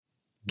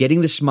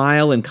Getting the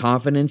smile and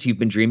confidence you've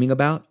been dreaming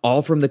about,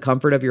 all from the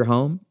comfort of your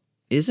home,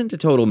 isn't a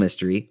total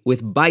mystery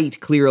with LVIII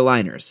clear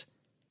aligners.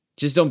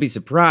 Just don't be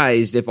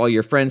surprised if all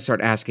your friends start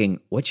asking,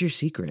 "What's your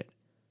secret?"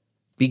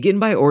 Begin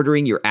by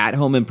ordering your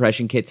at-home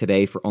impression kit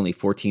today for only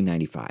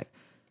 $14.95.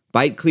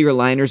 LVIII clear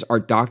aligners are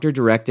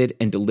doctor-directed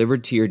and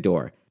delivered to your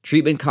door.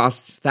 Treatment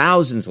costs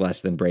thousands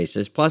less than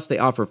braces, plus they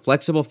offer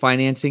flexible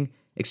financing,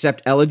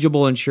 accept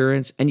eligible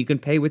insurance, and you can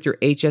pay with your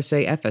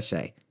HSA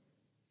FSA.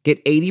 Get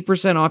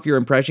 80% off your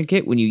impression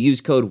kit when you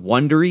use code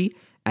WONDERY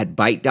at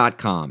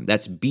Byte.com.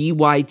 That's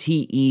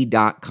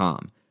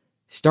BYTE.com.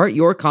 Start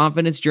your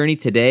confidence journey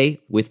today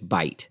with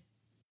Byte.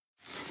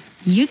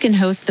 You can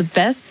host the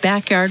best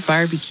backyard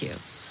barbecue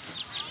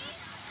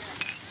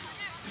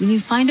when you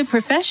find a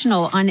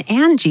professional on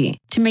Angie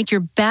to make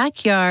your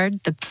backyard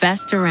the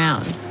best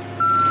around.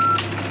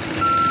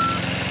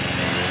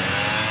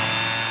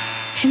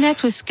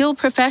 Connect with skilled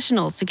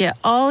professionals to get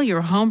all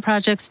your home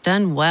projects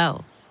done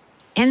well.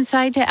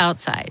 Inside to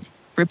outside,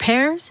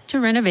 repairs to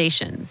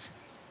renovations.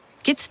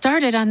 Get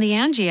started on the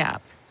Angie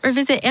app or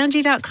visit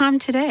Angie.com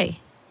today.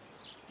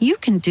 You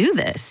can do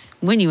this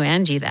when you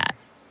Angie that.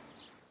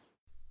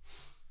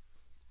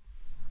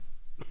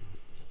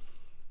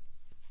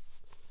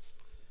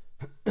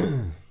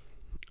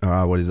 All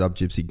right, what is up,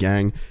 Gypsy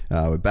Gang?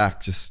 We're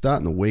back, just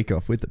starting the week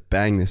off with a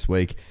bang this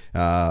week.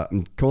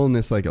 I'm calling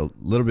this like a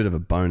little bit of a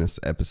bonus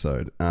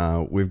episode.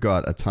 We've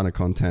got a ton of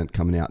content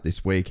coming out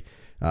this week.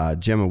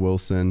 Gemma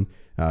Wilson,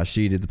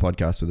 she did the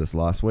podcast with us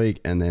last week,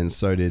 and then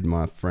so did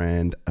my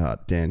friend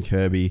Dan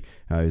Kirby,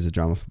 who's a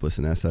drummer for Bliss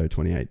and Esso,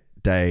 28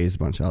 Days, a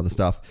bunch of other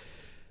stuff.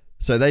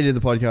 So they did the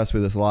podcast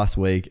with us last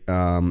week,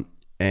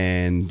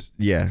 and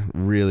yeah,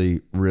 really,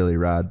 really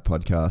rad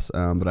podcast.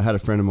 But I had a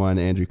friend of mine,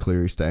 Andrew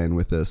Cleary, staying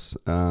with us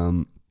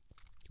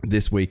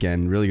this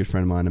weekend. Really good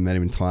friend of mine. I met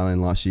him in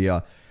Thailand last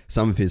year.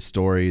 Some of his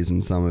stories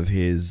and some of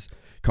his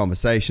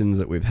conversations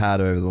that we've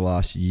had over the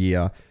last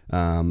year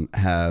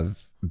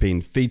have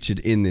been featured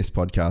in this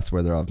podcast,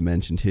 whether I've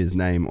mentioned his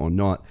name or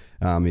not.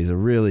 He's a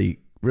really,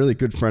 really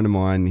good friend of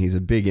mine. He's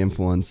a big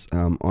influence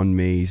on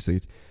me. He's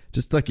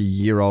just like a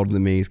year older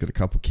than me. He's got a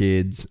couple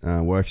kids,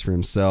 works for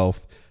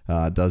himself,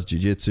 does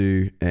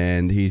jiu-jitsu,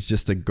 and he's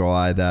just a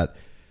guy that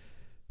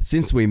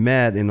since we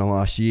met in the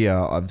last year,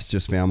 I've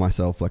just found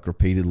myself like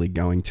repeatedly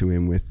going to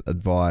him with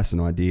advice and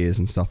ideas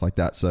and stuff like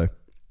that. So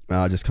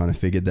I just kind of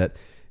figured that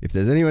if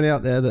there's anyone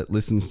out there that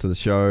listens to the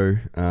show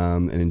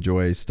and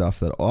enjoys stuff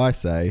that I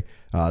say,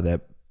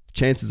 that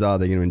chances are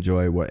they're going to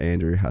enjoy what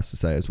Andrew has to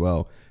say as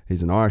well.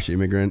 He's an Irish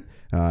immigrant.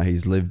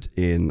 He's lived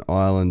in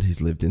Ireland. He's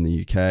lived in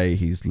the UK.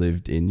 He's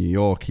lived in New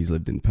York. He's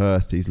lived in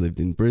Perth. He's lived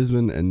in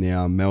Brisbane and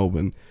now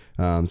Melbourne.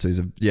 So he's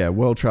a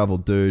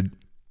well-traveled dude,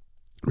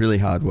 really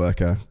hard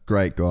worker,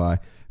 great guy.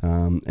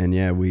 And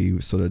yeah,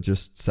 we sort of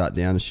just sat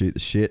down to shoot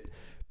the shit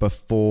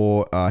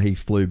before he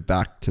flew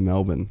back to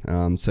Melbourne.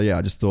 So yeah,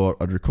 I just thought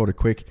I'd record a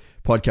quick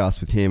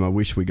podcast with him. I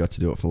wish we got to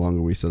do it for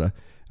longer. We sort of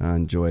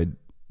enjoyed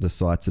the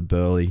sights of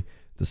Burleigh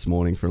this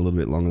morning for a little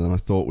bit longer than I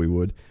thought we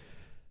would.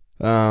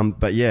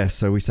 But yeah,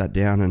 so we sat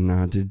down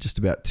and did just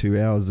about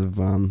 2 hours of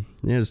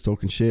just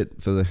talking shit.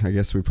 I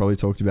guess we probably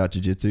talked about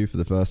jiu-jitsu for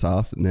the first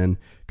half and then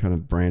kind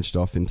of branched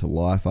off into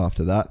life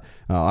after that.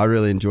 I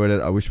really enjoyed it.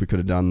 I wish we could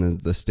have done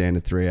the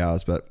standard 3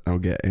 hours, but I'll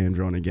get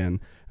Andrew on again.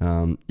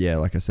 Yeah,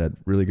 like I said,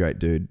 really great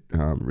dude,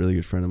 really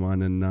good friend of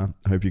mine, and I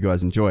hope you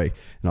guys enjoy.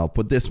 And I'll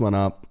put this one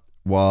up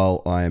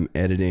while I am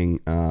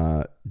editing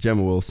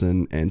Gemma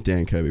Wilson and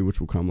Dan Kirby, which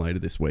will come later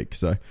this week.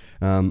 So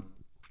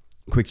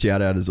quick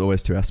shout out as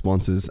always to our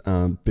sponsors.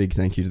 Big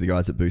thank you to the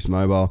guys at Boost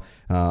Mobile.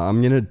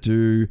 I'm going to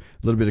do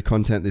a little bit of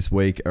content this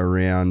week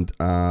around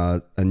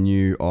a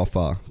new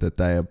offer that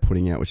they are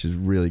putting out, which is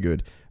really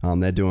good.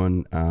 They're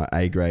doing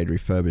A-grade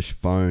refurbished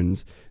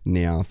phones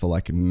now for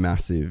like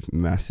massive,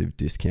 massive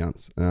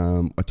discounts.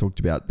 I talked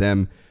about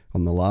them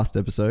on the last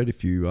episode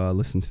if you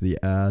listen to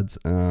the ads.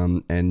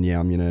 And yeah,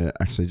 I'm going to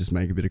actually just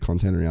make a bit of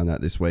content around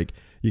that this week.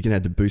 You can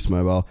head to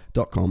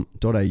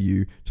boostmobile.com.au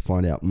to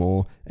find out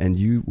more, and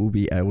you will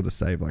be able to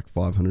save like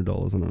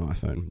 $500 on an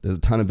iPhone. There's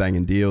a ton of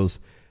banging deals.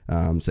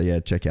 So yeah,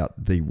 check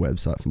out the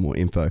website for more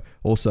info.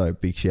 Also,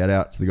 big shout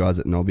out to the guys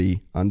at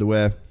Nobby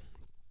Underwear.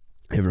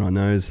 Everyone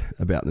knows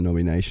about the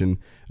Nobby Nation.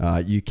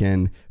 You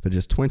can, for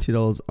just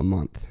 $20 a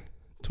month,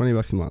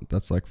 $20 a month,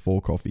 that's like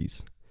 4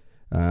 coffees.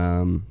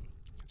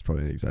 It's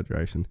probably an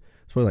exaggeration.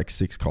 It's probably like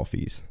 6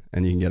 coffees,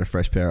 and you can get a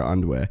fresh pair of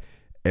underwear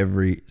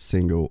every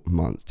single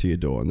month to your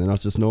door. And they're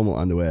not just normal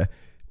underwear.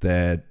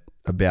 They're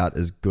about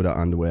as good at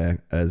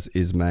underwear as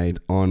is made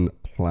on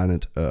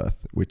planet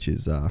Earth, which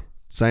is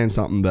saying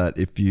something, but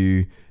if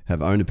you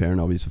have owned a pair of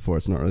Nobbies before,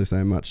 it's not really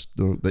saying much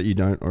that you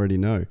don't already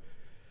know.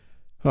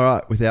 All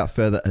right, without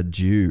further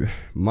ado,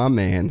 my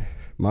man,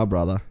 my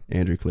brother,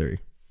 Andrew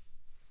Cleary.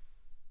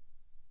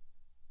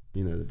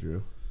 You know the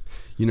drill.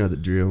 You know the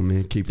drill,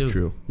 man. Keep it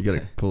true. You got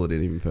to pull it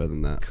in even further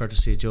than that.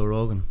 Courtesy of Joe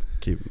Rogan.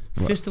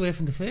 What? Fist away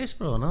from the face,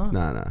 bro, no?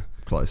 Nah.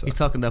 Closer. He's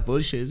talking that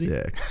bullshit, is he?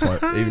 Yeah.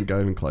 Go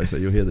even closer.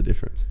 You'll hear the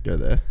difference. Go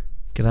there.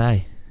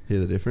 G'day. Hear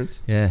the difference?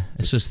 Yeah.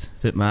 It's just a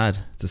bit mad.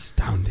 It's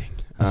astounding.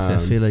 I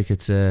feel like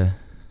it's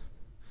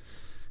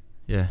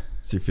Yeah.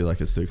 So you feel like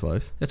it's too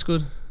close? That's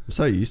good. I'm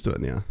so used to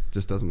it now. It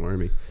just doesn't worry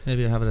me.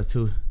 Maybe I have it at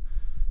too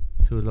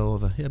low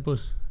of a... Yeah,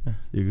 but... Yeah.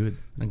 You're good.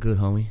 I'm good,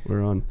 homie.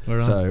 We're on.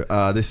 We're on.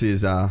 So this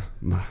is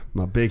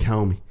my big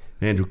homie,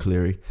 Andrew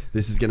Cleary.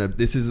 This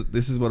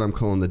is what I'm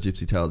calling the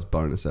Gypsy Tales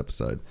bonus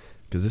episode,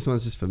 because this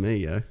one's just for me,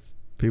 yo.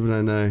 People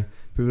don't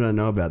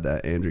know about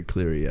that Andrew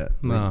Cleary yet.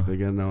 No. They're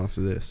gonna know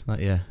after this. Not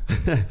yet.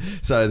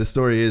 So the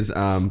story is,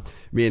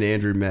 me and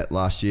Andrew met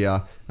last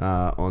year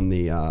on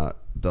the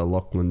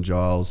Lachlan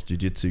Giles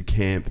Jiu-Jitsu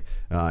camp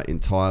in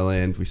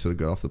Thailand. We sort of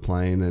got off the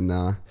plane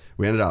and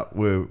we ended up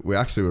we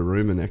actually were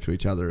rooming next to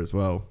each other as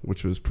well,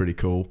 which was pretty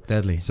cool.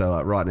 Deadly. So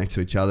like right next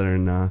to each other,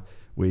 and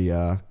we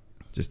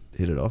just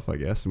hit it off, I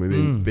guess, and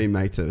we've been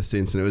mates ever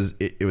since. And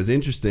it was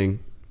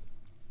interesting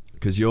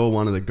because you're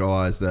one of the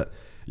guys that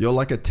you're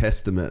like a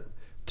testament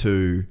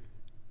to,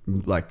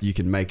 like, you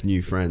can make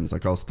new friends.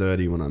 Like, I was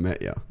 30 when I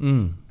met you,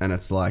 and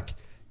it's like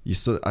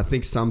I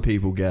think some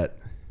people get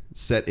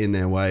set in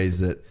their ways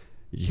that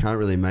you can't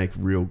really make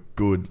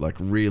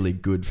really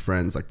good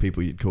friends, like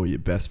people you'd call your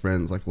best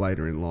friends, like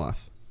later in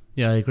life.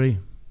 Yeah, I agree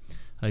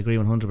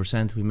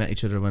 100%. We met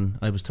each other when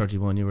I was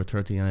 31, you were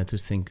 30, and I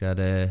just think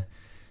that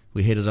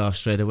we hit it off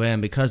straight away.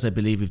 And because I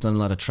believe we've done a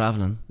lot of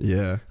travelling,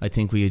 yeah, I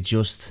think we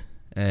adjust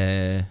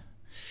fairly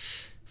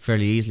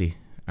easily.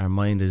 Our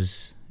mind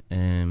is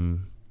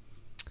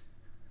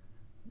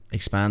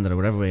expanded, or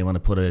whatever way you want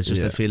to put it. It's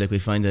just, I feel like we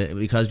find that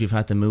because we've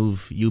had to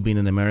move, you being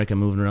in America,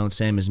 moving around,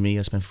 same as me,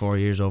 I spent 4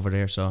 years over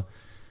there, so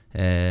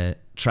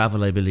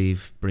travel, I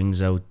believe,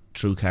 brings out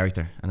true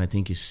character, and I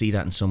think you see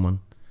that in someone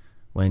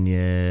when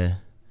you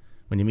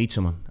meet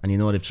someone and you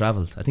know they've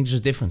travelled. I think there's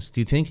a difference.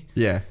 Do you think?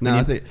 Yeah,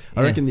 no,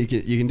 I reckon you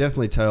can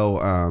definitely tell.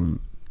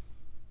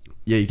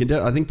 You can.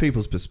 I think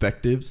people's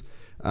perspectives,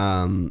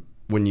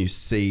 when you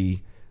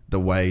see the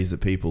ways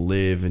that people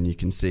live, and you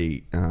can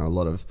see a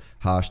lot of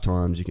harsh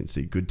times, you can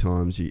see good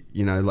times,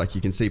 you know, like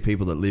you can see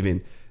people that live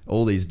in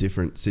all these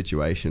different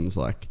situations.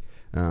 Like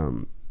I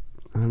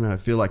don't know, I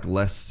feel like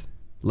less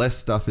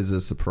stuff is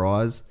a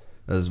surprise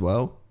as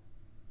well,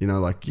 you know,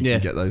 like you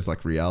can get those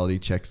like reality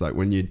checks, like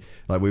when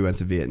we went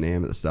to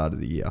Vietnam at the start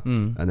of the year,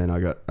 and then I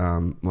got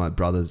my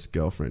brother's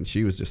girlfriend,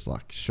 she was just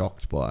like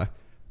shocked by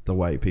the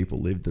way people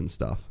lived and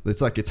stuff.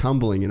 It's like, it's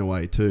humbling in a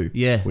way too.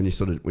 Yeah. When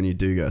you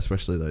do go,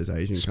 especially those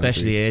Asian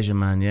especially countries. Asian,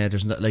 man. Yeah.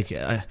 There's not like,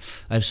 I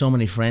have so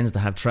many friends that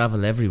have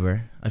travelled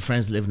everywhere. I have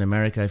friends that live in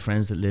America. I have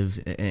friends that live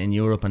in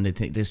Europe, and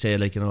they say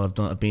like, you know,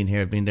 I've been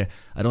here, I've been there.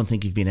 I don't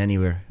think you've been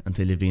anywhere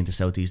until you've been to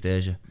Southeast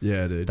Asia.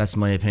 Yeah, dude. That's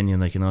my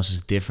opinion. Like, you know, it's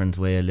just a different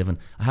way of living.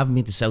 I haven't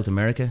been to South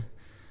America.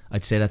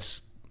 I'd say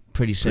that's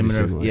pretty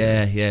similar.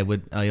 Yeah,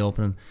 with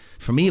eye-opening.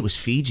 For me, it was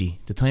Fiji.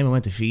 The time I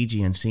went to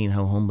Fiji and seeing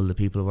how humble the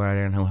people were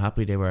there and how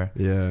happy they were.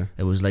 Yeah.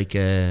 It was like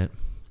a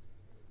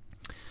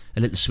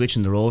little switch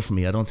in the role for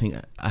me. I don't think...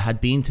 I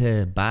had been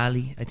to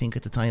Bali, I think,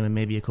 at the time, and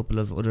maybe a couple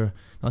of other...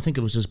 I think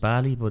it was just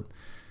Bali, but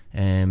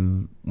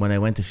when I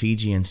went to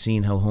Fiji and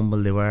seeing how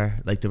humble they were,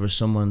 like there was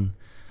someone...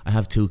 I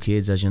have 2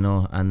 kids, as you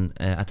know, and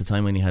at the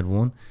time I only had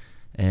one,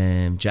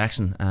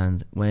 Jackson,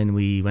 and when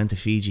we went to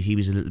Fiji, he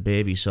was a little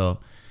baby, so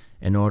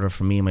in order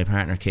for me and my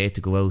partner Kate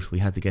to go out, we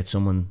had to get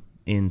someone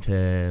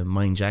into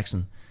mind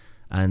Jackson,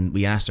 and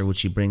we asked her would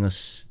she bring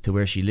us to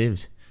where she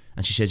lived,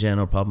 and she said, yeah,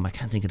 no problem. I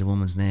can't think of the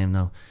woman's name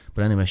now,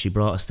 but anyway, she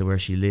brought us to where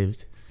she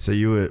lived. So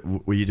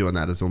were you doing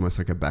that as almost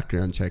like a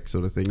background check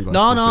sort of thing? Like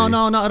no,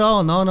 not at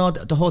all. No,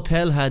 the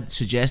hotel had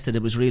suggested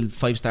it was a real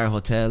 5-star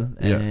hotel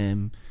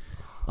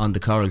on the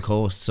Coral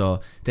Coast,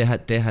 so they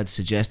had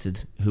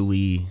suggested who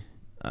we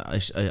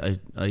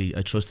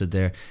I trusted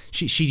there.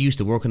 She used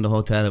to work in the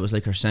hotel. It was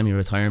like her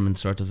semi-retirement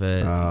sort of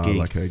a gig.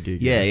 Like a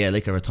gig. Yeah,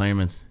 like a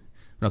retirement.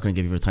 We're not going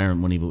to give you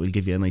retirement money, but we'll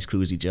give you a nice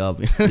cruisy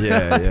job.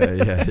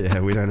 Yeah.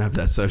 We don't have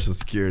that social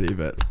security,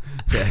 but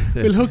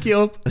we'll hook you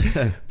up.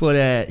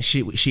 But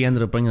she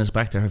ended up bringing us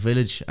back to her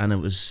village, and it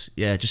was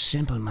just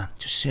simple, man.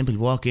 Just simple.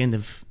 Walk in,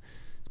 the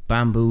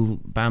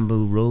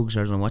bamboo rugs, or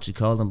I don't know what you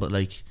call them, but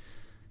like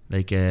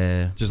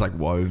just like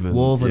woven.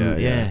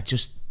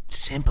 Just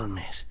simple,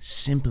 mate.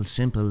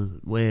 Simple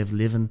way of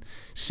living.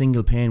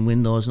 Single pane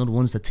windows, not the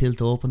ones that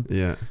tilt open.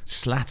 Yeah.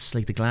 Slats,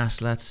 like the glass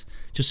slats.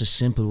 Just a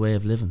simple way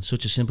of living.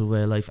 Such a simple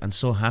way of life, and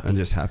so happy. And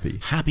just happy.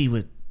 Happy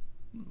with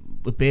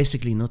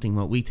basically nothing.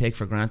 What we take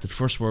for granted,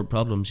 first world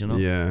problems, you know.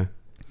 Yeah.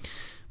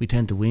 We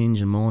tend to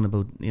whinge and moan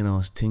about, you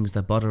know, things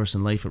that bother us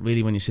in life, but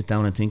really when you sit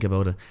down and think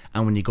about it,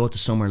 and when you go to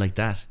somewhere like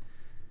that,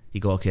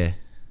 you go, okay,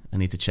 I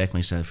need to check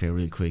myself here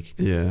real quick.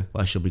 Yeah.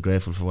 I should be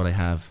grateful for what I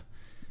have.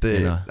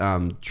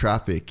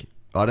 Traffic,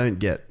 I don't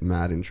get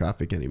mad in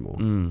traffic anymore.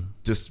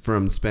 Just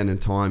from spending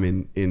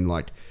time in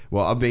like,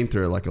 well, I've been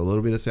through like a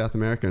little bit of South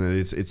America, and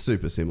it's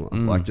super similar.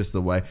 Like just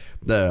the way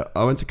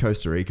I went to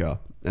Costa Rica,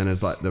 and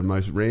it's like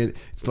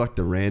it's like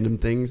the random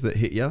things that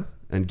hit you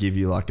and give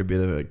you like a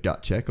bit of a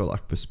gut check or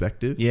like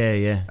perspective.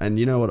 Yeah. And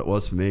you know what it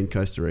was for me in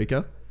Costa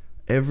Rica?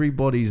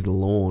 Everybody's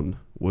lawn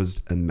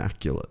was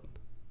immaculate.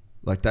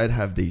 Like they'd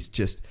have these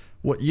just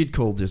what you'd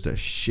call just a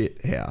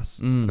shit house,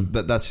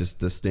 but that's just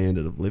the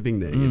standard of living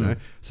there, you know.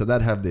 So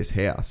they'd have this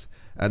house,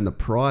 and the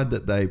pride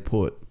that they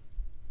put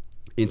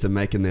into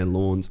making their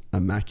lawns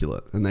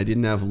immaculate. And they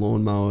didn't have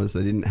lawnmowers.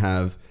 They didn't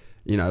have,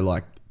 you know,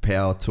 like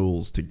power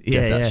tools to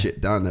get that shit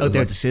done. Out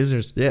there with the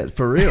scissors. Yeah,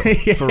 for real.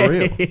 For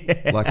real.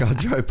 Like I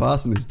drove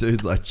past and this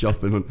dude's like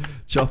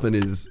chopping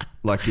his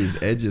like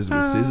his edges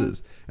with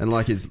scissors. And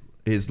like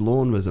his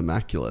lawn was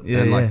immaculate.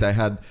 And like they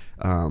had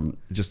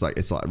just like,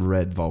 it's like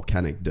red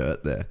volcanic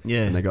dirt there.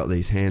 Yeah. And they got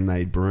these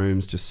handmade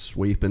brooms just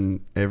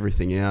sweeping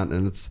everything out.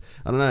 And it's,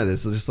 I don't know,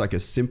 there's just like a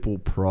simple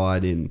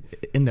pride in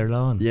their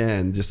lawn. Yeah,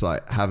 and just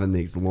like having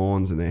these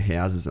lawns and their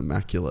houses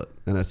immaculate.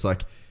 And it's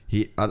like,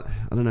 I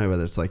don't know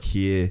whether it's like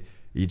here,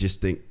 you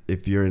just think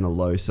if you're in a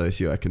low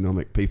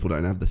socioeconomic, people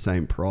don't have the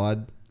same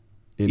pride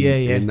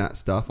in that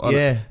stuff. But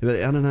I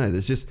don't know.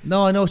 There's just...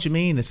 No, I know what you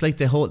mean. It's like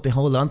they hold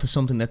on to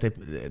something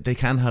that they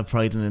can have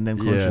pride in them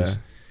countries. Yeah.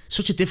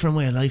 Such a different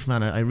way of life,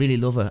 man. I really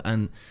love it.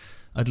 And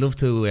I'd love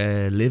to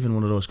live in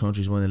one of those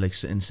countries, one of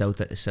like in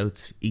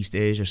Southeast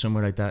Asia or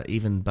somewhere like that,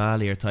 even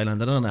Bali or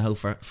Thailand. I don't know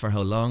for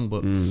how long,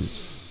 but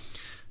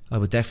I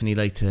would definitely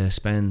like to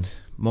spend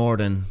more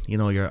than, you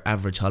know, your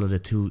average holiday,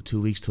 2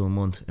 weeks to a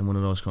month in one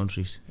of those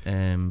countries.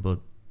 But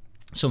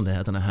someday,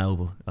 I don't know how,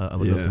 but I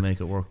would love to make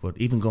it work. But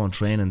even going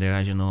training there,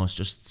 as you know, it's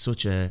just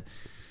such a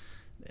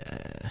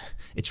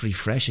it's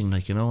refreshing,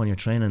 like, you know, when you're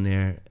training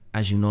there,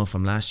 as you know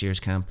from last year's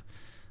camp,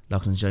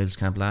 Loughlin Giles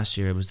camp last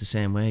year, it was the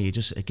same way.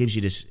 It gives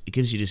you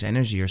this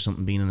energy or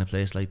something being in a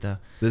place like that.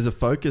 There's a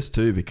focus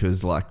too,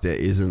 because like there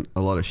isn't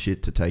a lot of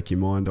shit to take your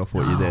mind off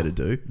what you're there to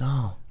do.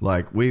 No.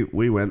 Like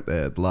we went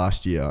there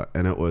last year,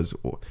 and it was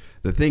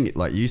the thing,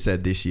 like you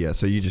said, this year.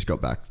 So you just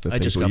got back. You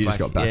just got back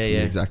from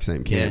the exact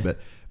same camp, but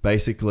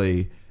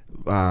basically,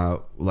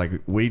 like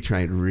we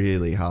trained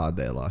really hard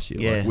there last year.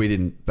 Yeah. Like we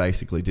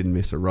didn't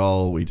miss a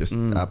roll. We just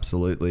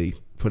absolutely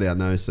put our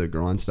nose to the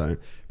grindstone.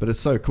 But it's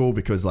so cool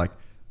because like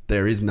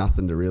there is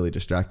nothing to really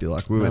distract you.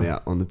 Like we went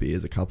out on the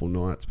beers a couple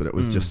nights, but it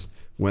was just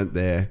went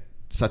there,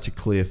 such a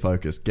clear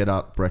focus. Get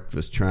up,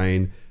 breakfast,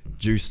 train,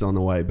 juice on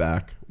the way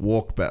back,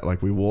 walk back.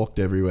 Like we walked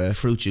everywhere.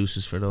 Fruit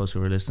juices for those who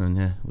were listening.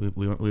 Yeah, we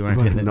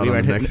weren't hitting it. Not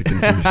on Mexican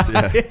juice.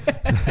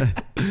 Yeah,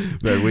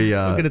 but we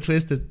don't get it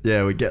twisted.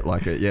 Yeah, we get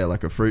like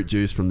a fruit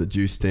juice from the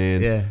juice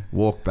stand. Yeah,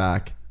 walk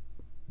back,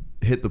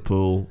 hit the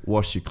pool,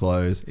 wash your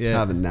clothes,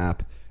 have a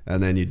nap,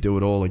 and then you do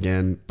it all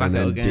again, and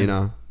then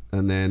dinner,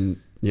 and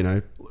then, you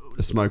know,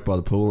 a smoke by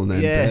the pool, and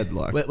then bed.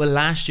 Like, well,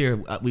 last year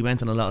we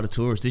went on a lot of the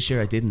tours. This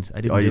year I didn't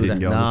do that.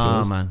 Go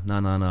on the tours?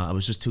 Man, no. I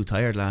was just too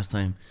tired last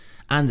time.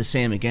 And the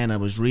same again, I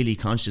was really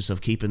conscious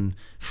of keeping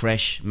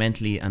fresh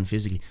mentally and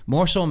physically.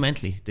 More so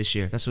mentally this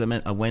year. That's what I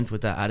meant. I went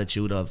with that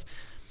attitude of,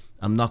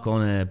 I'm not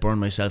going to burn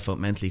myself out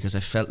mentally, because I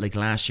felt like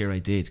last year I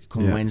did.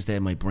 Come Wednesday,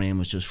 my brain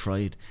was just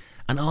fried.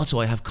 And also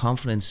I have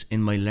confidence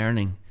in my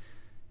learning.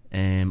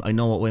 I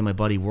know what way my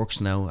body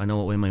works now. I know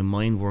what way my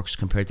mind works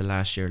compared to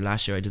last year.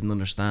 Last year I didn't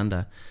understand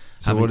that.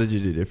 So what did you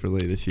do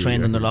differently this year?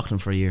 Trained under Loughlin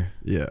for a year.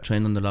 Yeah.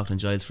 Trained under Loughlin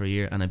Giles for a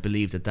year, and I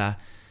believe that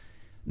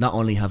not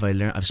only have I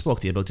learned, I've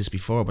spoke to you about this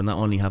before, but not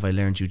only have I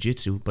learned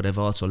jiu-jitsu, but I've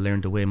also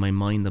learned the way my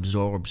mind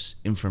absorbs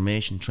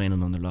information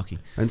training under Lockie.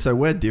 And so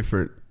we're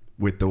different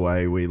with the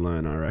way we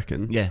learn, I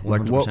reckon. Yeah, 100%.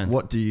 Like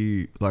what do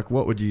you, like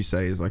what would you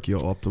say is like your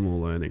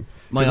optimal learning?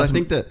 I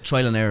think that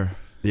trial and error.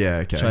 Yeah,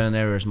 okay. Trial and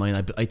error is mine.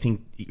 I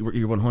think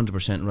you're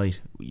 100% right.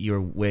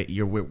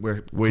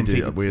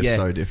 We're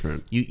so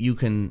different. You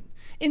can,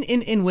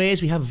 in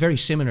ways we have a very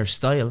similar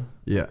style.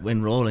 Yeah.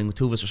 When rolling, the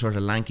two of us are sort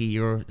of lanky.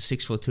 You're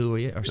 6'2", are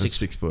you? Or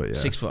 6 foot. Yeah.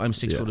 6 foot. I'm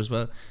 6 foot as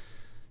well.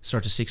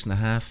 Sort of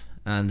 6.5,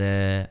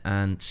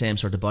 and same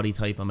sort of body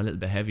type. I'm a little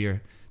bit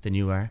heavier than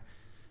you are,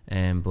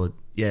 but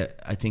yeah,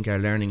 I think our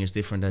learning is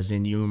different. As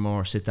in, you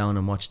more sit down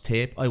and watch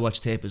tape. I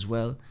watch tape as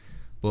well,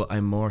 but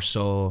I'm more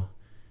so.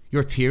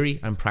 You're theory,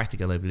 I'm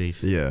practical, I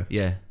believe. Yeah.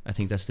 Yeah, I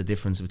think that's the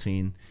difference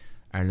between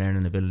our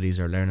learning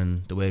abilities, our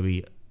learning, the way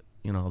we,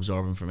 you know,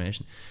 absorb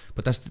information.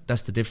 But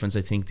that's the difference,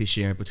 I think, this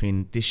year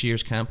between this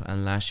year's camp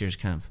and last year's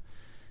camp.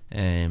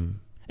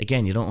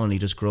 Again, you don't only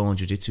just grow in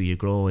jiu-jitsu, you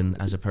grow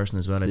as a person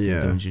as well. I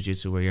think doing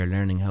jiu-jitsu, where you're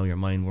learning how your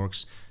mind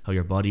works, how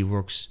your body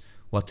works,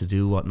 what to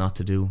do, what not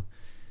to do.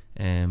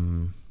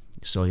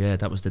 So yeah,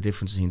 that was the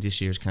difference between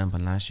this year's camp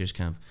and last year's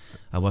camp.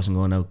 I wasn't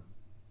going out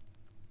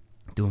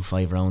doing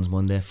 5 rounds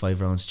Monday,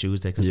 5 rounds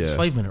Tuesday, because it's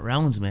 5-minute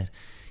rounds, mate.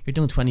 You're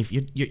doing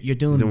 20. You're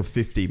doing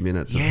 50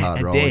 minutes of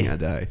hard rolling a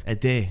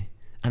day,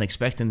 and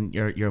expecting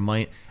your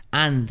mind.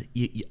 And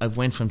I've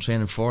went from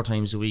training 4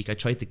 times a week. I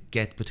tried to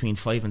get between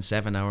 5 and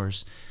 7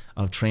 hours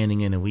of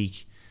training in a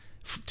week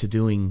to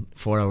doing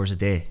 4 hours a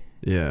day.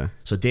 Yeah.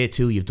 So day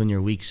 2, you've done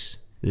your weeks.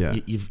 Yeah.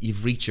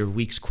 You've reached your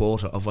week's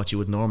quota of what you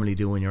would normally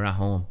do when you're at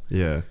home.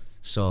 Yeah.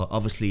 So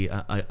obviously,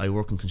 I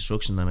work in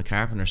construction. I'm a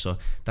carpenter, so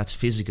that's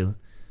physical.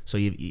 So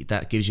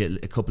that gives you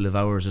a couple of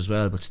hours as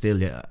well, but still,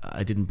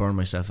 I didn't burn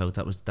myself out.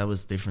 That was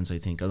the difference, I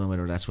think. I don't know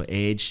whether that's with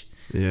age,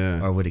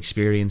 or with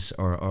experience,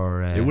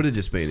 or it would have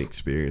just been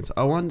experience.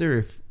 I wonder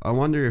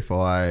if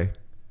I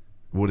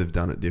would have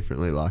done it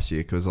differently last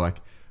year, because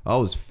like I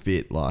was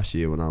fit last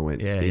year when I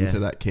went into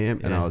that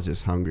camp, and I was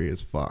just hungry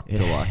as fuck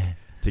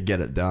to get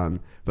it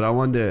done. But I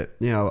wonder,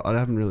 I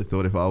haven't really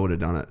thought if I would have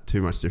done it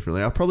too much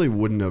differently. I probably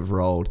wouldn't have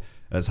rolled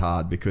as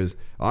hard because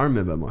I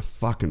remember my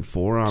fucking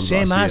forearms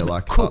Same last as year,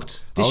 like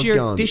cooked. This year,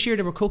 going, this year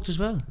they were cooked as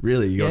well.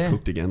 Really, you got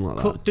cooked again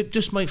like that?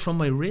 Just from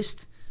my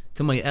wrist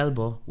to my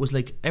elbow was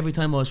like every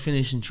time I was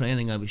finishing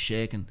training, I was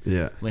shaking.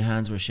 Yeah, my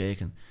hands were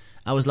shaking.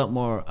 I was a lot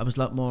more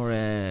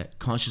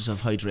conscious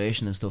of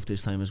hydration and stuff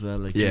this time as well.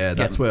 Like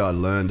that's where I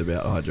learned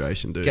about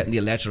hydration, dude. Getting the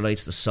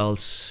electrolytes, the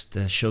salts,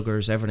 the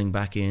sugars, everything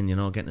back in. You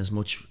know, getting as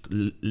much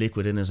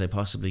liquid in as I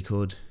possibly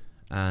could,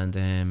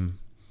 and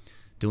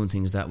doing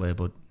things that way.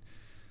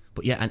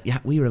 But yeah, and yeah,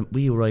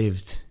 we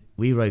arrived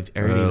early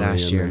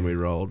last year, and then we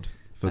rolled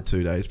for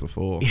 2 days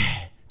before.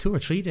 Yeah, 2 or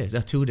 3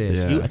 days. 2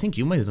 days. Yeah. I think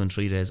you might have done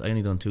 3 days. I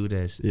only done 2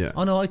 days. Yeah.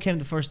 Oh no, I came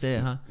the first day,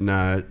 huh?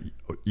 No,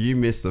 you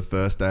missed the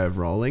first day of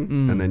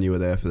rolling, and then you were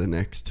there for the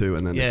next 2,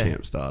 and then the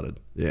camp started.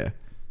 Yeah.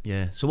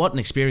 Yeah. So what an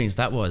experience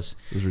that was.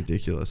 It was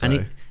ridiculous.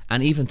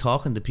 And even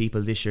talking to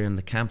people this year in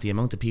the camp, the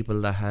amount of people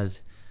that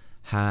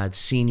had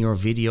seen your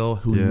video,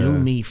 who knew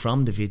me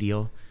from the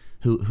video,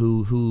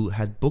 who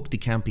had booked the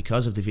camp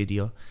because of the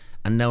video,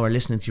 and now are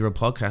listening to your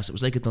podcast. It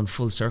was like it done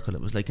full circle. It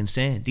was like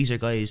insane. These are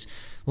guys,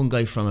 one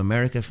guy from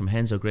America, from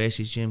Henzo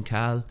Gracie's gym,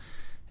 Cal,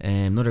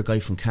 another guy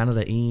from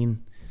Canada,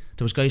 Ian.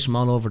 There was guys from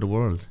all over the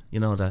world, you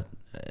know, that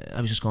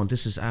I was just going,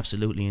 this is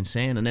absolutely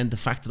insane. And then the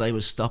fact that I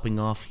was stopping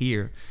off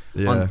here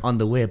on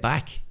the way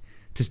back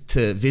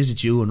to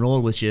visit you and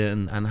roll with you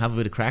and have a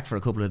bit of crack for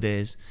a couple of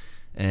days,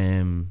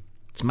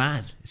 it's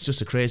mad. It's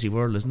just a crazy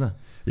world, isn't it?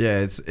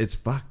 Yeah, it's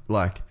fucked,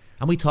 like.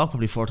 And we talk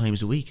probably 4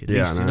 times a week at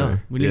least, you know.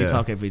 We nearly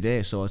talk every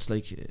day, so it's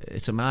like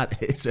it's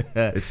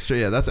true.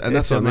 Yeah, that's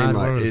what I mean.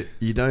 Like,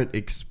 you don't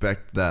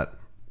expect that.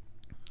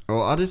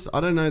 Well, I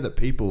don't know that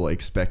people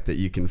expect that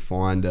you can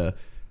find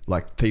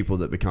people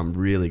that become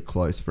really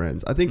close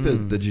friends. I think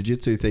the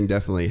jiu-jitsu thing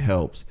definitely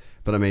helps,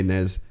 but I mean,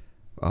 there's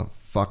a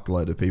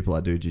fuckload of people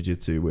I do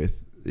jiu-jitsu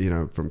with, you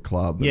know, from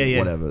club and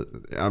whatever.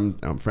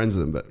 I'm friends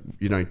with them, but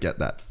you don't get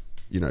that,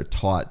 you know,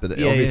 tight. But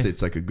obviously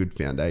it's like a good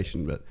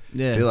foundation. But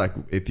I feel like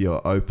if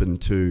you're open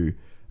to,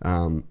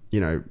 you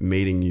know,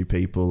 meeting new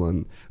people,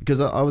 and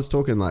because I was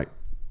talking, like,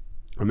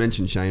 I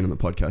mentioned Shane on the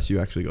podcast. You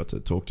actually got to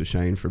talk to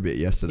Shane for a bit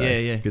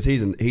yesterday. Because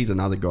he's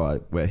another guy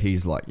where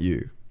he's like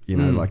you. You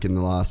know, like in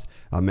the last,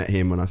 I met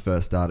him when I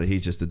first started.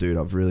 He's just a dude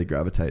I've really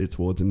gravitated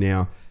towards, and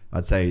now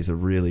I'd say he's a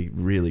really,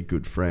 really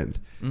good friend.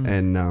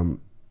 And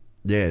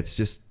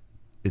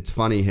it's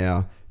funny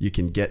how you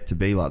can get to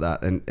be like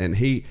that. And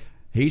he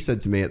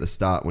said to me at the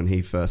start when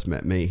he first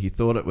met me, he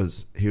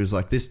was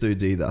like, this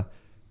dude's either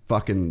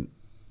fucking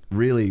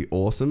really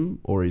awesome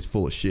or he's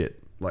full of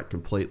shit, like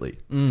completely.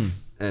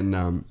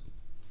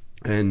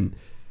 And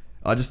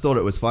I just thought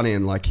it was funny,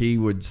 and like he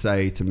would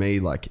say to me,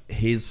 like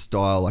his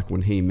style, like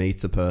when he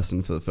meets a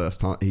person for the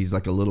first time, he's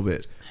like a little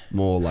bit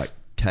more like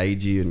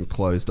cagey and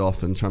closed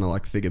off and trying to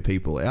like figure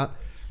people out.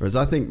 Whereas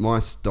I think my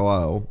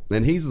style,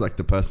 and he's like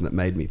the person that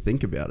made me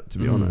think about it, to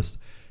be honest,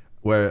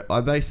 where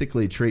I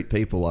basically treat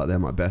people like they're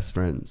my best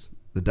friends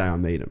the day I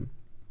meet them.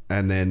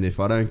 And then if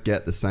I don't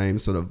get the same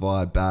sort of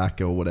vibe back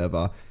or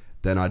whatever,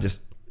 then I'll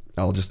just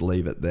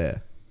leave it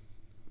there.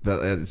 But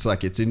it's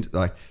like it's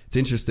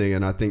interesting,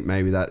 and I think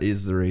maybe that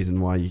is the reason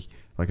why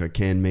I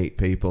can meet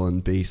people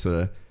and be sort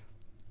of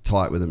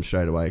tight with them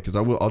straight away, because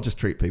I'll just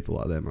treat people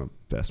like they're my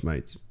best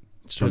mates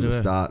from the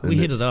start. We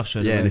hit it off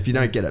straight away. Yeah, and if you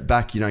don't get it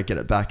back, you don't get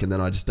it back, and then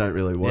I just don't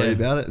really worry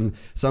about it. And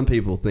some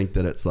people think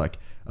that it's like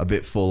a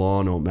bit full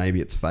on, or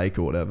maybe it's fake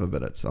or whatever.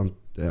 But I'm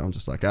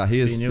just like,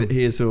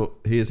 here's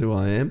who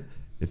I am.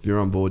 If you're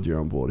on board, you're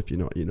on board. If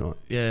you're not, you're not.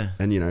 Yeah.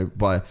 And you know,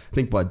 I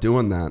think by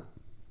doing that,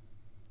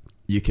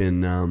 you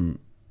can.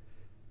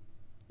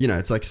 You know,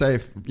 it's like, say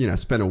if, you know,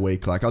 spend a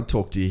week, like I'd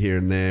talk to you here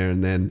and there,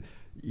 and then,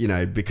 you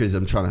know, because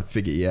I'm trying to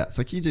figure you out. It's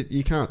like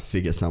you can't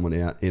figure someone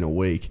out in a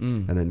week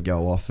and then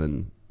go off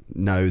and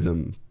know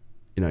them,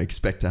 you know,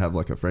 expect to have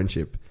like a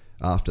friendship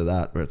after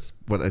that. Where it's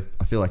what I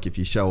feel like if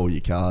you show all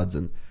your cards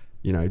and,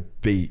 you know,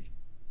 be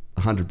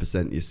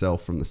 100%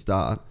 yourself from the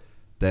start,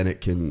 then it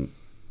can,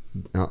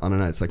 I don't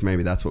know, it's like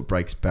maybe that's what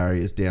breaks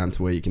barriers down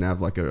to where you can have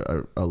like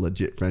a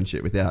legit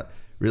friendship without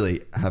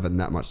really having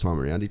that much time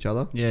around each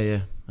other.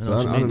 Yeah. I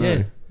don't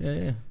know.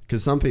 Yeah.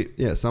 Because some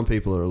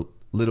people are a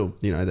little,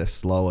 you know, they're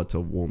slower to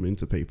warm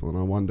into people, and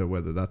I wonder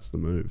whether that's the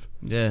move.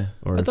 Yeah.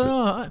 Or I don't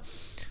know.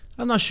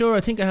 I'm not sure.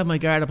 I think I have my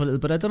guard up a little,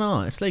 but I don't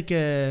know. It's like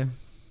jiu-jitsu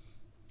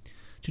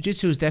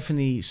is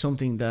definitely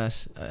something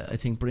that I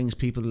think brings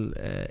people.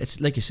 It's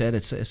like you said.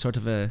 It's a sort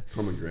of a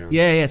common ground.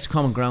 Yeah. It's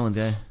common ground.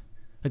 Yeah.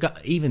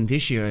 Even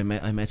this year, I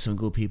met some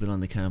good people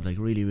on the camp, like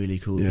really, really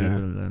cool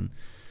people, and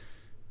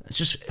it's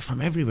just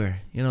from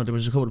everywhere. You know, there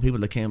was a couple of people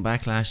that came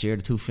back last year,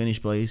 the 2 Finnish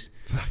boys,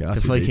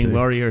 the Viking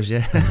Warriors,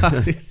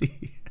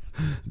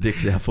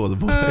 Dicks out for the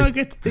boys.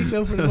 Get the dicks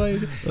out for the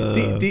boys.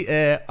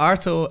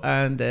 Arto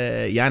and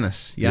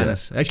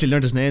Yanis. I actually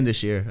learned his name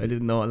this year. I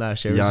didn't know it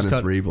last year.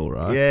 Yanis Rebel,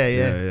 right?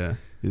 Yeah.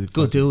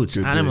 Good dudes.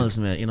 Animals,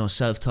 mate. You know,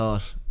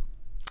 self-taught.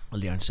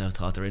 Well, they aren't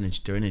self-taught. They're in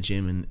a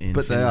gym in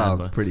but Finland,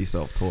 they are pretty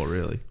self-taught,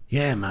 really.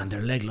 Yeah, man.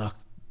 They're leg lock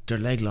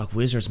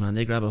wizards, man.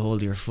 They grab a hold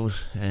of your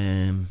foot,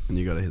 and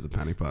you got to hit the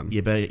panic button.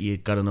 You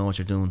got to know what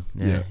you're doing.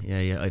 Yeah.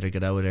 Either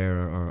get out of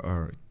there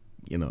or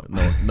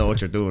know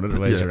what you're doing.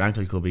 Otherwise, your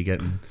ankle could be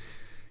getting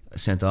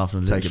sent off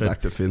and take it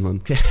back to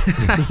Finland.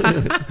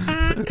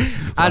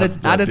 add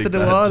it to the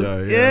wall.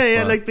 Joe,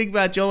 yeah, like Big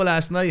Bad Joe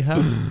last night.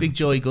 Big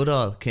Joey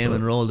Goodall came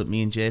and rolled at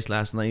me and Jace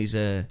last night. He's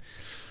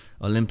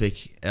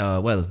Olympic,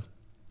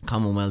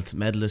 Commonwealth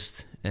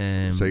medalist.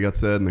 So he got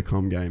third in the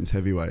Com Games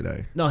heavyweight,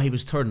 eh? No, he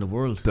was third in the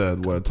world.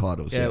 Third world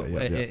titles. Yeah.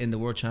 In the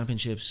World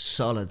Championships.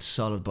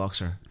 Solid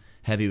boxer,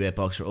 heavyweight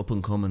boxer, up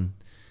and coming,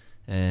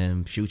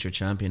 future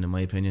champion in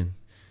my opinion.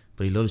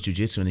 But he loves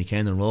jiu-jitsu, and he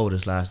came and rolled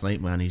with us last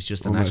night, man. He's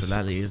just a natural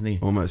athlete, isn't he?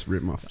 Almost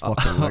ripped my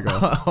fucking leg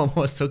off.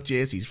 Almost took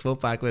JC's foot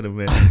back with him,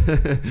 man.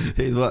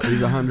 He's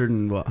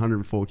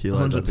 104 kilos.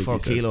 104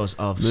 kilos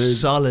of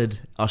solid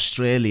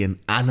Australian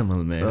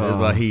animal, man. That's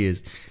what he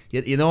is.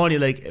 You know, and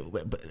you're like,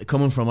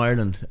 coming from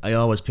Ireland, I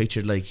always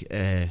pictured like,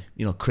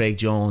 Craig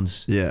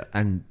Jones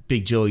and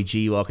Big Joey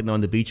G walking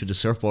down the beach with a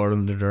surfboard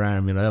under their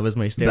arm. You know, that was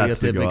my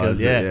stereotypical,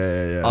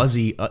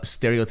 Aussie,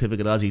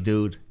 stereotypical Aussie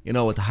dude. You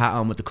know, with the hat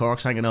on, with the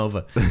corks hanging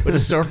over, with a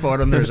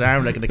surfboard under his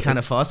arm, like in a can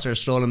of Foster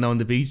strolling down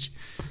the beach.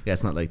 Yeah,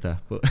 it's not like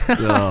that. But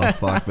oh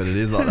fuck! But it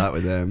is like that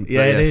with them.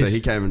 Yeah, it is. So he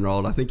came and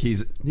rolled. I think he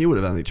would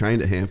have only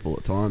trained a handful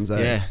of times.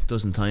 Yeah, a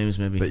dozen times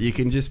maybe. But you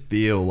can just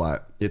feel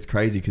like it's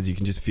crazy because you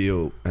can just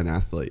feel an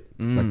athlete.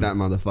 Like that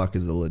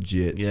motherfucker's a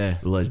legit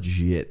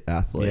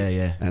athlete.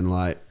 Yeah. And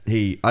like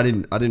I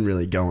didn't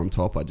really go on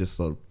top. I just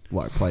sort of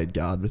like played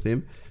guard with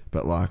him.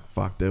 But like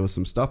fuck, there was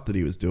some stuff that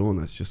he was doing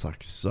that's just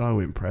like so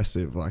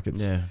impressive. Like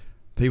it's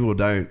people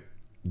don't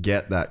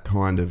get that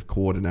kind of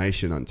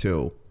coordination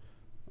until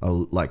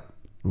like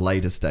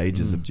later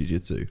stages of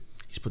jiu-jitsu.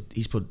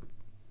 He's put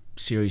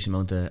serious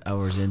amount of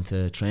hours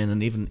into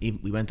training. Even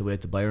we went away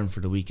to Byron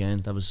for the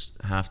weekend. That was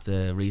half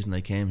the reason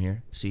I came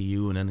here, see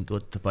you, and then go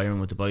to Byron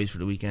with the boys for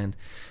the weekend.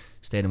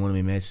 Stayed in one of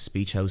my mates'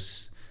 beach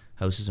houses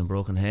in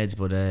Broken Heads.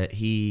 But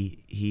he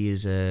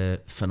is a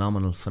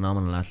phenomenal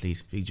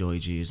athlete. Big Joey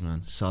G is,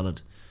 man.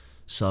 Solid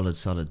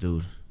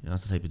dude. You're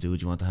not the type of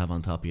dude you want to have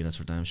on top of you, that's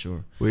for damn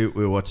sure. We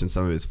were watching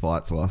some of his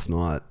fights last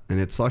night,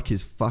 and it's like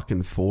his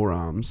fucking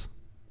forearms.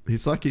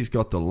 He's like he's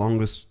got the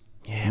longest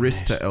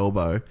wrist to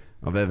elbow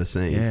I've ever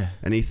seen. Yeah.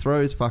 And he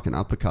throws fucking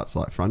uppercuts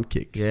like front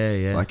kicks.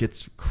 Yeah. Like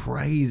it's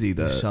crazy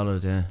though.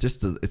 Solid, yeah.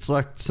 It's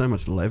like so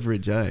much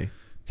leverage, eh?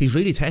 He's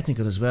really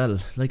technical as well.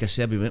 Like I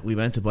said, we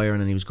went to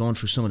Byron and he was going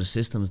through some of the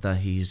systems that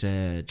he's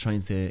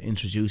trying to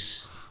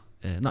introduce.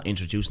 Not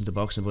introducing to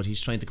boxing, but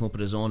he's trying to come up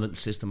with his own little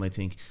system. I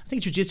think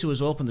jiu-jitsu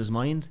has opened his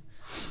mind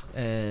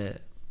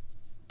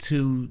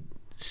to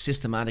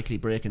systematically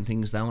breaking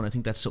things down. I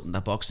think that's something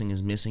that boxing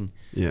is missing.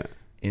 Yeah.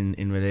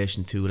 In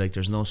relation to, like,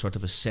 there's no sort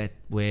of a set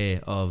way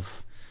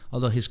of,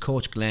 although his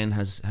coach Glenn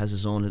has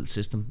his own little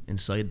system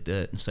inside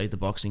the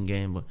boxing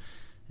game, but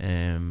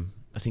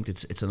I think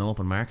it's an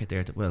open market there.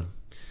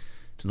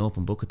 It's an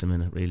open book at the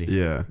minute, really.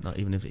 Yeah. Not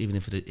even if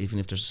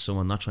there's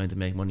someone not trying to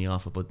make money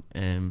off it, but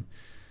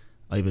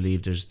I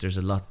believe there's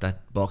a lot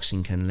that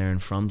boxing can learn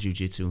from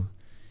jiu-jitsu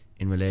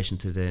in relation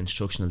to the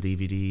instructional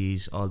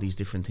DVDs, all these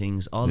different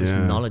things, all this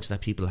knowledge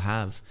that people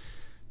have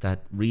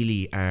that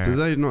really are... Do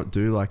they not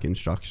do like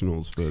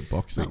instructionals for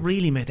boxing? Not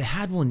really, mate. They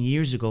had one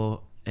years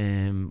ago.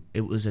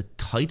 It was a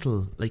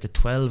title, like a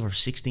 12 or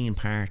 16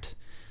 part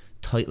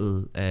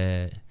title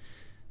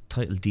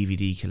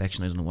DVD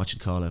collection. I don't know what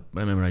you'd call it. I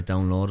remember I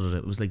downloaded it.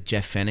 It was like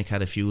Jeff Fennick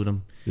had a few of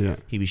them. Yeah.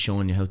 He was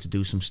showing you how to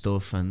do some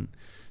stuff, and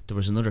there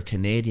was another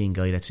Canadian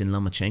guy that's in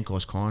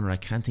Lomachenko's corner. I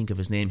can't think of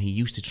his name. He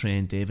used to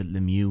train David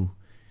Lemieux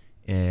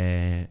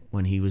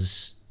when he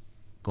was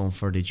going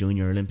for the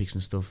Junior Olympics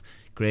and stuff.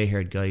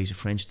 Grey-haired guy. He's a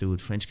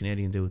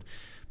French-Canadian dude.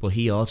 But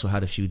he also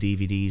had a few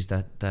DVDs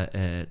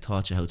that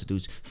taught you how to do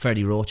it.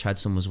 Freddie Roach had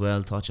some as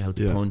well, taught you how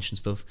to punch and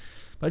stuff.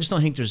 But I just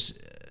don't think it's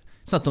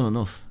not done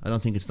enough. I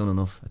don't think it's done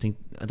enough.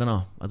 I don't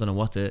know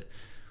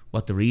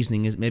what the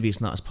reasoning is. Maybe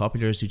it's not as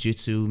popular as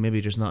jiu-jitsu. Maybe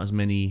there's not as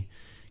many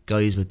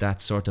guys with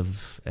that sort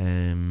of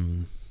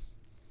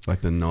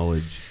like the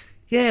knowledge.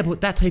 Yeah,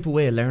 but that type of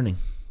way of learning.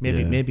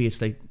 Maybe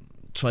it's like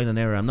trial and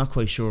error. I'm not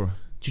quite sure.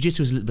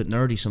 Jiu-jitsu is a little bit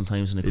nerdy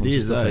sometimes when it comes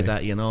to stuff like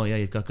that. You know,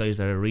 you've got guys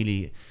that are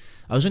really.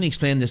 I was only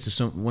explaining this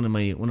to one of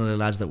the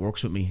lads that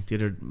works with me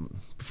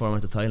before I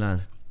went to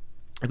Thailand.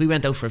 Like, we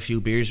went out for a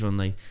few beers one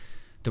night.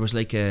 There was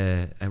like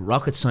a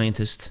rocket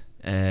scientist,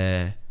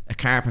 a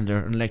carpenter,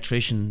 an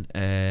electrician.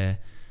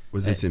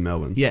 Was this in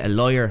Melbourne? Yeah, a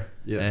lawyer.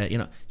 Yeah. You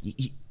know,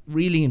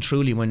 really and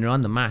truly, when you're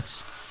on the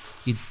mats,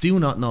 you do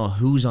not know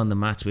who's on the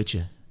mats with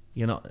you.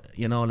 You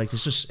know, like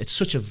it's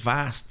such a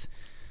vast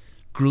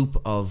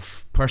group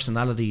of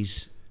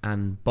personalities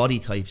and body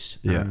types.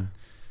 Yeah. And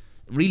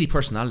really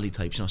personality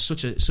types. You know,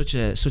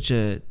 such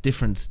a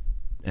different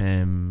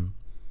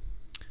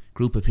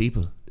group of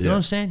people. You know what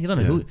I'm saying? You don't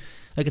know who.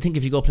 Like, I think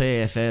if you go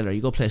play AFL or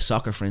you go play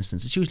soccer, for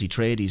instance, it's usually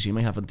tradies. You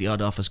might have the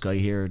odd office guy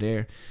here or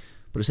there,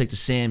 but it's like the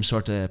same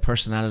sort of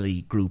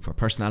personality group or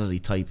personality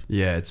type.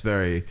 Yeah, it's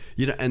very,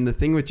 and the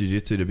thing with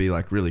jiu-jitsu, to be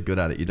like really good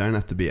at it, you don't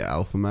have to be an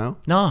alpha male.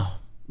 No,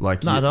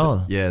 like not at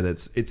all. Yeah,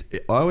 I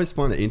always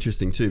find it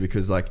interesting too,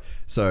 because like,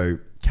 so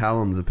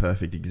Callum's a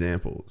perfect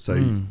example.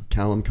 So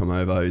Callum come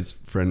over, he's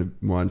a friend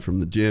of mine from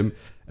the gym,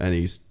 and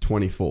he's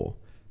 24,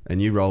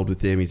 and you rolled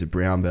with him. He's a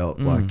brown belt,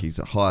 like he's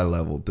a high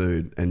level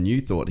dude, and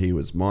you thought he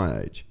was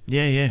my age.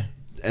 Yeah.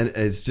 And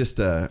it's just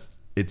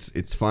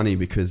it's funny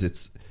because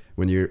it's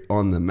when you're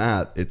on the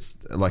mat, it's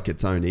like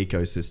its own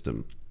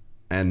ecosystem,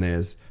 and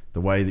there's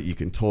the way that you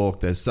can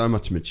talk. There's so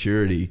much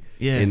maturity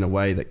in the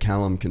way that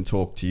Callum can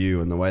talk to you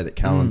and the way that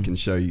Callum can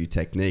show you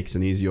techniques,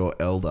 and he's your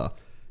elder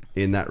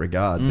in that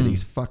regard, but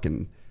he's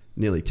fucking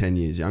nearly 10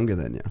 years younger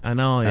than you. I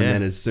know, And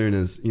then as soon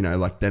as, you know,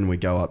 like then we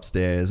go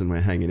upstairs and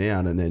we're hanging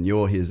out, and then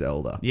you're his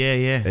elder.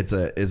 Yeah. It's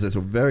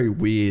a very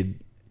weird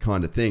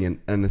kind of thing.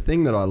 And the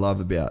thing that I love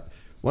about,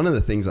 one of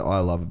the things that I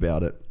love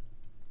about it,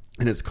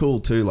 and it's cool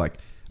too, like,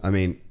 I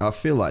mean, I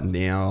feel like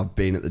now I've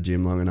been at the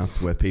gym long enough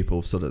to where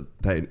people sort of,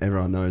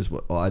 everyone knows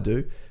what I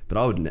do, but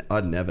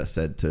I'd never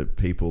said to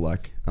people,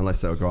 like,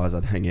 unless they were guys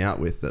I'd hang out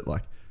with, that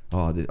like,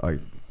 oh,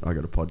 I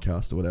got a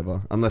podcast or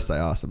whatever. Unless they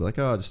asked, I'd be like,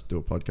 oh, I just do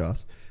a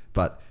podcast.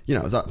 But, you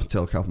know, it was up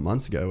until a couple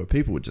months ago where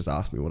people would just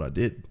ask me what I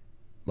did,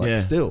 like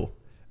still.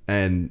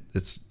 And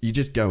you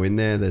just go in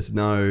there. There's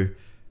no,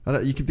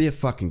 you could be a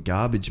fucking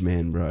garbage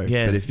man, bro.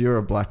 Yeah. But if you're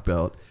a black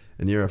belt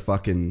and you're a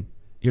fucking,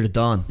 you're the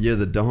Don. You're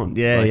the Don.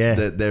 Yeah, like, yeah.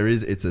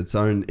 It's its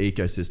own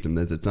ecosystem.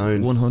 There's its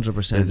own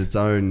 100%. There's its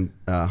own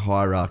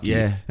hierarchy.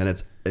 Yeah. And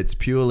it's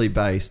purely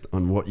based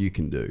on what you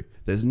can do.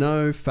 There's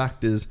no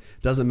factors.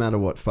 Doesn't matter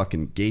what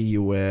fucking gi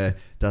you wear.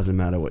 Doesn't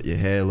matter what your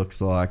hair looks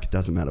like.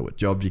 Doesn't matter what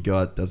job you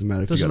got. Doesn't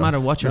matter. Doesn't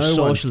matter what your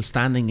social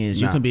standing is.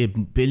 Nah. You can be a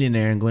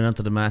billionaire and going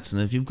onto the mats,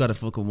 and if you've got a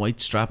fucking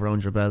white strap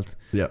around your belt,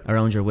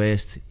 around your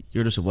waist,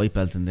 you're just a white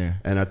belt in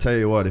there. And I tell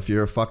you what, if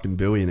you're a fucking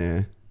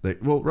billionaire,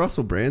 well,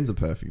 Russell Brand's a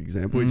perfect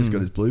example. He just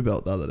got his blue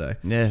belt the other day.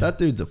 Yeah, that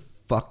dude's a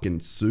fucking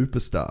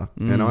superstar,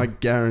 and I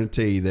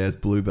guarantee there's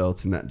blue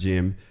belts in that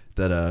gym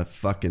that are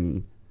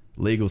fucking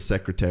legal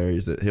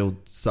secretaries that he'll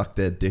suck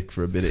their dick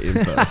for a bit of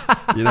info.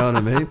 You know what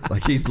I mean?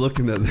 Like, he's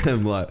looking at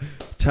them like,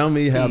 tell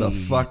me how the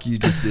fuck you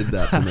just did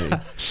that to me.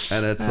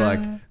 And it's like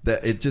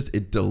that. It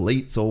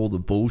deletes all the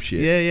bullshit.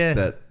 Yeah.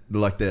 That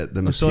like the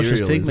social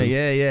materialism. stigma.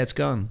 Yeah, it's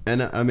gone.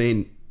 And I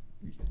mean,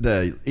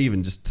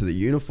 even just to the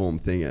uniform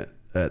thing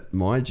at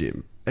my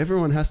gym,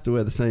 everyone has to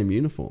wear the same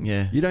uniform.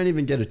 Yeah. You don't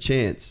even get a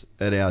chance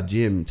at our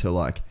gym to,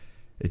 like,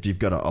 if you've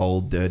got an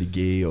old dirty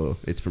gi or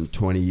it's from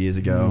 20 years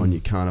ago and you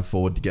can't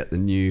afford to get the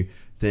new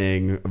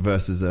thing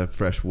versus a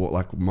fresh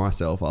like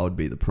myself, I would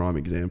be the prime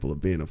example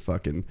of being a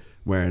fucking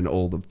wearing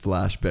all the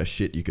flash best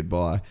shit you could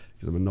buy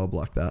because I'm a knob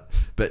like that.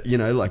 But, you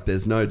know, like,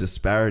 there's no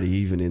disparity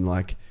even in,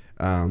 like,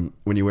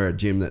 when you wear a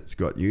gym that's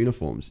got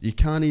uniforms. You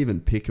can't even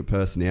pick a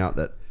person out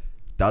that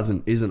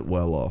isn't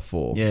well off,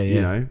 or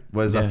you know,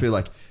 whereas I feel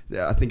like,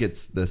 I think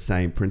it's the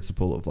same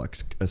principle of like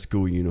a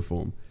school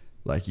uniform.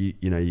 Like, you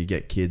know, you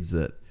get kids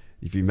that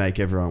if you make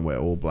everyone wear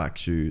all black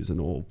shoes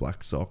and all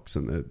black socks,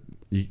 and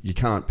you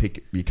can't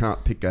pick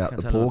out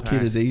the poor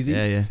kid as easy.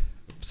 Yeah.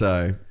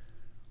 So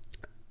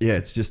yeah,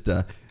 it's just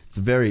it's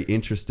very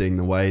interesting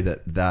the way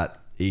that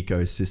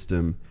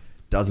ecosystem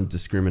doesn't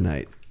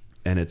discriminate,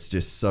 and it's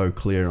just so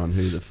clear on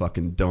who the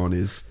fucking Don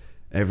is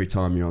every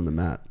time you're on the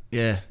mat.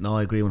 Yeah, no,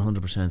 I agree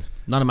 100%.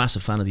 Not a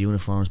massive fan of the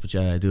uniforms, but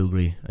yeah, I do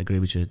agree. I agree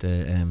with you.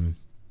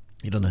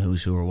 You don't know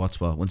who's who or what's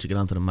what. Once you get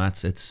onto the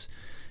mats, it's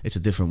a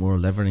different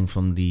world. Everything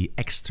from the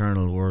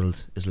external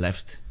world is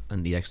left,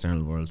 and the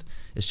external world,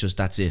 it's just,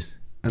 that's it.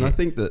 And I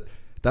think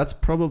that's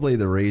probably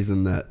the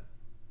reason that,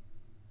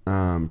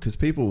 because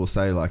people will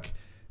say, like,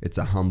 it's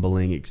a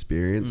humbling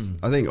experience.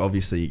 I think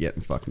obviously you're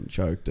getting fucking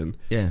choked, and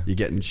you're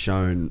getting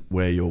shown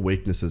where your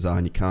weaknesses are,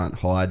 and you can't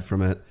hide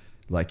from it.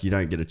 Like, you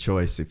don't get a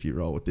choice. If you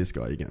roll with this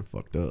guy, you're getting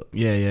fucked up.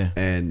 Yeah.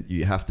 And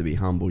you have to be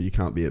humble. You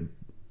can't be a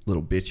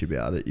little bitch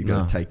about it. You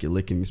got to take your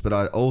lickings. But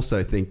I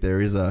also think there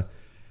is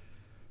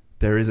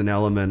an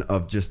element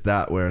of just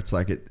that where it's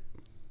like it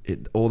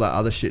all that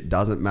other shit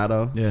doesn't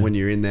matter when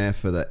you're in there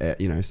for the,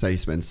 you know, say you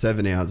spend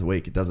 7 hours a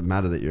week. It doesn't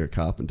matter that you're a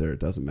carpenter. It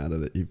doesn't matter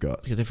that you've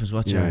got a difference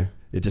what you know.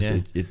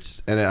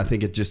 It's and I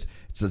think it's just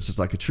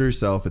like a true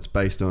self. It's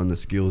based on the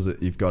skills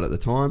that you've got at the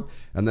time,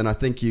 and then I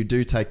think you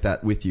do take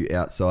that with you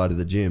outside of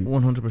the gym.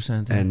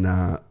 100%. And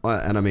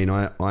I mean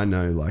I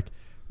know, like,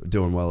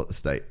 doing well at the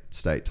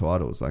state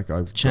titles. Like,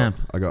 I got champ.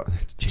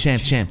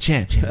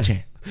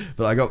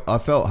 But I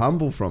felt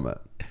humble from it.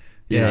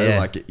 You know,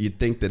 like, you'd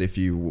think that if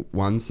you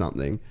won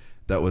something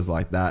that was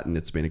like that, and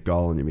it's been a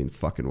goal, and you've been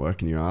fucking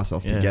working your ass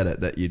off to get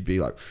it, that you'd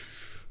be like,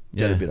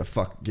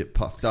 get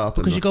puffed up.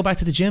 Because you go back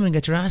to the gym and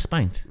get your ass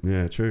spanked.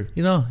 Yeah, true.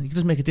 You know, you can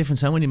just make a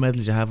difference how many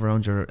medals you have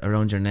around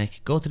your neck.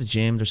 Go to the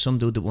gym. There's some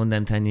dude that won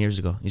them 10 years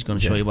ago. He's going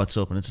to show you what's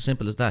up, and it's as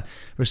simple as that.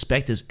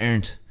 Respect is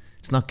earned.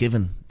 It's not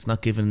given. It's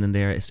not given in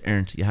there. It's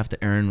earned. You have to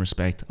earn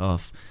respect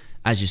of,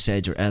 as you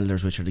said, your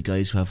elders, which are the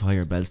guys who have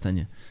higher belts than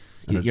you.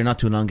 You're not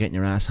too long getting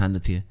your ass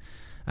handed to you.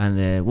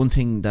 And one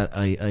thing that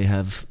I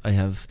have,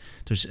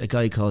 there's a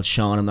guy called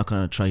Sean. I'm not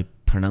going to try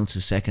pronounce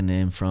his second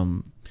name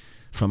from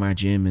our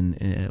gym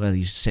in well,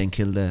 he's St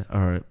Kilda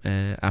or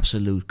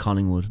Absolute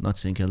Collingwood, not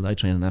St Kilda. I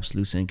train in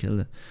Absolute St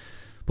Kilda.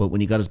 But when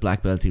he got his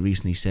black belt, he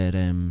recently said,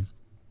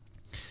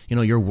 you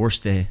know, your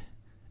worst day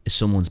is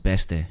someone's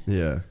best day.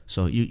 Yeah.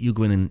 So you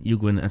go in and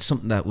it's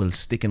something that will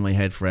stick in my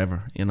head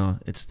forever. You know,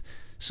 it's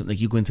something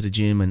like you go into the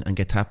gym and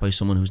get tapped by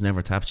someone who's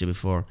never tapped you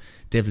before.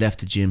 They've left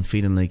the gym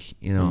feeling like,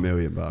 you know, $1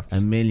 million.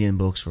 $1 million,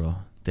 bro.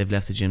 They've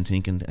left the gym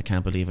thinking, I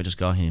can't believe I just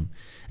got him.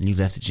 And you've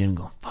left the gym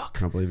going, fuck,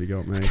 Can't believe he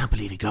got me. I can't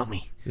believe he got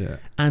me. Yeah.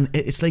 And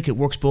it's like it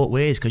works both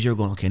ways, because you're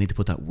going, okay, I need to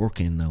put that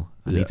work in now.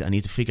 I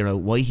need to figure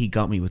out why he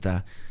got me with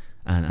that.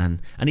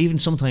 And even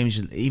sometimes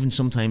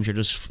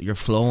you're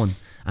flowing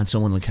and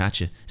someone will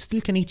catch you.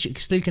 Still can,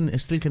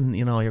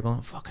 you know, you're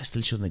going, fuck, I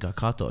still shouldn't have got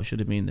caught though. I should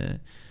have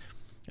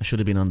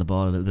been on the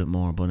ball a little bit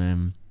more. But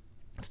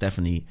it's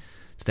definitely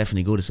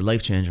good. It's a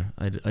life changer.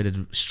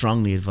 I'd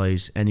strongly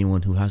advise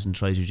anyone who hasn't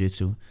tried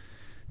jiu-jitsu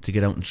to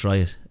get out and try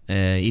it.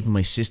 Even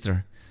my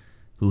sister,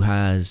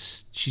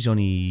 she's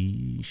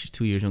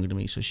 2 years younger than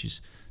me, so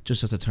she's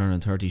just after turning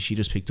 30. She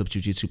just picked up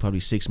jiu-jitsu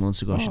probably 6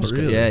 months ago.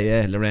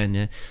 Really? Lorraine,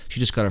 yeah. She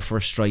just got her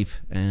first stripe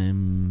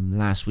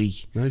last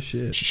week. No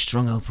shit. She's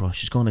strung out, bro.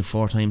 She's going like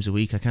 4 times a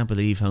week. I can't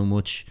believe how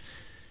much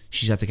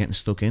she's after getting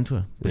stuck into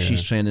it. But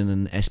she's training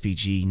in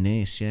SBG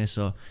Nace, yeah.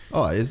 So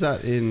is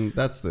that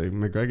that's the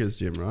McGregor's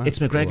gym, right? It's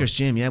McGregor's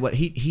gym, yeah. But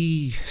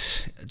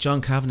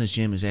John Kavanagh's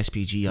gym is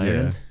SBG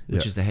Ireland,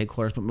 which is the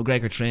headquarters. But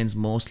McGregor trains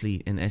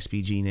mostly in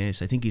SBG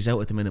Nace. I think he's out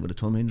at the minute with a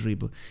thumb injury,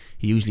 but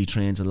he usually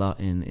trains a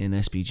lot in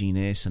SBG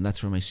Nace, and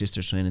that's where my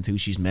sister's training too.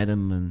 She's met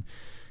him and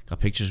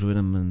got pictures with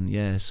him, and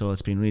yeah, so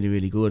it's been really,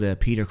 really good.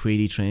 Peter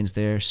Cleary trains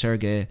there.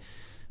 Sergey,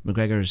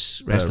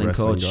 McGregor's wrestling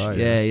coach, guy,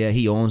 yeah,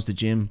 he owns the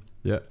gym.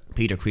 Yeah.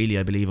 Peter Cleary,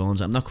 I believe,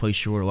 owns it. I'm not quite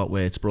sure what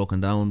way it's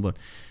broken down, but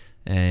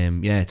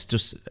it's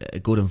just a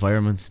good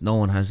environment. No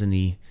one has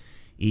any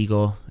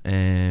ego.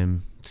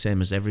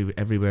 Same as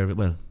everywhere.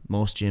 Well,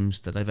 most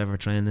gyms that I've ever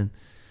trained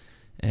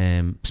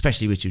in,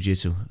 especially with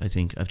jiu-jitsu. I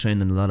think I've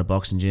trained in a lot of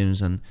boxing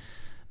gyms, and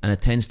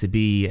it tends to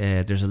be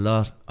there's a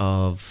lot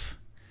of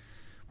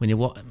when you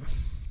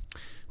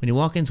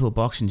walk into a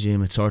boxing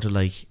gym, it's sort of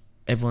like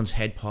everyone's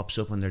head pops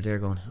up when they're there,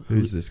 going,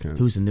 "Who's this guy?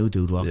 Who's the new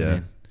dude walking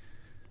in?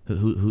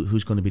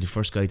 Who's going to be the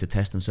first guy to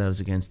test themselves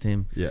against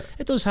him?" Yeah,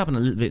 it does happen a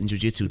little bit in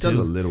jiu-jitsu too. It does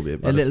a little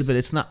bit, but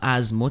It's not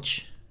as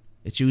much.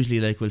 It's usually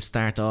like we'll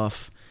start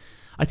off.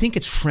 I think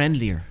it's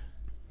friendlier.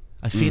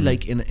 I feel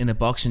like in a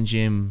boxing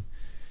gym,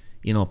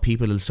 you know,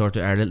 people will sort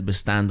of are a little bit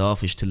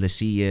standoffish till they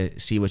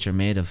see what you're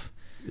made of.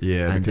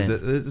 Yeah, and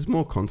because there's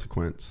more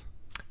consequence.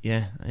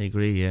 Yeah, I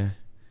agree. Yeah.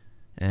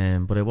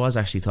 But I was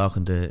actually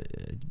talking to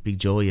Big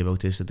Joey about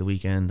this at the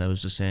weekend. I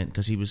was just saying,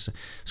 because he was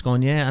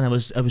going, and I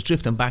was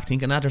drifting back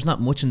thinking, there's not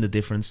much in the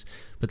difference,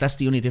 but that's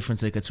the only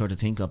difference I could sort of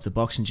think of. The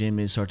boxing gym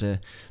is sort of,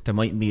 there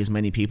mightn't be as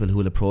many people who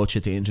will approach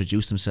it to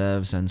introduce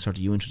themselves, and sort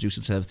of you introduce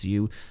themselves to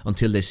you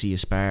until they see a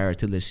spar,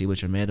 until they see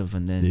what you're made of,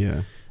 and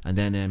then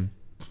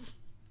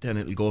then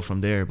it'll go from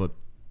there. But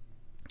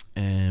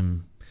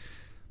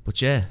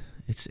yeah,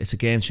 it's a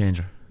game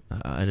changer.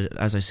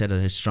 As I said,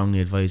 I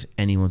strongly advise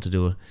anyone to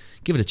do it.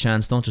 Give it a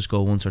chance. Don't just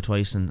go once or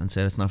twice and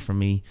say it's not for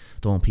me.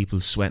 Don't want people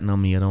sweating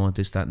on me. I don't want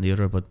this, that and the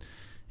other. But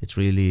it's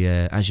really,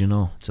 as you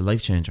know, it's a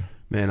life changer.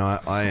 Man, I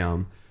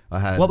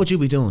had... What would you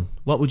be doing?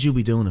 What would you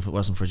be doing if it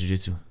wasn't for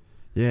jiu-jitsu?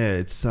 Yeah,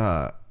 it's...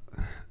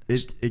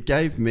 It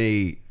gave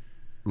me,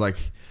 like...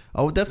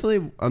 I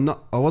wasn't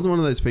one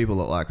of those people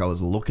that, like, I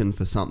was looking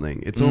for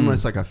something. It's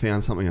almost like I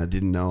found something I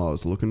didn't know I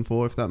was looking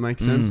for, if that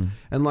makes sense.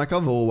 And, like,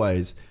 I've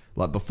always...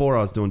 Like, before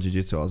I was doing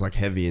jiu-jitsu, I was like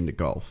heavy into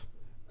golf,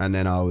 and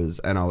then I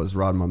was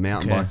riding my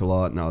mountain bike a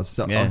lot, and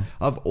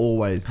I've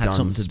always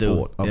done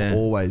sport. I've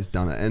always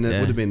done it, and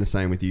it would have been the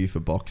same with you for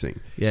boxing.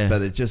 Yeah,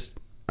 but it just,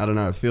 I don't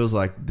know. It feels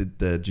like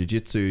the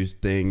jiu-jitsu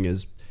thing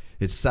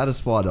it's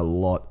satisfied a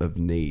lot of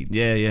needs.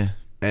 Yeah.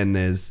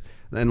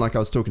 And like I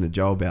was talking to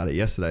Joe about it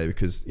yesterday,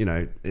 because you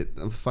know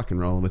I'm fucking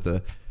rolling with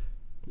a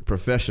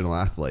professional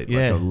athlete,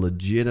 like a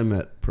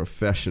legitimate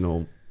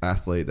professional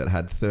athlete that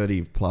had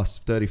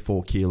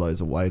 34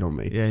 kilos of weight on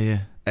me. Yeah.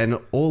 And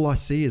all I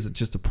see is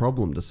just a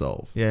problem to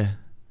solve. Yeah.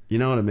 You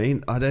know what I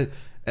mean? And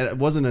it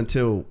wasn't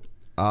until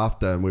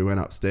after we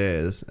went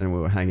upstairs and we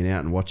were hanging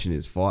out and watching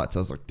his fights, I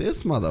was like,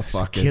 this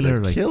motherfucker's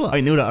a killer.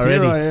 I knew that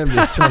already. Here I am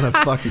just trying to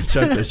fucking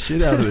choke the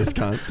shit out of this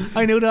cunt.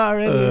 I knew that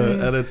already.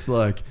 And it's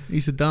like,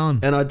 he's a don.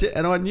 And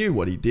I knew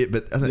what he did,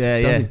 but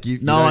it doesn't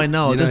give... No, I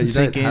know. It doesn't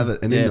sink in. You don't have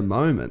it. And in the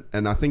moment.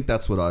 And I think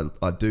that's what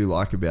I do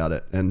like about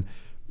it. And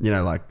you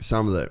know, like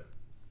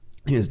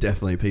there's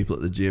definitely people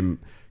at the gym,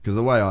 because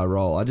the way I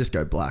roll, I just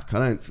go black.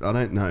 I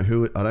don't know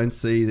who, I don't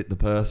see the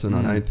person.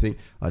 I don't think,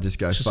 I just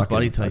go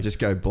I just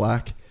go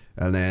black,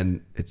 and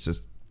then it's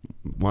just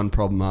one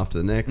problem after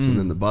the next, and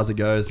then the buzzer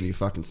goes and you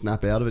fucking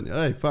snap out of it.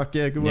 Hey, fuck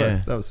yeah, good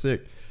work. That was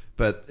sick.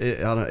 But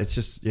it's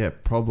just,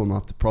 problem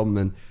after problem.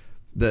 And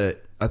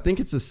I think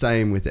it's the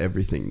same with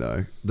everything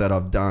though that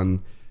I've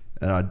done.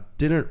 And I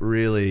didn't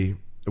really,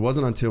 it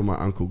wasn't until my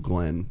Uncle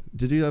Glenn.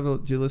 Did you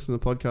listen to the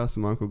podcast with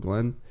my Uncle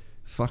Glenn?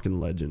 Fucking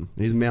legend.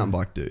 He's a mountain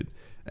bike dude.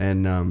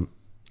 And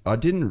I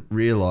didn't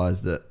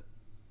realise that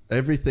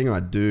everything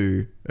I'd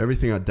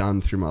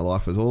done through my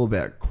life was all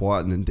about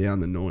quietening down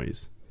the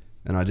noise.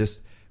 And I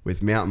just,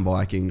 with mountain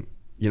biking,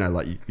 you know,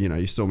 like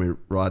you saw me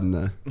riding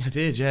the. I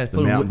did, yeah.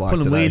 Mountain bike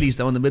Pulling today. wheelies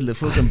down the middle of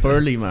fucking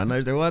Burley, man. I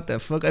was there, what the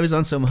fuck? I was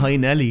on some high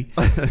Nelly.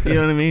 You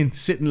know what I mean?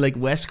 Sitting like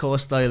West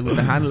Coast style with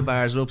the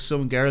handlebars up,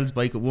 some girl's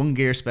bike with 1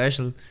 gear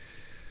special.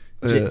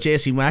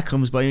 JC Mack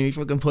comes by me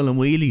fucking pulling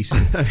wheelies.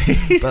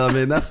 But I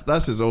mean, that's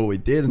just all we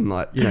did, and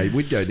like, you know,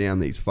 we'd go down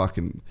these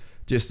fucking,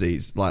 just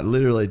these, like,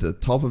 literally to the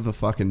top of the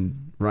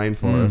fucking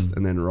rainforest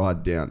and then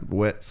ride down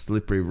wet,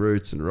 slippery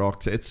roots and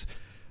rocks.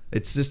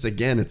 It's just,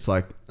 again, it's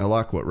like, I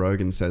like what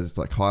Rogan says, it's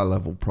like high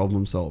level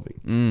problem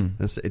solving.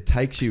 It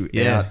takes you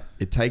out.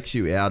 It takes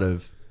you out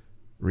of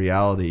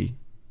reality.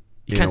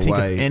 You can't think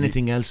of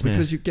anything else, man.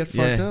 Because you get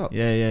fucked up.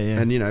 Yeah.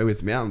 And you know,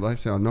 with mountain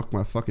bikes, I knock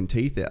my fucking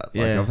teeth out.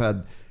 Like, I've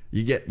had,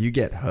 you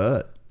get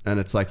hurt, and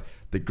it's like,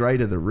 the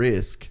greater the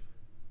risk,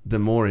 the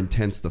more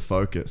intense the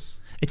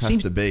focus has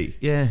to be.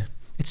 Yeah.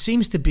 It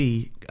seems to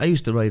be. I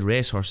used to ride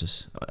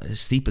racehorses, a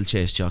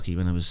steeplechase jockey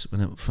when I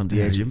from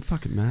the age. You're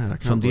fucking mad. I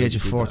can't from the age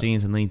of 14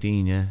 that. to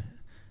 19,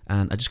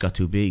 and I just got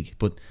too big.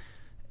 But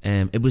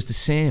it was the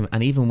same,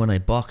 and even when I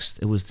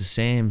boxed, it was the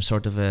same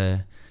sort of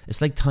a.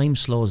 It's like time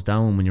slows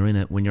down when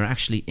you're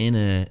actually in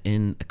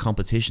a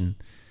competition.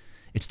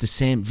 It's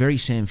the very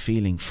same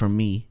feeling for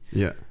me.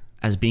 Yeah.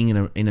 As being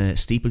in a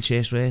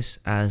steeplechase race,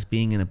 as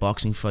being in a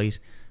boxing fight,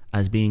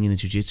 as being in a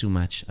jiu-jitsu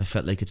match. I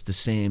felt like it's the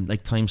same.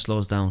 Like time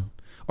slows down.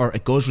 Or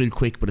it goes real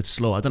quick, but it's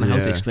slow. I don't know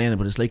how to explain it,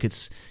 but it's like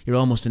you're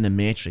almost in a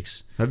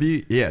matrix. Have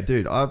you? Yeah,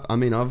 dude.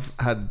 I've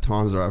had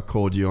times where I've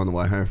called you on the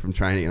way home from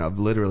training, and I've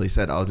literally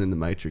said I was in the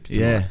matrix.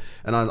 Tonight.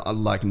 And I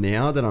like,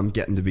 now that I'm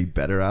getting to be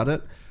better at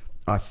it,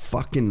 I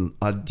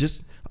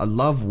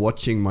love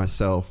watching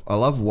myself. I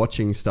love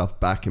watching stuff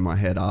back in my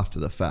head after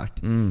the fact,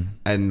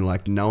 and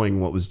like knowing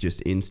what was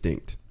just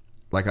instinct.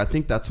 Like, I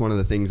think that's one of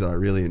the things that I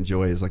really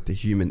enjoy is like the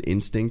human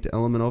instinct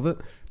element of it,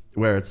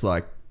 where it's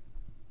like,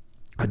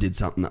 I did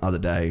something the other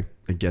day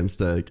against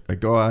a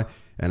guy,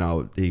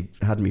 and he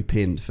had me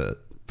pinned for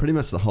pretty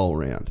much the whole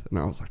round, and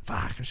I was like,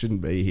 fuck, I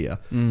shouldn't be here.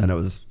 And I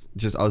was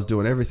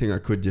doing everything I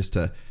could just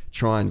to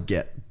try and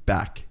get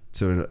back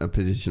to a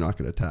position I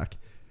could attack.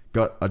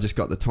 I just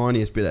got the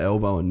tiniest bit of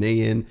elbow and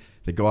knee in.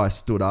 The guy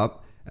stood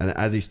up, and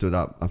as he stood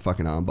up, I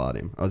fucking armbarred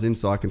him. I was in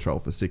side control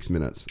for 6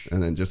 minutes,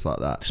 and then just like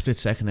that, split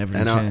second,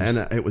 everything changed.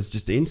 And it was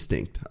just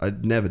instinct.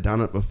 I'd never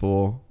done it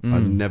before.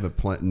 I'd never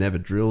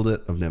drilled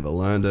it. I've never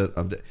learned it.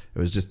 It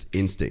was just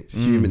instinct,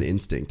 human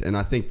instinct. And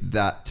I think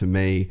that, to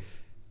me,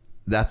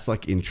 that's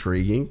like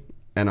intriguing.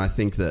 And I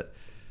think that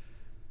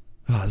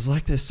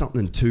there's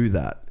something to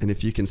that. And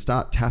if you can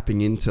start tapping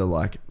into,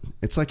 like,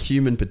 it's like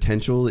human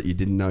potential that you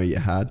didn't know you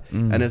had.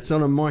 And it's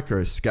on a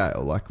micro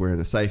scale. Like, we're in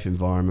a safe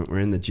environment. We're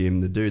in the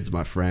gym. The dude's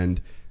my friend.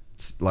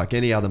 It's like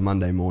any other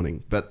Monday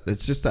morning. But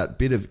it's just that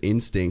bit of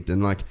instinct.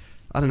 And like,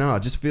 I don't know. I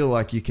just feel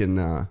like you can,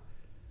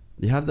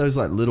 you have those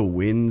like little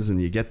wins,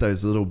 and you get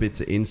those little bits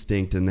of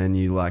instinct, and then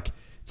you like,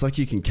 it's like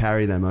you can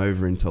carry them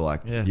over into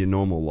like your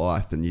normal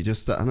life. And you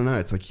just, I don't know.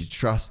 It's like you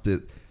trust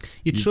it.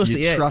 You trust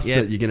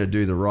that you're going to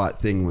do the right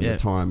thing when the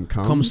time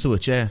comes. To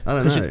it, I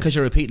don't know. Because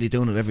you're repeatedly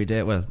doing it every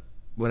day. Well,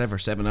 whatever,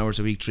 7 hours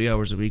a week, 3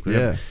 hours a week,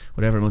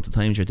 whatever amount of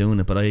times you're doing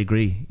it. But I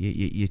agree.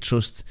 You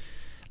trust,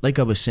 like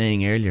I was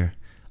saying earlier,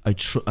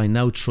 I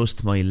now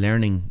trust my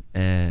learning.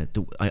 I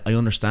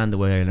understand the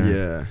way I learn.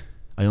 Yeah.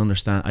 I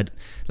understand.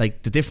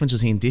 Like, the difference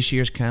between this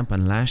year's camp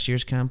and last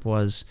year's camp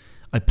was,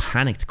 I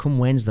panicked. Come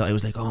Wednesday, I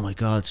was like, oh my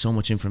God, so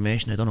much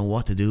information. I don't know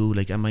what to do.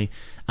 Like, am I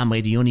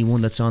the only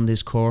one that's on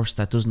this course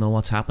that doesn't know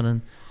what's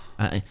happening?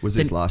 Was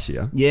this last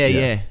year?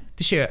 Yeah.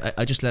 This year,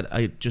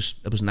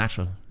 it was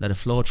natural. Let it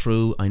flow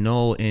through. I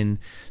know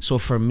so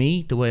for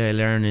me, the way I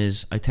learn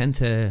is,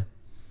 the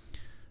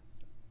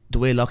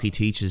way Lockie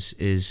teaches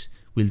is,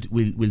 we'll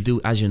do,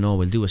 as you know,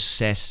 we'll do a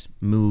set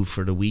move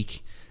for the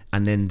week,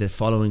 and then the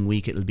following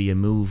week it'll be a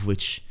move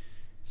which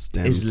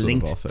is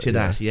linked to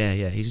that.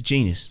 Yeah. He's a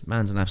genius.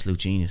 Man's an absolute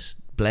genius.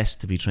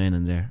 Blessed to be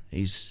training there.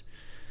 He's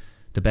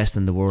the best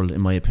in the world,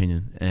 in my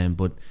opinion.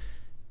 But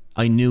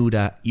I knew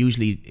that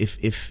usually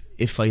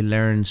if I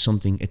learn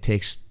something, it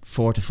takes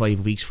 4 to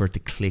 5 weeks for it to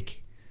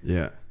click.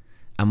 Yeah.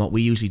 And what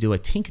we usually do, I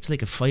think it's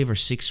like a 5 or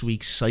 6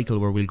 week cycle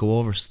where we'll go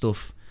over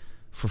stuff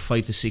for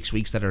 5 to 6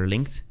 weeks that are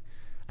linked,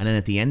 and then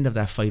at the end of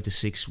that 5 to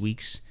 6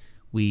 weeks,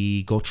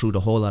 we go through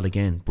the whole lot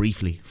again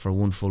briefly for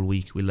 1 full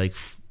week. We like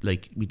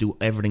we do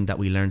everything that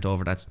we learned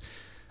over that,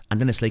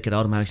 and then it's like it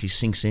automatically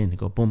sinks in. You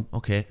go, boom,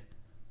 okay.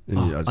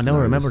 I now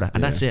remember that,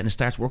 and that's it, and it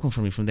starts working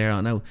for me from there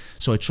on out.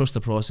 So I trust the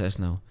process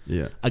now.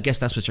 Yeah, I guess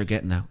that's what you're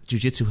getting at.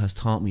 Jiu-jitsu has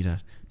taught me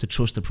that, to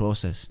trust the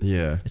process.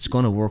 Yeah, it's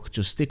gonna work.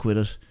 Just stick with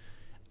it,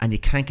 and you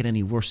can't get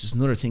any worse. It's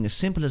another thing, as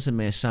simple as it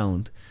may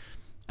sound,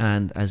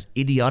 and as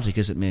idiotic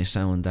as it may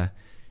sound, that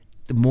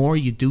the more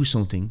you do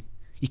something,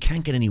 you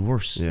can't get any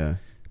worse. Yeah.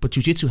 But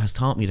jiu-jitsu has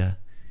taught me that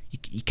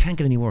you can't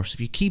get any worse.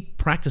 If you keep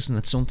practicing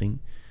at something,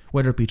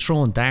 whether it be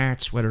throwing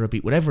darts, whether it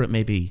be whatever it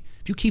may be,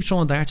 if you keep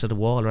throwing darts at a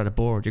wall or at a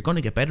board, you're going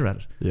to get better at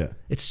it. Yeah.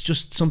 It's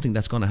just something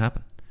that's going to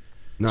happen.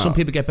 No. Some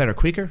people get better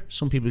quicker.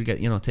 Some people get,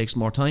 it takes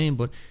more time,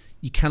 but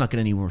you cannot get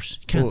any worse.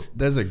 You can't. Well,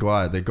 there's the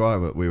guy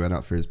that we went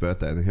up for his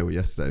birthday in the hill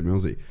yesterday,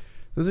 Millsy.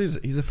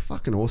 He's a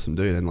fucking awesome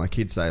dude, and like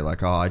he'd say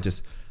like, oh,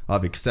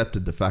 I've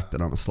accepted the fact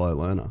that I'm a slow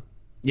learner.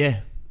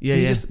 Yeah.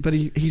 But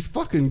he's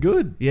fucking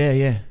good.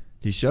 Yeah.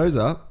 He shows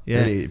up. Yeah.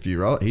 And if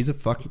you roll, he's a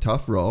fucking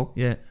tough roll.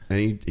 Yeah.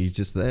 And he's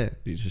just there.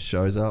 He just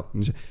shows up.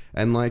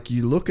 And like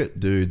you look at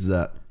dudes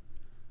that,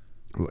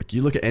 like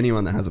you look at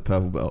anyone that has a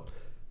purple belt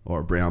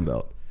or a brown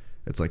belt,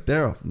 it's like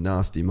they're a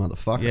nasty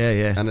motherfucker.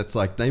 Yeah. And it's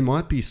like they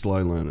might be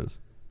slow learners,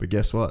 but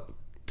guess what?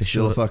 They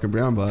still a fucking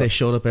brown belt. They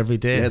showed up every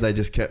day. Yeah, they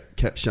just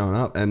kept showing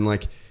up. And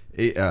like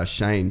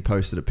Shane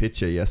posted a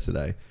picture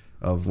yesterday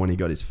of when he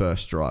got his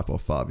first stripe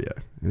off Fabio,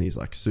 and he's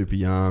like super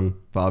young.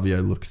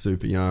 Fabio looks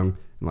super young,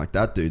 and like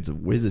that dude's a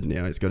wizard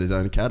now. He's got his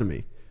own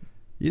academy.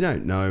 You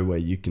don't know where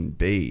you can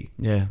be.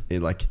 Yeah.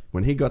 Like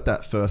when he got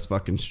that first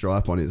fucking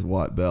stripe on his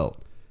white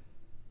belt,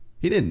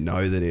 he didn't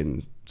know that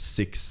in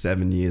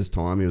 6-7 years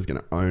time he was going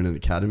to own an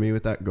academy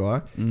with that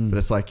guy. But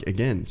it's like,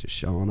 again, just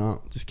showing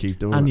up, just keep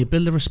doing it. And you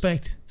build the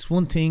respect. It's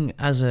one thing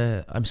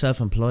I'm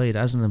self-employed,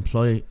 as an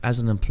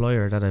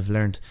employer that I've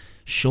learned,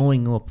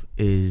 showing up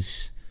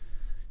is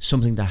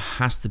something that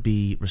has to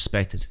be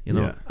respected, you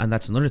know. Yeah. And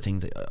that's another thing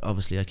that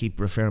obviously I keep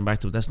referring back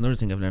to. That's another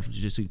thing I've learned from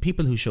jiu-jitsu.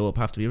 People who show up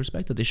have to be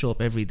respected. They show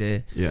up every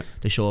day. Yeah.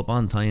 They show up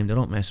on time. They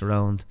don't mess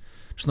around.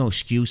 There's no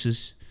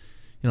excuses.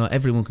 You know,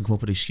 everyone can come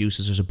up with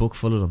excuses. There's a book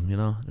full of them, you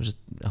know. There's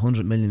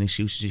 100 million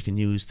excuses you can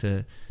use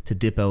to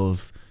dip out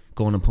of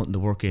going and putting the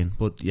work in.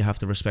 But you have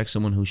to respect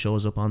someone who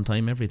shows up on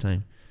time every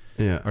time.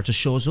 Yeah. Or just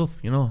shows up,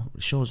 you know,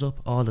 shows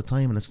up all the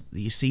time, and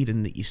you see it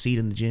in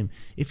the gym.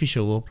 If you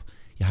show up,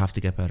 you have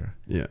to get better.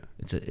 Yeah.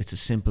 It's a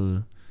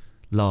simple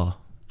law.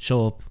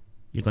 Show up,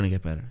 you're going to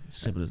get better. It's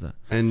as simple as that.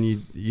 And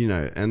you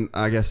know, and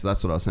I guess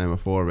that's what I was saying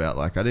before about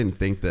like I didn't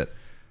think that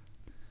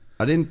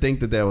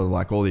there were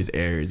like all these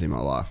areas in my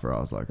life where I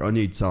was like, I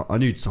need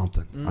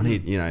something. I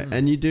need, you know,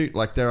 and you do,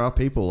 like there are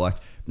people like,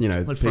 you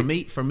know. Well, for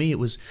me it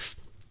was,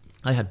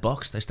 I had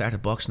boxed. I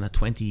started boxing at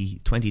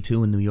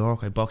 22 in New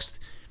York. I boxed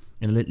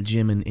in a little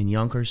gym in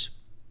Yonkers.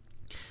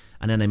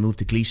 And then I moved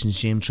to Gleason's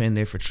gym, trained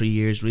there for 3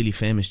 years, really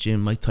famous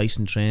gym. Mike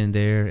Tyson trained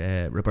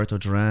there, Roberto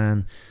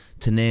Duran,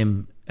 to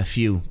name a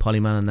few.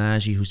 Paulie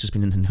Malignaggi, who's just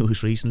been in the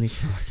news recently.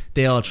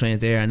 They all trained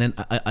there. And then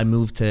I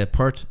moved to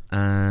Perth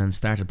and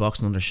started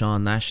boxing under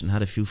Sean Nash and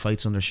had a few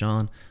fights under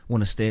Sean.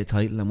 Won a state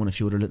title and won a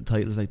few other little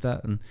titles like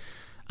that. And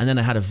then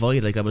I had a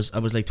void. Like I was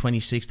like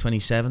 26,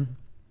 27.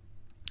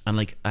 And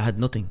like I had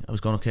nothing. I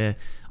was going, okay,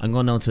 I'm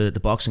going down to the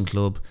boxing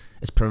club.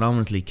 It's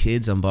predominantly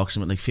kids I'm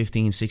boxing with, like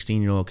 15,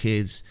 16-year-old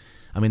kids.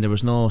 I mean, there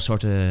was no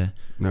sort of...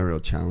 No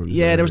real challenge.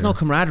 Yeah, there was no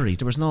camaraderie.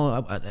 There was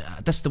no...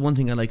 that's the one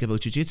thing I like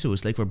about jiu-jitsu.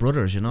 It's like we're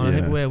brothers, you know? Yeah.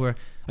 Like a way where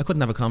I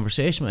couldn't have a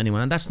conversation with anyone.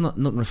 And that's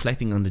nothing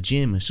reflecting on the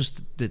gym. It's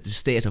just the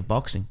state of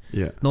boxing.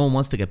 Yeah. No one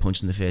wants to get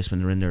punched in the face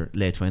when they're in their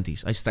late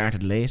 20s. I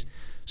started late.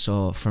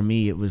 So for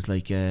me, it was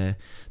like there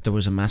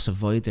was a massive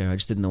void there. I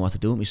just didn't know what to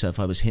do with myself.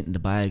 I was hitting the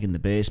bag in the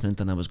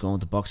basement and I was going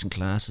to boxing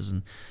classes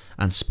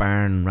and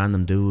sparring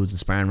random dudes and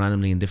sparring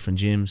randomly in different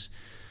gyms.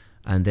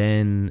 And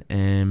then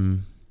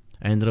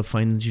I ended up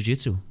finding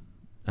jiu-jitsu.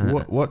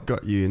 What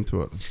got you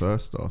into it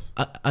first off?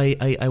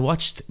 I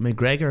watched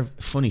McGregor.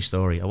 Funny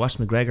story. I watched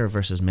McGregor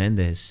versus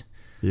Mendes.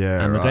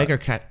 Yeah, and right.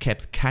 McGregor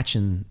kept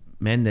catching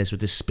Mendes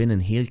with this spinning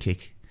heel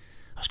kick.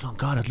 I was going,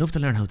 God, I'd love to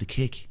learn how to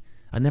kick.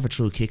 I never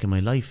threw a kick in my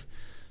life.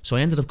 So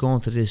I ended up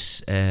going to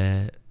this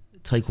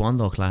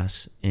taekwondo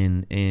class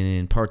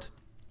in Perth,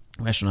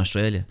 Western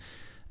Australia,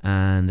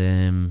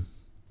 and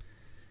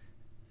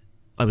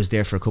I was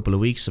there for a couple of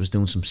weeks. I was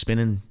doing some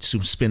spinning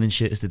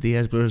shit, as the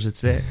Diaz brothers would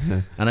say.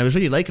 And I was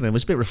really liking it. It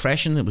was a bit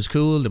refreshing. It was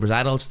cool. There was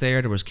adults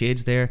there. There was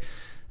kids there.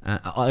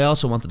 I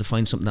also wanted to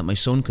find something that my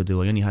son could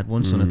do. I only had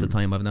one son at the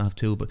time. I now have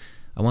two. But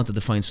I wanted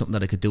to find something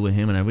that I could do with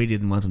him. And I really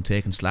didn't want him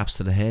taking slaps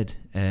to the head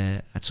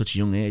at such a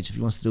young age. If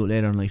he wants to do it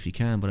later in life, he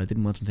can. But I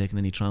didn't want him taking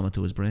any trauma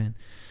to his brain.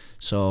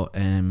 So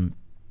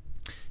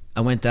I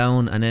went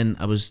down, and then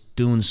I was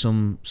doing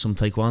some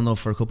taekwondo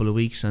for a couple of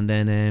weeks. And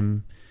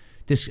then...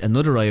 it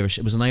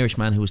was an Irish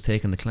man who was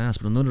taking the class,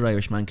 but another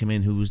Irish man came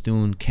in who was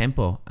doing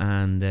Kempo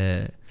and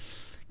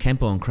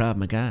Krav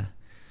Maga,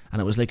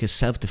 and it was like a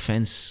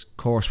self-defense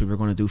course we were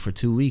going to do for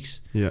 2 weeks.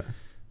 Yeah.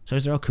 So I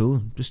was like, oh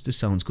cool, this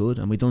sounds good.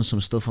 And we done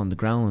some stuff on the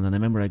ground, and I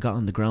remember I got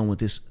on the ground with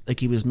this, like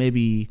he was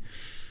maybe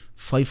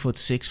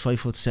 5'6",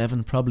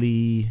 5'7",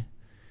 probably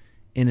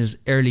in his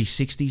early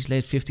 60s,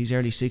 late 50s,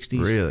 early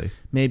 60s. Really?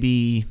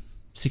 Maybe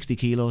 60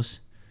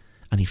 kilos,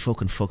 and he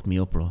fucking fucked me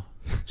up, bro.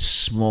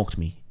 Smoked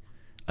me.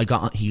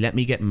 He let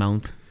me get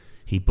mount.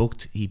 He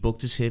booked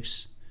his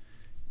hips,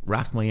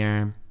 wrapped my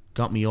arm,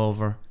 got me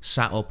over,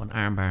 sat up and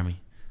armbar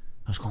me.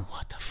 I was going,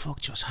 what the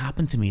fuck just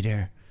happened to me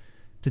there?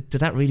 Did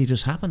that really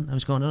just happen? I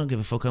was going, I don't give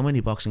a fuck how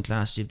many boxing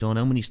classes you've done,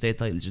 how many state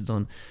titles you've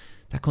done.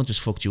 That cunt just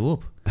fucked you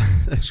up.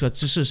 So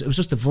it was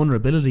just the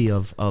vulnerability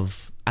of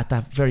at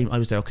that very... I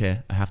was there,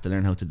 okay, I have to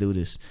learn how to do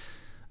this.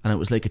 And it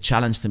was like a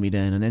challenge to me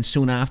then. And then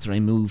soon after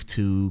I moved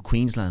to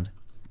Queensland.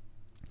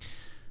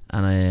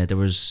 And there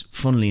was,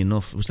 funnily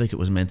enough, it was like it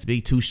was meant to be.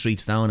 2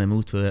 streets down, I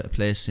moved to a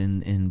place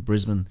in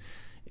Brisbane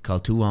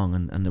called Toowong,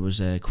 and there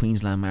was a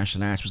Queensland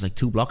Martial Arts. It was like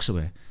 2 blocks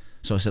away.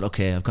 So I said,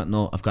 okay, I've got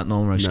no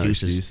more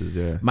excuses. No excuses,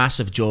 yeah.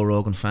 Massive Joe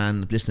Rogan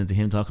fan, listening to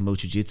him talking about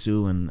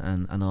jiu-jitsu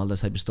and all that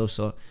type of stuff.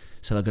 So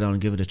said I'll go down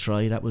and give it a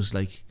try. That was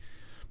like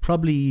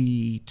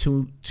probably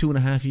two and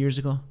a half years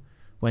ago.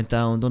 Went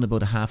down, done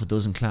about a half a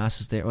dozen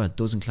classes there, or a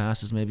dozen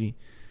classes maybe.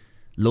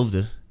 Loved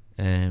it.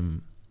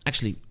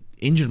 Actually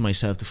injured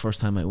myself the first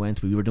time I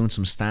went. We were doing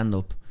some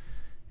stand-up,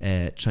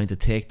 trying to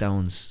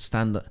takedowns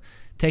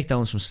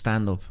from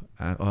stand-up,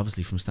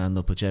 obviously from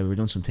stand-up, but yeah, we were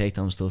doing some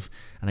takedown stuff,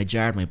 and I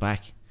jarred my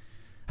back.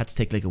 Had to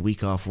take like a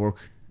week off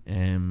work,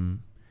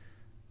 and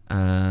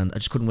I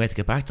just couldn't wait to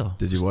get back though.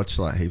 Did you watch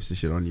like heaps of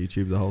shit on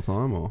YouTube the whole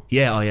time, or?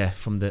 Yeah, oh yeah,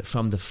 from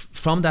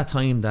that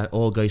time that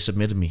old guy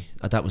submitted me,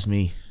 that was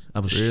me. I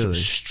was really?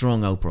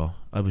 strung out, bro.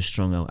 I was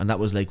strung out, and that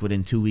was like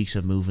within 2 weeks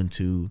of moving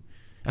to.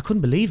 I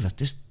couldn't believe it.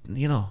 This,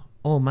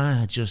 old man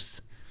had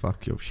just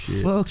fuck your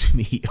shit. Fucked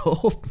me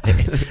up,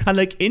 man. And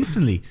like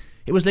instantly,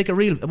 it was like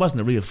it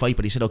wasn't a real fight,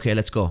 but he said, okay,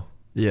 let's go.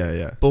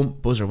 Yeah. Boom,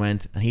 buzzer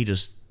went, and he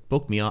just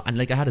booked me off. And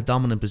like I had a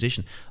dominant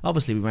position.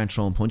 Obviously, we weren't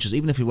throwing punches.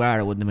 Even if we were,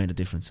 it wouldn't have made a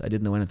difference. I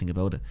didn't know anything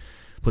about it.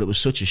 But it was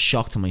such a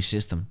shock to my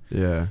system.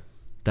 Yeah.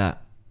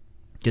 That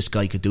this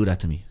guy could do that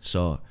to me.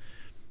 So,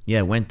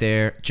 yeah, went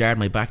there, jarred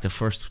my back the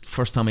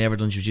first time I ever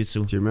done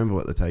jiu-jitsu. Do you remember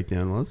what the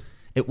takedown was?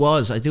 It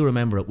was. I do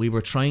remember it. We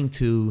were trying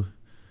to...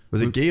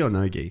 Was it gi or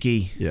no gi?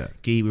 Gi. Yeah.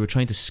 Gi. We were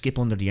trying to skip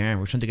under the arm.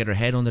 We were trying to get our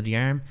head under the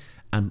arm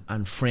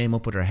and frame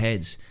up with our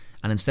heads.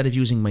 And instead of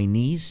using my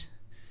knees...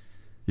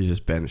 You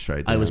just bent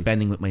straight down. I was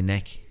bending with my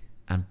neck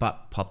and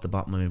popped the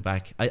bottom of my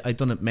back. I'd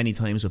done it many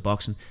times with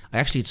boxing. I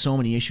actually had so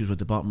many issues with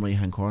the bottom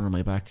right-hand corner of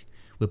my back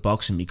with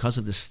boxing because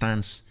of the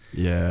stance.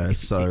 Yeah,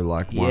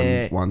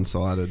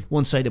 one-sided.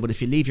 One-sided, but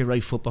if you leave your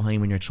right foot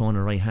behind when you're throwing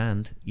a right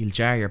hand, you'll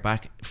jar your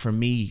back. For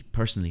me,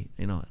 personally,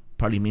 it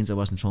probably means I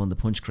wasn't throwing the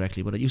punch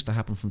correctly, but it used to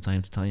happen from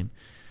time to time.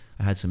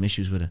 I had some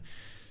issues with it.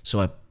 So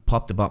I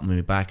popped the bottom of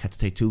my back, had to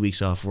take 2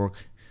 weeks off work.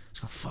 I was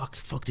going,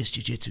 fuck this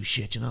jiu-jitsu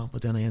shit,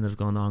 But then I ended up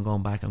going, no, I'm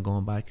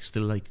going back.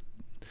 Still like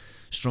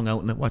strung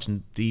out in it,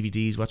 watching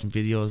DVDs, watching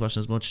videos,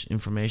 watching as much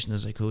information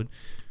as I could.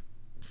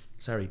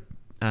 Sorry.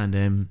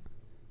 And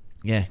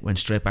went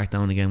straight back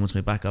down again once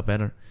my back got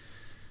better.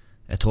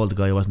 I told the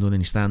guy I wasn't doing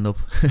any stand-up.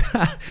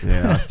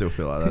 Yeah, I still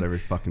feel like that every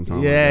fucking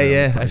time.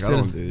 Yeah. I don't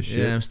want to do this shit.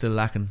 Yeah, I'm still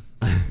lacking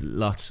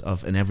lots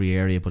of in every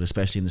area, but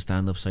especially in the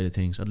stand-up side of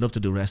things. I'd love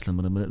to do wrestling,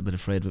 but I'm a little bit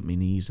afraid with my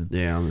knees.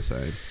 Yeah, I'm the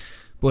same.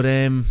 But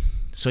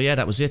so yeah,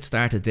 that was it.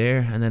 Started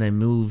there, and then I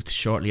moved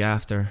shortly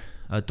after.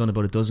 I'd done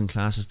about a dozen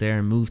classes there,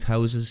 and moved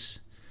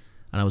houses,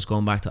 and I was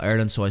going back to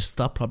Ireland. So I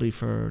stopped probably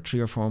for 3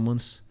 or 4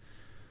 months.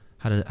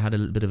 Had a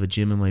little bit of a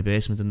gym in my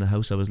basement in the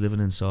house I was living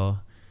in. So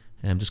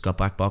just got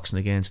back boxing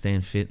again,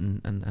 staying fit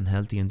and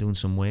healthy, and doing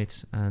some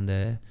weights, and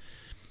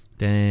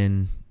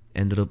then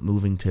ended up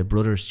moving to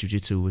Brothers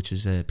Jiu-Jitsu, which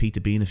is a Peter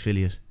Bean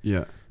affiliate.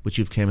 Yeah. Which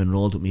you've came and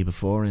rolled with me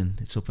before, and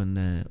it's up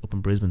in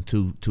Brisbane.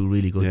 Two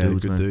really good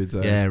dudes, man. Dudes,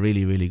 yeah,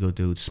 really, really good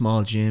dudes.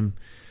 Small gym,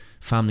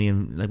 family,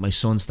 and like my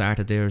son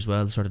started there as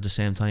well, sort of the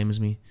same time as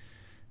me.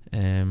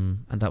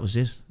 And that was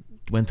it.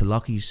 Went to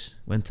Lockheed's,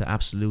 went to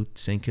Absolute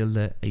St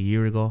Kilda a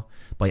year ago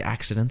by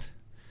accident.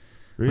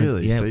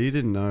 Really? So you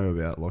didn't know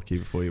about Lockheed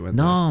before you went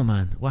there? No,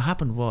 man. What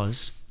happened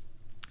was,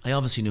 I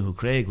obviously knew who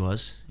Craig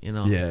was,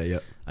 Yeah.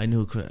 I knew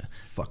who Craig...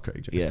 Fuck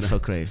Craig Jones. Yeah,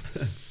 fuck Craig.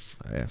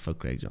 Yeah, fuck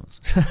Craig Jones.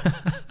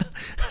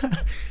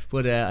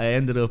 But I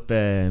ended up...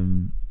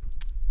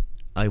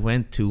 I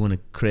went to one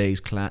of Craig's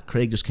class.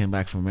 Craig just came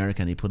back from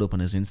America, and he put up on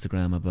his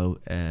Instagram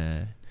about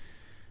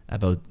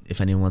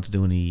if anyone wants to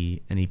do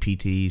any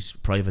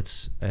PTs,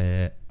 privates,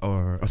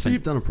 or... I see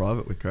you've done a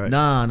private with Craig.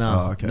 No.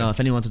 Oh, okay. No, if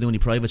anyone wants to do any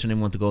privates or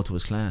anyone want to go to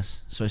his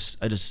class. So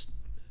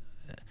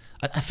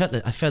I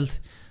felt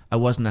I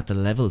wasn't at the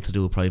level to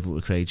do a private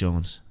with Craig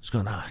Jones. I was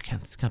going, I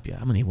can't be...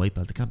 I'm only a white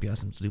belt. I can't be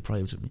asking him to do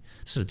privates with me.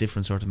 It's a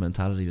different sort of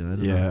mentality than I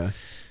don't know.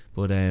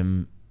 But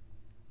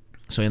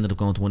so I ended up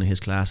going to one of his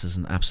classes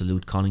in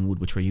Absolute Collingwood,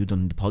 which where you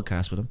done the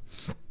podcast with him.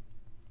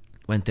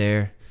 Went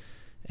there,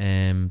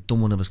 done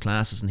one of his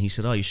classes, and he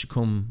said, you should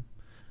come.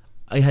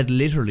 I had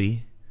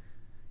literally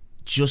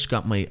just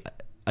got my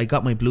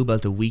blue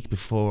belt a week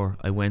before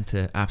I went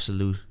to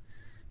Absolute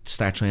to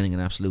start training in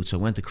Absolute. So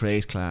I went to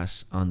Craig's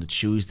class on the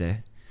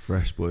Tuesday.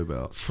 Fresh blue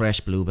belt,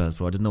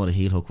 bro. I didn't know what a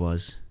heel hook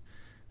was.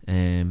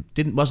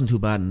 Wasn't too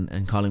bad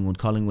in Collingwood.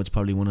 Collingwood's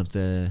probably one of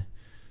the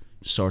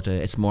sort of,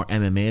 it's more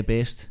MMA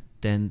based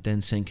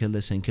than St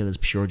Kilda. St Kilda's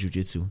pure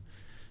jiu-jitsu.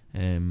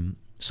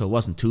 So it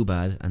wasn't too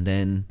bad. And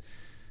then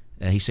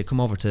he said, come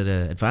over to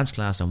the advanced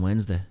class on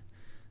Wednesday.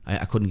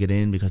 I couldn't get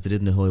in because they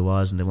didn't know who I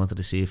was, and they wanted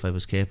to see if I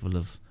was capable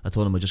of... I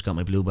told him I just got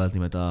my blue belt,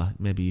 and he went,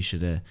 maybe you should...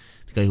 the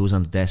guy who was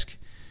on the desk,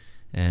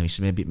 he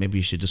said, maybe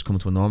you should just come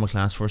to a normal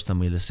class first, and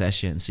we'll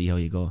assess you and see how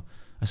you go.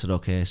 I said,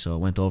 okay. So I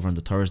went over on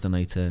the Thursday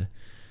night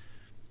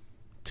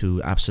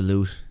to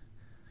Absolute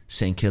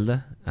St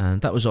Kilda,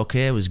 and that was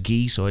okay. It was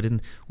gi, so I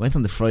didn't... Went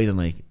on the Friday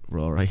night,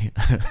 right?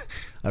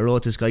 I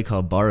wrote this guy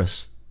called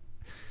Boris.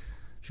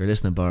 If you're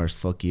listening, Boris,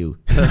 fuck you.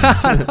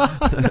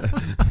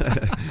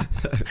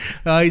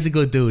 He's a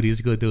good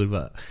dude,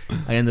 but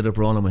I ended up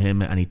rolling with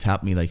him and he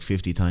tapped me like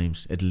 50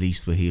 times at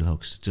least with heel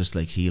hooks, just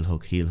like heel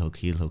hook.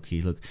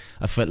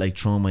 I felt like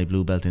throwing my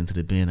blue belt into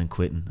the bin and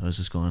quitting. I was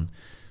just going,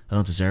 I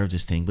don't deserve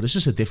this thing, but it's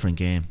just a different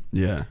game.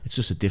 Yeah, it's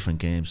just a different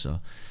game. So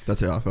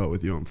that's how I felt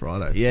with you on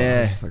Friday.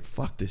 Yeah, it's like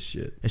fuck this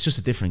shit. It's just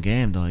a different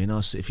game, though. You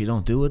know, so if you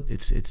don't do it,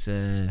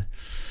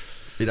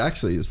 it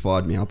actually has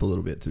fired me up a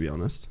little bit, to be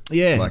honest.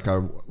 Yeah, like I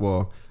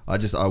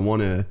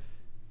want to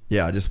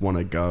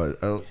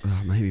go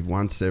maybe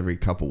once every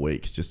couple of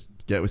weeks, just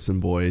get with some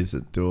boys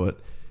that do it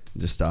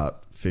and just start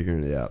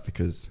figuring it out,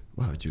 because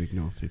why would you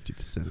ignore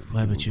 50%?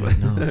 Why would you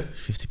ignore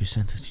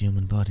 50% of the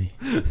human body?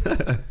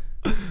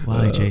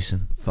 Why,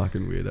 Jason?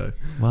 Fucking weirdo.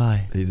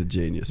 Why? He's a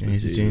genius. Yeah,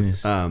 he's a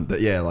genius. But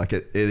yeah, like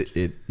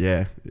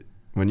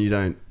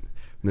when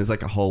there's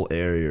like a whole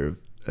area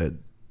of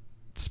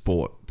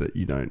sport that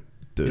you don't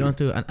do. You don't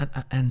do,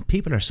 and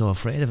people are so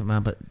afraid of it,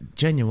 man. But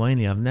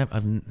genuinely, I've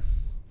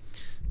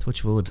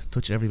touch wood,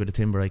 touch every bit of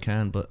timber I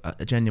can.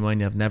 But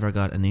genuinely, I've never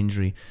got an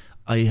injury.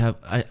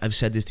 I've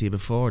said this to you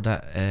before,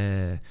 that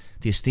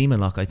the Estima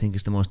lock, I think,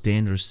 is the most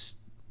dangerous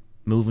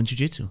move in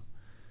jiu-jitsu.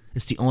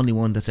 It's the only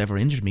one that's ever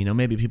injured me. Now,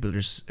 maybe people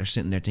are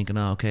sitting there thinking,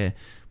 oh, okay,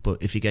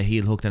 but if you get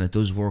heel hooked and it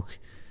does work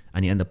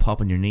and you end up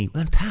popping your knee,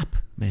 well, then tap,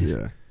 mate.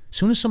 Yeah. As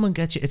soon as someone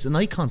gets you, it's an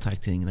eye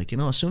contact thing. Like, you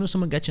know, as soon as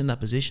someone gets you in that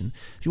position,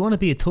 if you want to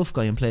be a tough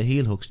guy and play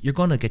heel hooks, you're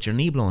going to get your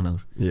knee blown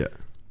out. Yeah.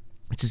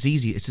 It's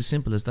as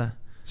simple as that.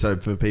 So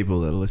for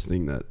people that are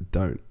listening that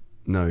don't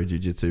know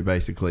jiu-jitsu,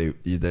 basically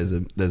there's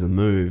a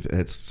move,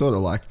 and it's sort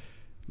of like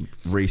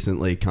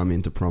recently come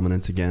into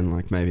prominence again,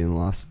 like maybe in the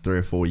last 3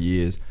 or 4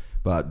 years,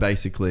 but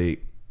basically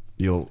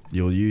you'll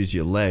use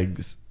your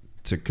legs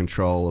to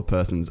control a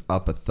person's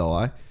upper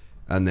thigh,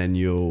 and then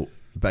you'll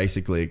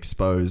basically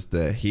expose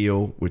their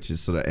heel, which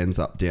is sort of ends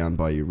up down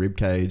by your rib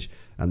cage,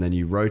 and then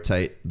you'll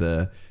rotate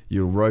their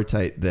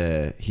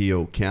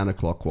heel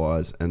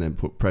counterclockwise and then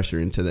put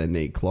pressure into their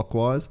knee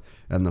clockwise,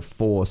 and the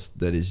force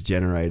that is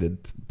generated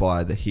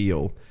by the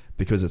heel,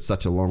 because it's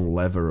such a long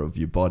lever of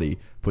your body,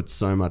 puts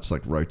so much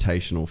like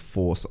rotational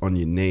force on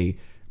your knee.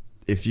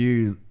 If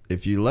you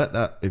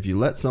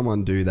let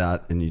someone do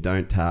that and you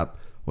don't tap,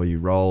 or you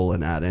roll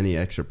and add any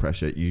extra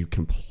pressure, you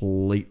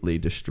completely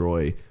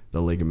destroy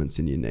the ligaments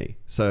in your knee.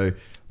 So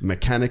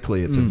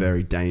mechanically, it's a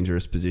very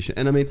dangerous position.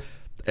 And I mean,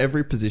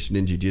 every position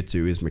in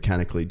jiu-jitsu is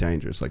mechanically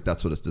dangerous. Like,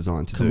 that's what it's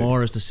designed to do.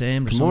 Kimura is the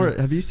same. Kimura,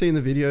 have you seen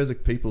the videos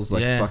of people's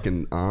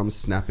fucking arms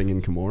snapping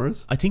in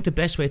Kimuras? I think the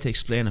best way to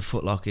explain a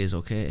footlock is,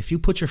 okay, if you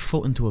put your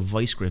foot into a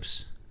vice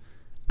grips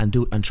and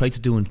try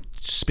to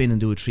spin and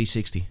do a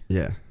 360.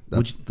 Yeah.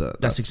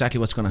 That's exactly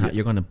what's going to happen.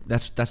 You're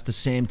that's the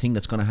same thing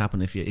that's going to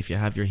happen if you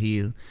have your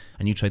heel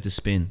and you try to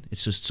spin.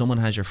 It's just someone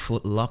has your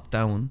foot locked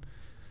down,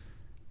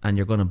 and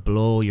you're going to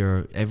blow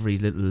every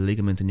little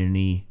ligament in your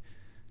knee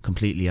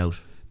completely out.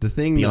 The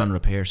thing beyond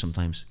repair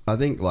sometimes. I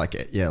think like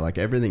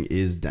everything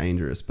is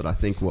dangerous, but I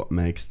think what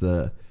makes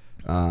the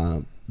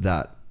heel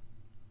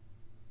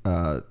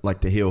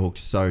hook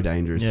so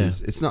dangerous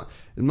is it's not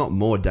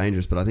more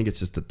dangerous, but I think it's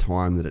just the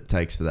time that it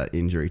takes for that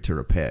injury to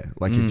repair.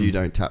 Like if you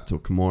don't tap to a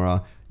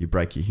Kimura, you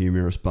break your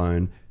humerus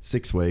bone,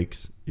 6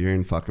 weeks, you're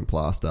in fucking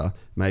plaster,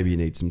 maybe you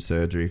need some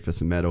surgery for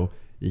some metal,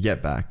 you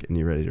get back and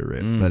you're ready to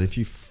rip. But if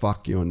you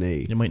fuck your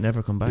knee, you might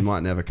never come back.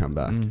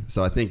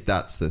 So I think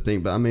that's the thing.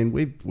 But I mean,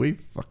 you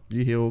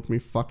heel hooked me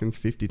fucking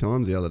 50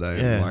 times the other day.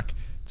 Yeah. And like,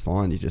 it's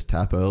fine, you just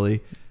tap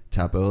early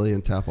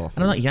and tap off.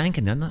 And I'm not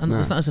yanking.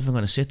 It's not as if I'm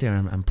going to sit there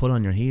and pull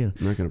on your heel.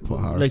 I'm not going to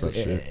put hard that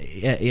shit.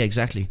 Yeah,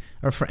 exactly.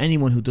 Or for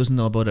anyone who doesn't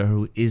know about it, or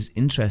who is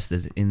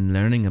interested in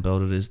learning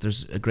about it,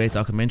 there's a great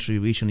documentary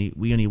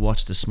we only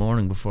watched this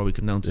morning before we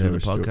came down to do the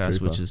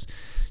podcast, which is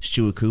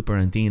Stuart Cooper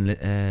and Dean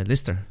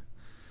Lister,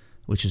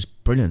 which is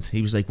brilliant.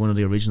 He was like one of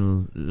the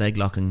original leg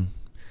locking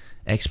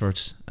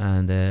experts,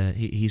 and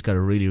he's got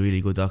a really, really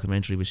good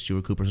documentary which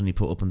Stuart Cooper's only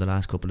put up in the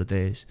last couple of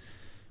days,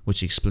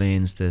 which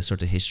explains the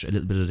sort of history, a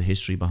little bit of the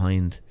history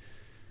behind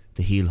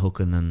the heel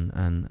hooking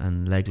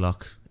and leg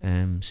lock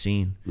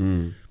scene.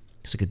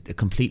 It's like a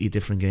completely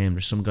different game.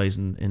 There's some guys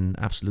in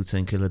Absolute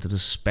St. Kilda that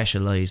just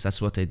specialise. That's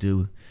what they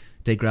do.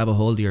 They grab a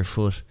hold of your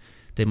foot.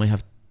 They might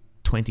have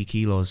 20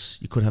 kilos.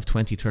 You could have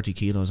 20, 30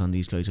 kilos on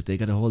these guys. If they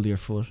get a hold of your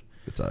foot,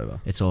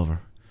 it's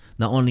over.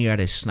 Not only are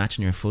they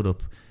snatching your foot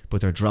up,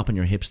 but they're dropping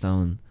your hips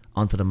down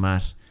onto the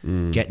mat,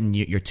 getting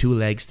your two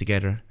legs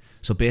together.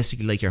 So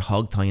basically, like you're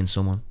hog tying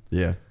someone.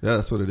 Yeah,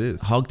 that's what it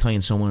is. Hog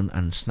tying someone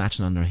and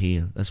snatching on their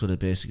heel. That's what it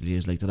basically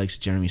is. Like the likes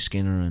of Jeremy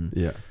Skinner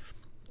and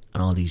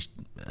all these,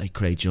 like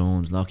Craig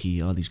Jones,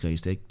 Lockie, all these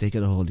guys. They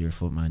get a hold of your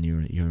foot, man. You're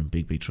in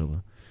big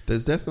trouble.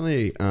 There's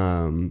definitely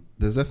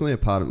a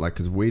part of, like,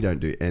 because we don't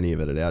do any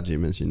of it at our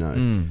gym, as you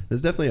know.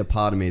 There's definitely a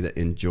part of me that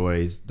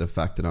enjoys the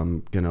fact that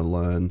I'm gonna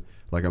learn.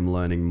 Like, I'm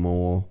learning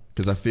more,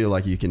 because I feel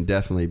like you can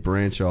definitely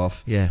branch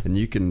off. Yeah. And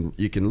you can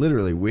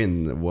literally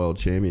win the world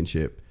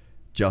championship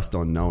just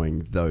on knowing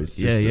those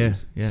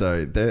systems. Yeah.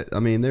 So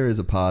there is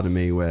a part of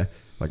me where,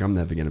 like, I'm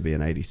never going to be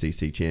an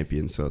ADCC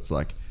champion, so it's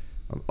like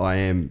I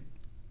am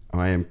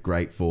I am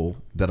grateful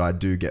that I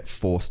do get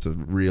forced to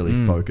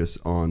really focus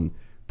on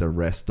the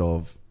rest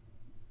of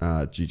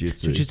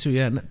jiu-jitsu. Jiu-jitsu,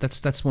 yeah.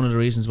 That's one of the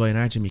reasons why in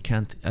our gym you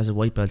can't, as a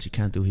white belt, you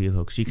can't do heel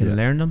hooks. You can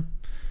learn them,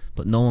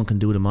 but no one can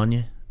do them on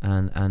you.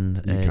 And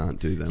you can't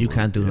do them. You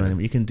can't do them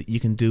anymore. You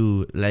can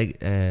do leg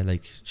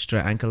like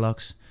straight ankle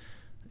locks,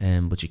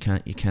 but you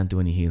can't do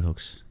any heel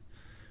hooks,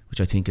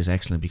 which I think is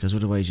excellent, because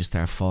otherwise you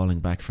start falling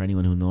back. For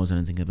anyone who knows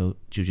anything about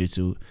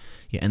jiu-jitsu,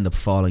 you end up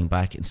falling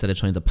back instead of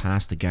trying to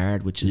pass the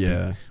guard, which is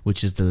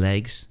the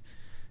legs.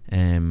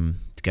 The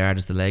guard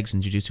is the legs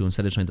in jiu-jitsu.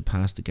 Instead of trying to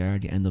pass the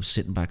guard, you end up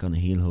sitting back on a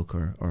heel hook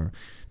or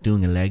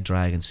doing a leg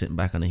drag and sitting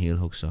back on a heel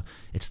hook. So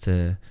it's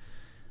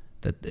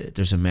that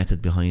there's a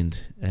method behind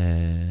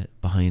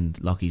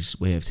Lockie's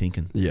way of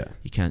thinking. Yeah,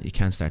 you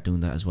can't start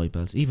doing that as white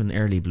belts. Even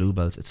early blue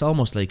belts, it's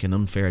almost like an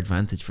unfair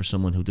advantage for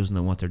someone who doesn't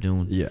know what they're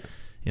doing. Yeah,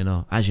 you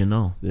know, as you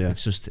know. Yeah,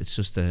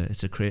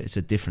 it's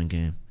a different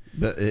game.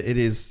 But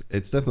it's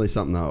definitely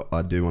something that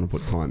I do want to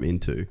put time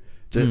into.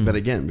 But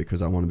again,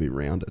 because I want to be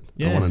rounded.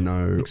 Yeah, I want to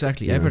know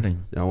exactly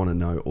everything. I want to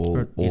know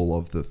all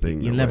of the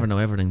things. You'll never know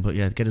everything, but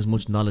get as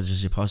much knowledge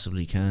as you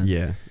possibly can.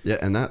 Yeah,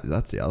 and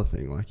that's the other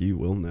thing. Like, you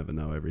will never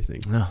know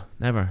everything. No,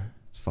 never.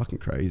 It's fucking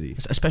crazy.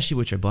 Especially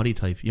with your body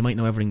type. You might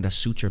know everything that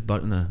suits your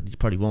body. No, you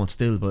probably won't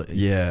still, but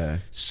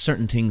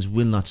certain things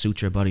will not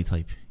suit your body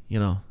type. You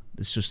know,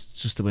 it's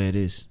just the way it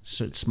is.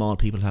 Small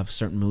people have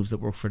certain moves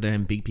that work for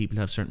them. Big people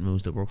have certain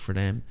moves that work for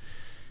them.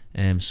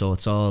 So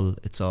it's all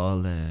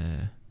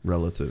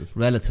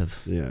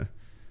relative. Yeah,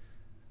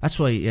 that's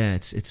why. Yeah,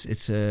 it's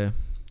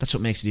that's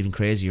what makes it even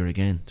crazier.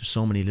 Again, there's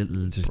so many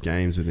little just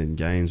games within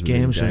games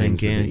within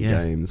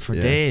games for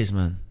days,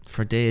 man.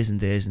 For days and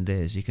days and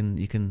days. You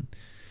can.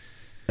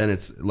 And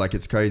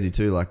it's crazy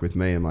too. Like with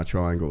me and my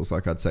triangles,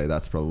 like I'd say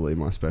that's probably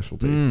my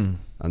specialty. And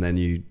then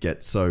you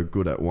get so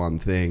good at one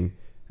thing,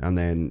 and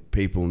then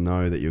people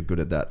know that you're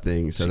good at that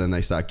thing. So then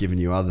they start giving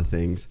you other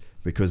things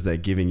because they're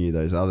giving you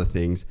those other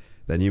things.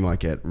 Then you might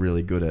get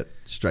really good at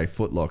straight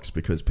footlocks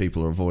because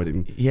people are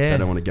avoiding. They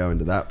don't want to go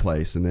into that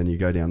place, and then you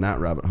go down that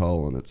rabbit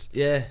hole, and it's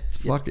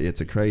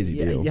a crazy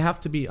deal. You have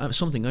to be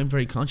something I'm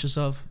very conscious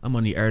of. I'm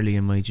only early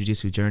in my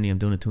jiu-jitsu journey. I'm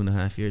doing it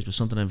 2.5 years, but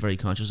something I'm very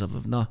conscious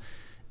of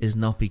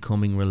not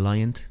becoming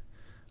reliant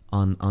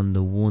on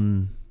the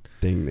one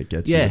thing that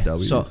gets you the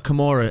W's. So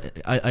Kimura,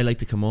 I like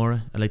the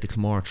Kimura. I like the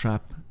Kimura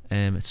trap.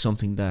 It's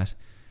something that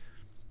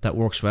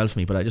works well for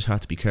me, but I just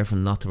have to be careful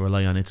not to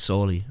rely on it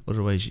solely.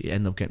 Otherwise, you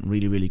end up getting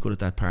really, really good at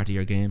that part of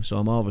your game. So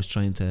I'm always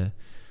trying to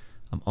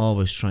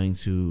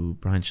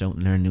branch out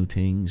and learn new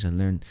things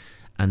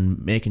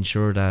and making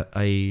sure that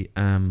I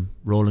am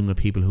rolling with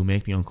people who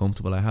make me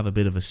uncomfortable. I have a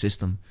bit of a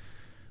system.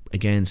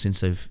 Again,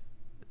 since we've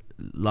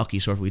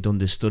done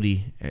this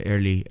study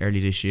early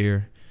this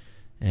year,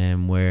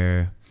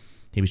 where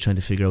he was trying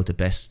to figure out the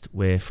best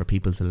way for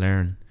people to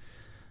learn.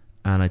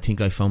 And I think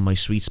I found my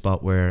sweet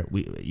spot where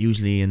we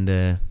usually in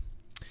the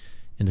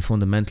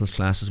fundamentals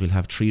classes we'll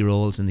have 3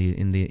 rolls, in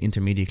the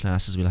intermediate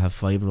classes we'll have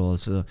 5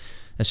 rolls. So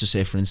let's just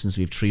say, for instance,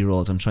 we have 3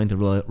 rolls. I'm trying to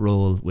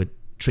roll with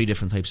 3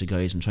 different types of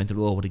guys. I'm trying to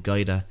roll with a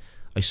guy that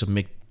I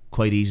submit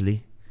quite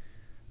easily.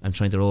 I'm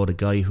trying to roll with a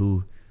guy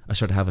who I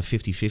sort of have a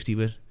 50-50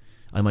 with.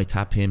 I might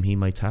tap him, he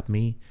might tap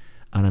me,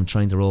 and I'm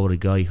trying to roll with a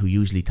guy who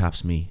usually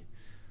taps me.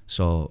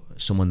 So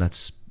someone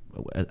that's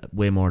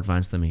way more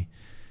advanced than me.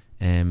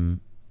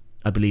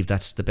 I believe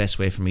that's the best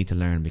way for me to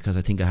learn, because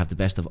I think I have the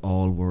best of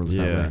all worlds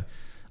that way.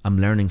 I'm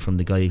learning from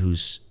the guy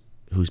who's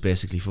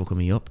basically fucking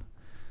me up.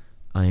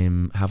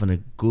 I'm having a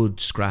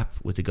good scrap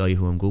with the guy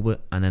who I'm good with,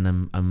 and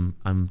then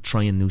I'm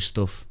trying new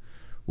stuff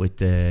with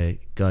the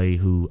guy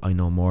who I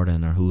know more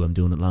than, or who I'm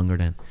doing it longer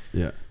than.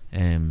 Yeah.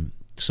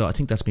 So I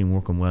think that's been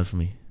working well for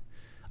me.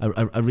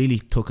 I really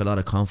took a lot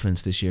of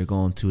confidence this year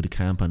going to the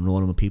camp and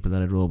rolling with people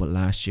that I'd rolled with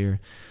last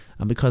year,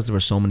 and because there were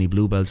so many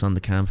blue belts on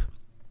the camp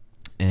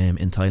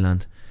in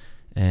Thailand,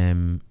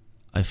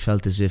 I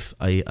felt as if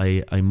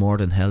I more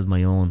than held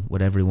my own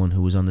with everyone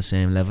who was on the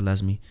same level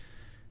as me,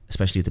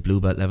 especially at the blue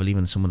belt level,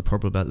 even some of the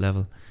purple belt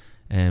level.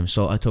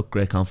 So I took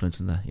great confidence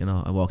in that. You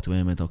know, I walked away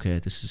and went, okay,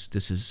 this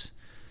is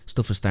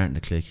stuff is starting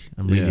to click.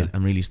 I'm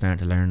really starting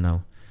to learn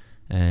now.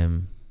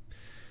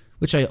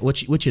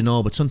 Which you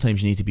know, but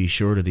sometimes you need to be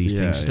assured of these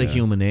things. It's like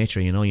human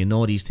nature, you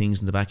know these things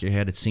in the back of your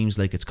head. It seems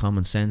like it's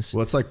common sense.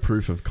 Well, it's like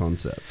proof of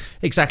concept.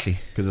 Exactly.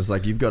 Because it's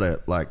like you've got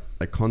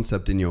a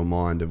concept in your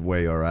mind of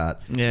where you're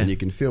at, and you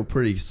can feel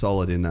pretty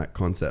solid in that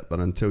concept, but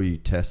until you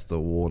test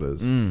the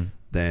waters,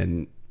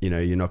 then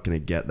you're not going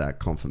to get that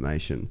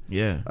confirmation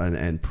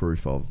and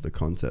proof of the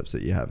concepts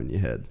that you have in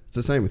your head. It's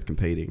the same with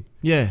competing.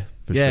 Yeah.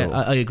 For sure.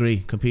 I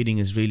agree. Competing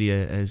is really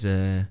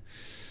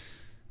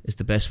is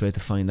the best way to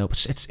find out.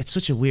 But it's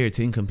such a weird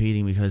thing,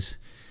 competing, because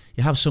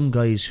you have some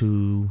guys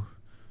who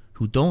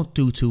don't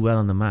do too well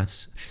on the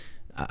mats.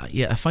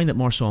 I find it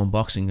more so in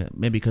boxing,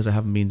 maybe because I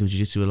haven't been doing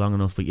jiu-jitsu long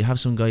enough, but you have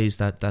some guys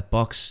that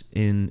box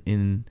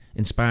in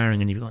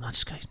sparring, and you go, no,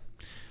 this guy,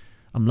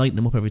 I'm lighting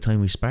him up every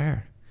time we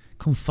spar.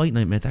 Come fight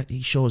night, mate,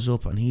 he shows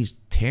up and he's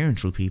tearing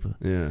through people.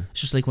 Yeah.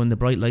 It's just like when the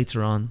bright lights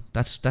are on,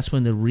 that's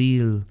when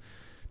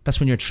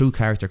your true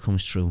character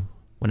comes through.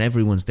 when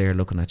everyone's there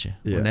looking at you,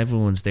 Yeah. when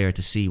everyone's there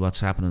to see what's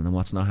happening and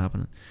what's not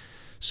happening.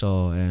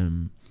 So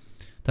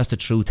that's the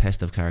true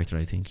test of character,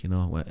 I think, you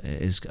know,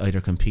 is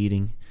either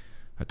competing.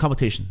 A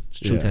competition,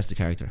 it's a true test of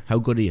character. How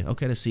good are you?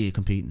 Okay, let's see you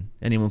competing.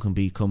 Anyone can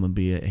come and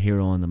be a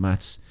hero on the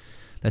mats.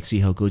 Let's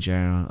see how good you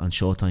are on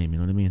Showtime, you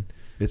know what I mean?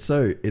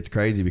 It's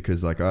crazy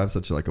because like I have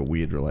such like a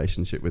weird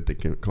relationship with the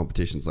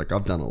competitions. Like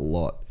I've done a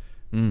lot.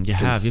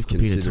 You've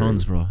competed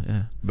tons, bro.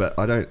 Yeah, but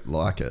I don't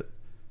like it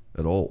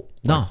at all.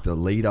 No, like, the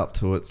lead up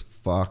to it's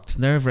fucked. It's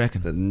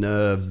nerve-wracking. The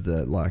nerves,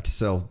 the like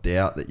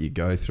self-doubt that you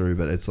go through,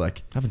 but it's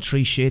like having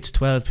 3 shits,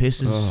 12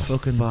 pisses,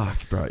 fucking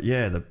fuck, bro.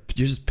 Yeah,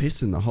 you're just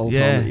pissing the whole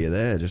time that you're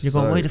there. You're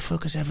going, why the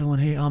fuck is everyone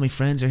here? All my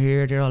friends are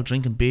here. They're all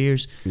drinking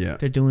beers. Yeah,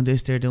 they're doing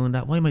this, they're doing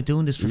that. Why am I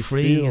doing this for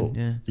free?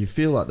 You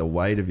feel like the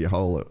weight of your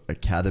whole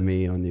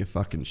academy on your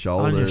fucking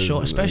shoulders. On your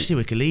shoulder, especially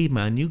with Khalid,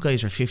 man. You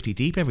guys are 50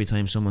 deep every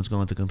time someone's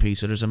going to compete,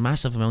 so there's a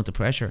massive amount of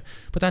pressure.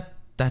 But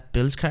that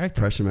builds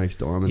character. Pressure makes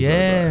diamonds.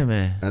 Yeah,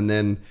 man. And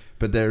then,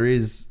 but there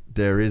is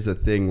a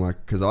thing,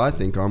 like, because I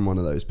think I'm one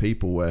of those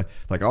people where,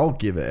 like, I'll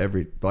give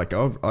it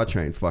I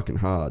train fucking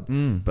hard,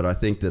 but I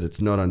think that it's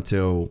not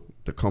until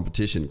the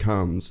competition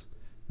comes,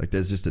 like,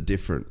 there's just a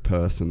different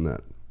person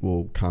that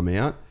will come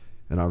out,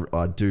 and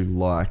I do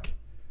like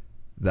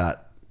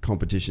that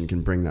competition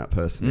can bring that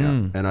person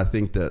out. And I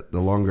think that the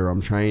longer I'm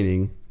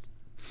training,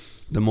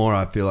 the more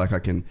I feel like I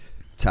can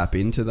tap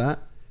into that.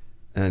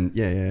 And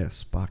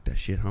spark that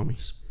shit, homie.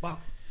 Spark.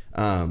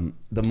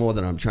 The more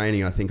that I'm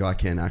training, I think I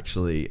can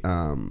actually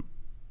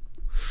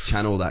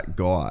channel that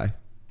guy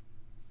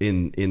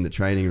in the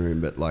training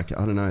room. But like,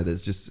 I don't know,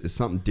 there's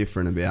something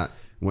different about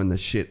when the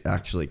shit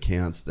actually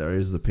counts. There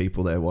is the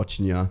people there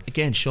watching you.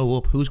 Again, show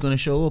up. Who's going to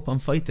show up on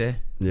fight day?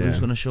 Yeah. Who's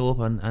going to show up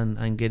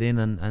and get in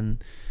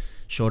and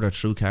show their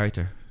true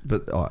character?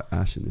 But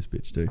Ash in this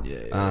bitch too.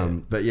 Yeah.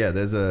 But yeah,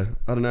 there's a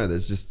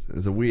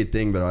weird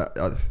thing, but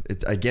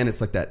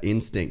it's like that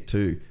instinct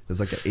too. There's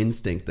like an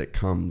instinct that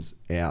comes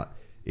out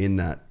in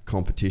that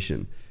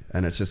competition,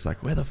 and it's just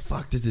like, where the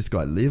fuck does this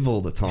guy live all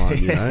the time?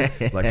 You know,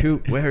 like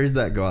where is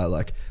that guy?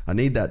 Like, I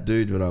need that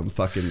dude when I'm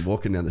fucking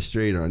walking down the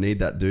street, or I need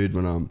that dude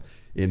when I'm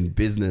in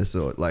business,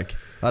 or like,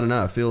 I don't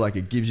know. I feel like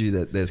it gives you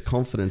that there's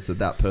confidence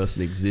that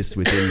person exists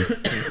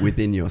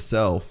within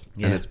yourself,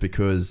 and it's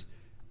because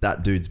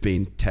that dude's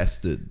been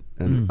tested.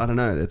 And I don't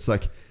know, it's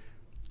like,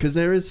 because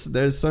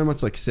there's so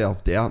much like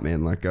self-doubt,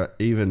 man. Like I'd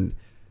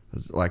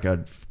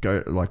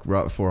go, like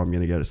right before I'm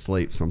gonna go to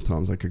sleep,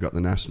 sometimes like I got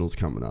the nationals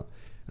coming up,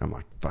 and I'm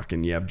like,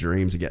 fucking, you have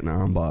dreams of getting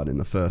armbarred in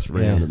the first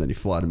round, and then you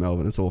fly to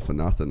Melbourne, it's all for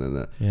nothing. And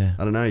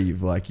I don't know,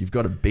 you've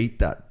got to beat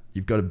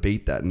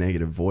that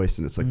negative voice,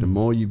 and it's like the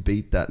more you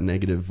beat that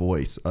negative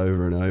voice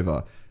over and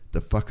over,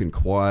 the fucking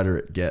quieter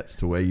it gets,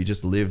 to where you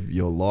just live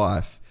your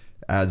life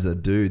as a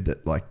dude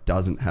that like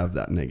doesn't have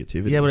that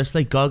negativity. Yeah, but it's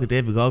like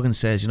David Goggins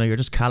says, you know, you're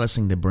just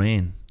callousing the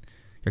brain,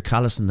 you're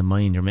callousing the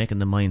mind, you're making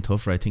the mind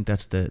tougher. I think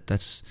that's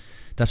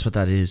what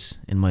that is,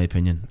 in my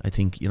opinion. I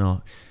think, you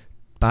know,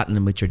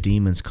 battling with your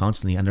demons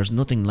constantly, and there's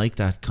nothing like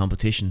that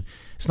competition.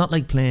 It's not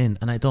like playing,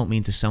 and I don't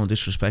mean to sound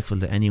disrespectful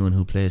to anyone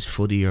who plays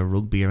footy or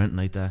rugby or anything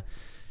like that.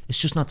 It's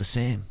just not the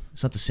same.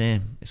 It's not the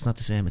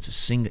same.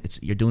 It's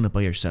you're doing it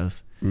by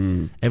yourself.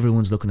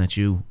 Everyone's looking at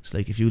you. It's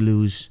like, if you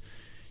lose,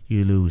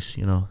 you lose,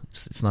 you know.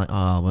 It's not,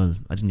 oh well,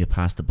 I didn't get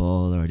past the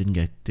ball, or I didn't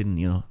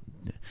you know,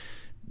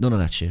 none of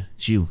that shit.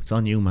 It's you. It's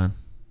on you, man.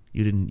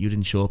 You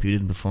didn't show up, you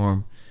didn't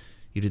perform,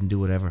 you didn't do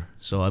whatever.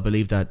 So I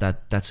believe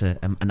that's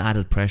an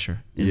added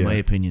pressure, in my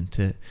opinion,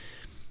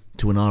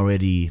 to an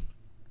already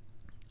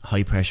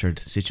high pressured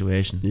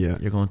situation. Yeah,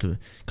 you're going to,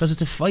 because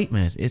it's a fight,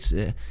 mate.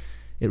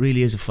 It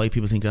really is a fight.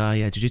 People think,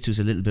 jiu-jitsu is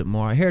a little bit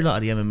more. I hear a lot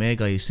of the MMA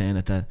guys saying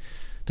that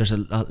there's a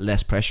lot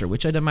less pressure,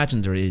 which I'd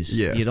imagine there is.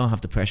 Yeah. You don't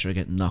have the pressure of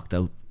getting knocked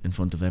out in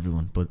front of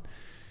everyone, but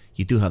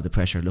you do have the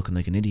pressure of looking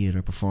like an idiot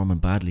or performing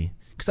badly.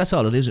 Because that's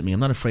all it is with me. I'm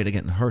not afraid of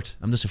getting hurt.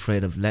 I'm just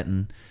afraid of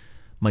letting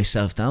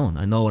myself down.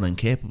 I know what I'm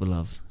capable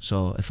of.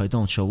 So if I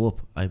don't show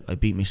up, I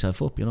beat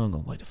myself up. You know, I'm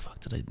going, why the fuck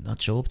did I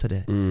not show up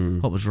today?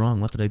 What was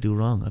wrong? What did I do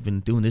wrong? I've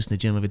been doing this in the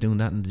gym. I've been doing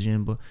that in the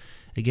gym. But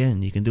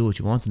again, you can do what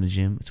you want in the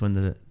gym. It's when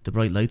the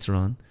bright lights are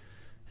on.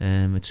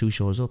 It's who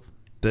shows up.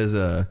 There's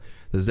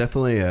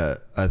definitely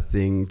a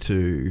thing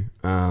to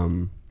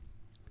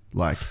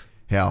like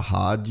how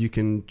hard you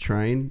can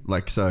train.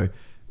 Like, so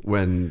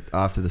when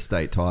after the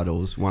state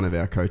titles, one of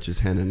our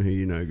coaches, Henan, who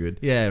you know good,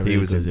 he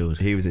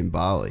was in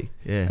Bali,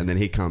 and then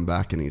he come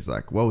back and he's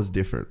like, what was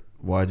different?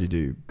 Why'd you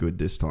do good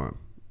this time?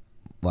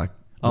 Like,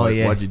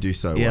 why'd you do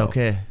so well?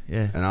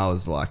 And I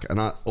was like,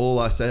 all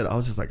I said, I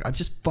was just like, I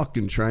just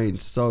fucking trained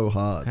so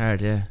hard.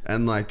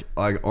 And like,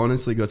 I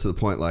honestly got to the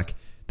point, like,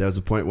 there was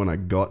a point when I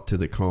got to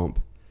the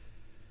comp,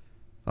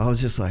 I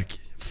was just like,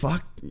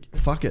 fuck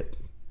it.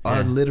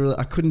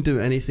 I couldn't do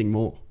anything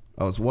more.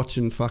 I was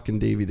watching fucking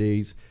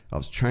DVDs. I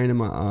was training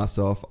my ass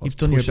off. You've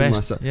done your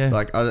best.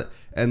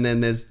 And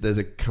then there's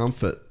a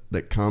comfort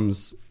that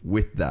comes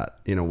with that,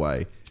 in a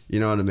way.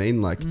 You know what I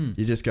mean? Like,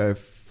 you just go,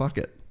 fuck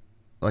it.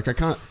 Like, I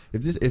can't,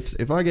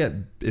 if I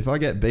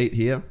get beat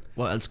here,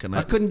 What else can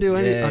I couldn't do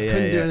any. Yeah, I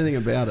couldn't do yeah. anything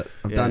about it.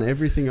 I've done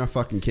everything I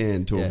fucking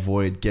can to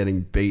avoid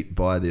getting beat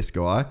by this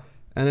guy,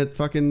 and it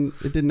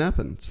didn't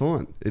happen. It's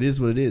fine. It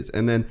is what it is.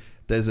 And then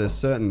there's a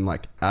certain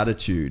like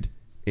attitude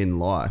in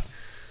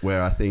life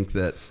where I think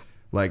that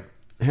like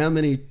how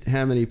many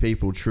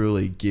people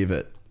truly give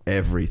it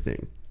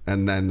everything,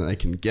 and then they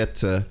can get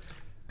to,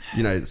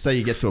 you know, say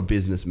you get to a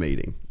business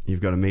meeting.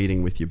 You've got a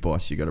meeting with your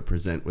boss. You got to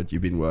present what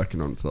you've been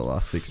working on for the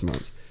last 6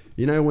 months.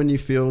 You know when you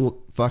feel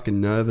fucking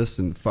nervous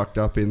and fucked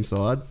up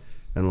inside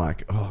and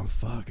like, oh,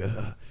 fuck.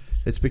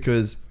 It's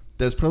because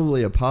there's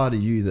probably a part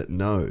of you that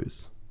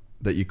knows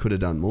that you could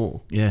have done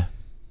more. Yeah.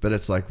 But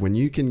it's like when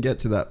you can get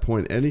to that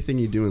point, anything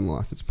you do in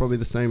life, it's probably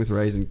the same with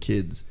raising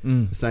kids,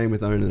 the same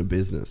with owning a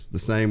business, the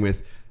same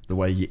with the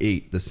way you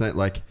eat, the same,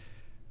 like,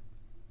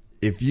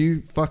 if you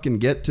fucking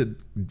get to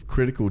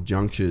critical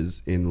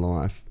junctures in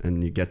life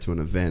and you get to an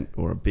event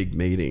or a big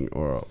meeting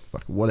or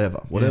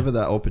whatever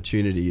that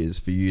opportunity is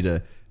for you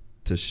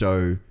to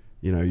show,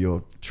 you know,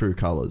 your true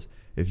colors.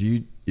 If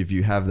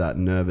you have that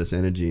nervous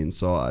energy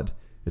inside,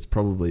 it's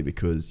probably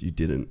because you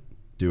didn't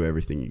do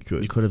everything you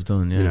could. You could have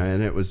done, yeah. You know,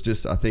 and it was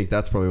just, I think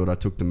that's probably what I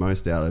took the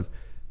most out of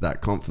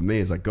that comp for me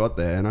is I got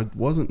there and I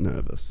wasn't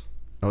nervous.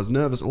 I was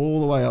nervous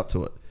all the way up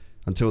to it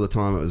until the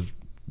time it was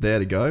there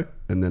to go.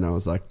 And then I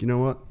was like, you know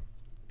what?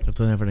 I've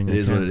done everything. It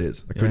is what it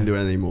is. I couldn't do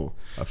anything more.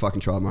 I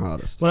fucking tried my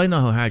hardest. Well, I know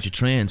how hard you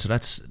train, so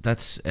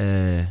that's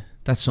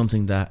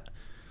something that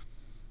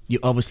you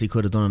obviously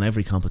could have done in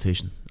every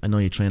competition. I know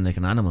you train like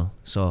an animal,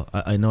 so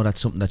I know that's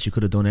something that you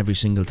could have done every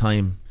single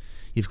time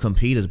you've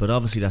competed. But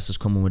obviously, that's just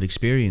coming with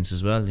experience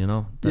as well. You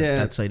know,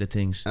 that side of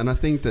things. And I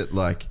think that,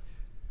 like,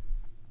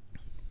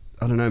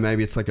 I don't know,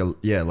 maybe it's like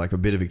a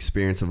bit of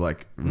experience of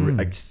like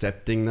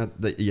accepting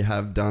that you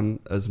have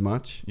done as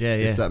much. Yeah,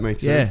 yeah. If that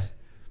makes sense.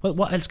 Well,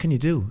 what else can you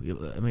do?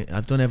 I mean,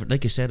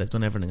 like you said, I've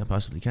done everything I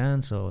possibly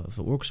can. So if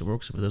it works, it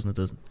works. If it doesn't, it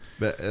doesn't.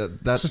 But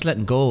it's just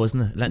letting go,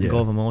 isn't it? Letting go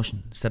of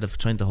emotion instead of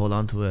trying to hold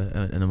on to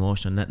an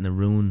emotion and letting it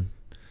ruin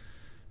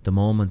the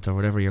moment or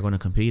whatever you're going to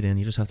compete in.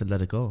 You just have to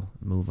let it go,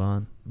 move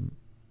on.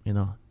 You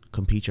know,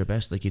 compete your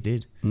best like you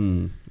did,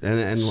 and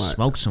like,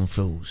 smoke some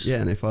fools. Yeah,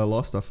 and if I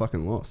lost, I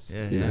fucking lost.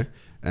 Yeah, you know.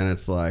 And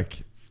it's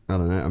like, I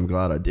don't know. I'm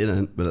glad I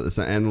didn't. But at the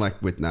same, and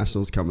like with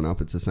nationals coming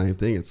up, it's the same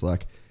thing. It's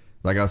like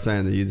I was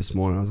saying to you this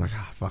morning, I was like,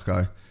 fuck,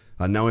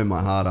 I know in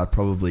my heart I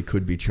probably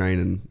could be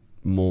training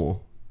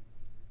more.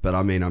 But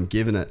I mean, I'm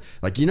giving it,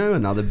 like, you know,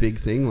 another big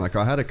thing, like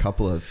I had a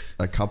couple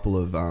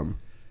of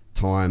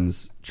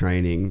times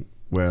training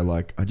where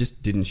like I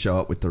just didn't show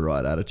up with the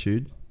right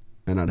attitude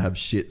and I'd have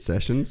shit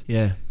sessions.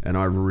 Yeah. And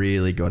I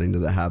really got into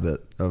the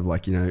habit of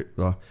like, you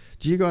know,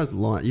 do you guys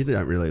you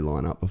don't really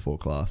line up before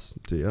class,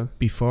 do you?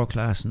 Before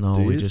class, no.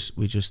 We just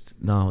no just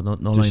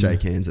line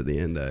shake hands at the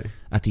end, eh?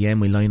 At the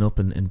end we line up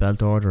in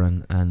belt order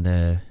and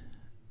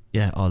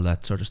all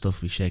that sort of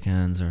stuff. We shake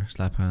hands or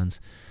slap hands.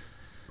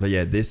 But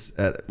yeah,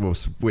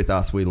 with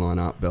us we line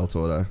up belt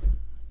order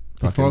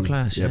before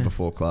class. Yeah,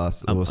 before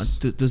class.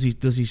 Does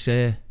he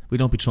say we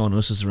don't be throwing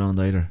usses around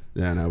either?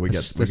 Yeah, no, we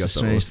got the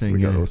strange thing.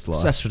 We got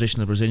that's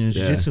traditional Brazilian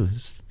jiu-jitsu.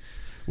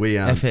 We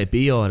FAB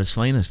at its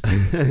finest.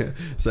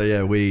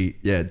 So we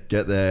get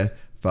there.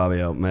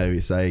 Fabio maybe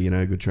say, you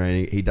know, good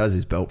training. He does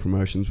his belt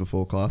promotions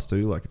before class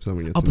too. Like if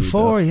someone gets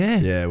before,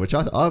 yeah, which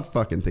I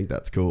fucking think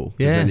that's cool.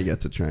 Yeah, then you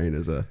get to train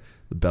as the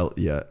belt.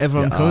 Yeah,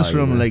 everyone comes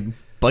from like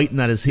biting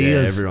at his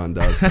heels. Yeah, everyone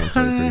does come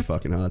pretty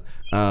fucking hard.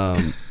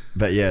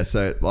 But yeah,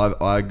 so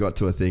I got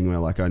to a thing where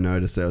like I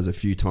noticed there was a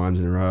few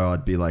times in a row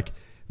I'd be like,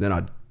 then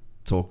I'd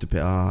talk to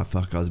people. I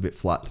was a bit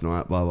flat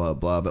tonight. Blah blah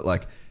blah. But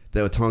like,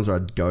 there were times where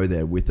I'd go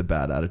there with a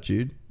bad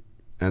attitude,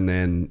 and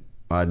then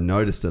I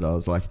noticed it. I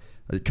was like,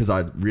 because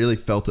I really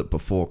felt it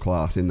before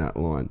class in that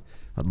line.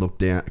 I'd look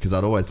down, because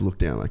I'd always look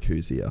down like,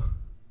 who's here?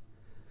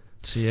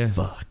 So yeah,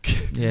 fuck.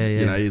 Yeah.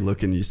 You know, you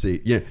look and you see.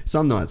 Yeah,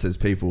 some nights there's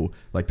people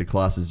like the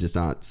classes just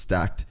aren't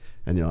stacked,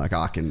 and you're like,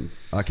 I can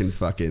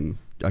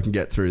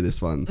get through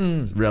this one.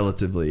 It's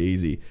relatively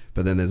easy.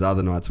 But then there's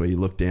other nights where you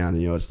look down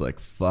and you're just like,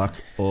 fuck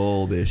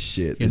all this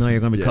shit. You know you're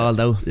going to be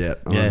called out. Yeah,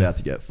 I'm about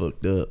to get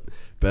fucked up.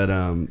 But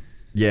and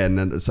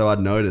then so I'd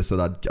notice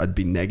that I'd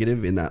be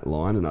negative in that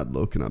line, and I'd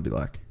look and I'd be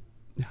like,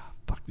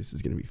 fuck, this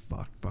is gonna be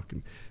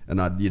fucking,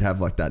 and you'd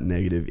have like that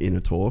negative inner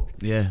talk.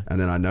 Yeah.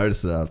 And then I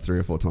noticed it 3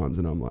 or 4 times,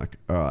 and I'm like,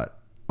 all right,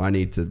 I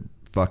need to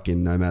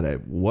fucking, no matter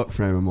what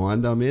frame of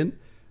mind I'm in,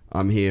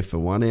 I'm here for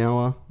 1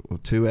 hour or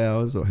 2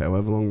 hours or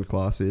however long the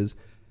class is.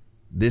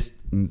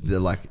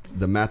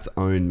 The mats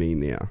own me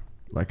now.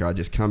 Like I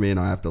just come in,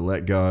 I have to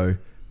let go.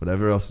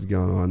 Whatever else is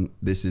going on,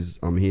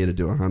 I'm here to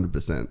do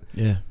 100%.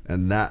 Yeah.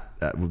 And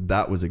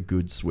that was a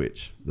good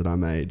switch that I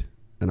made.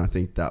 And I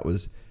think that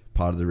was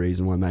part of the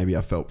reason why maybe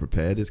I felt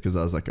prepared, is because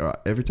I was like, all right,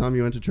 every time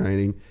you went to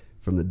training,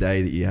 from the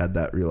day that you had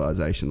that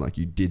realization, like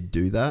you did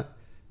do that.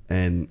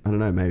 And I don't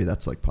know, maybe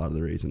that's like part of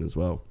the reason as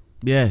well.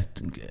 Yeah.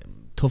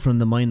 Toughen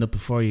the mind up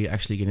before you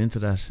actually get into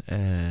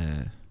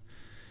that,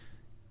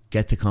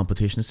 get to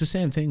competition. It's the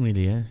same thing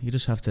really, yeah. You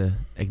just have to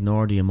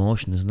ignore the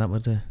emotion. Isn't that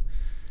what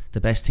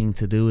the best thing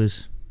to do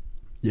is?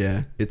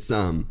 Yeah, it's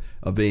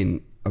I've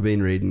been I've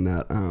been reading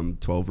that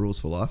 12 Rules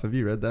for Life. Have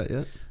you read that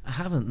yet? I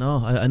haven't. No,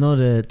 I know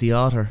the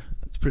author.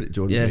 It's pretty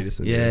Jordan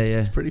Peterson. Yeah.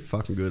 It's pretty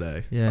fucking good,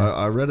 eh? Yeah.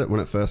 I read it when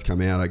it first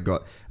came out. I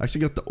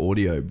actually got the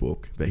audio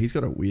book, but he's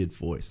got a weird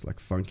voice, like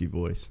funky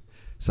voice.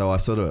 So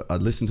I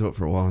listened to it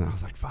for a while, and I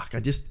was like, fuck, I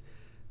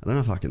don't know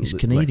if I can. He's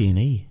Canadian,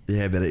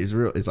 Yeah, but it's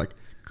real. It's like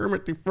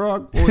Kermit the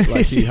Frog voice.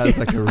 Like he has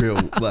like a real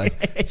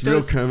it's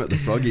real Kermit the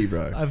Froggy,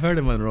 bro. I've heard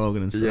him on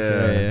Rogan and stuff.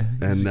 Yeah.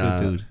 He's a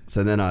good dude.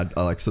 So then I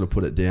like sort of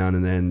put it down,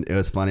 and then it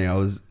was funny. I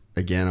was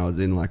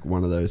in like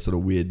one of those sort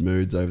of weird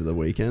moods over the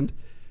weekend,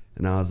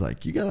 and I was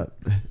like, you gotta.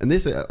 And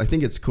this, I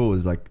think it's cool,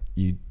 is like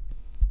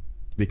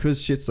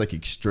because shit's like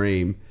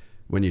extreme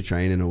when you're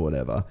training or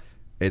whatever.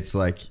 It's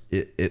like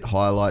it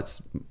highlights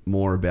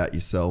more about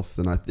yourself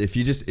than if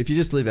you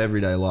just live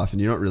everyday life and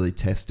you're not really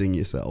testing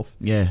yourself.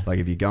 Yeah. Like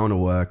if you're going to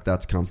work,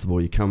 that's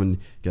comfortable. You come and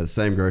go to the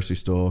same grocery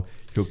store,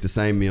 cook the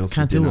same meals.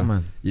 Can't do it,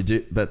 man. You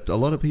do, but a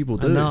lot of people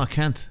do. No, I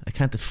can't.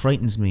 It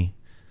frightens me.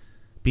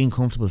 Being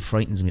comfortable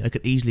frightens me. I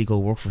could easily go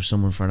work for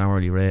someone for an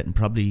hourly rate and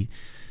probably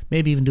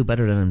maybe even do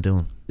better than I'm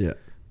doing. Yeah.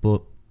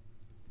 But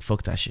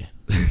fuck that shit.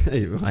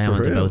 Hey, I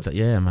am about that.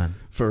 Yeah, man.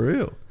 For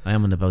real. I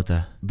am about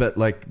that. But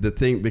like the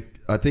thing,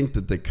 I think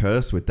that the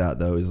curse with that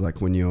though is like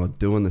when you're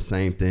doing the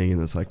same thing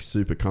and it's like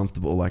super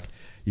comfortable, like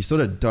you sort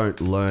of don't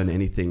learn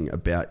anything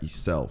about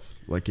yourself.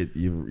 Like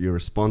your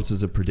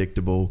responses are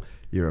predictable.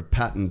 You're a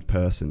patterned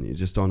person. You're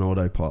just on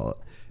autopilot,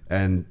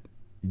 and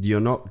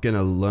you're not going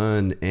to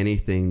learn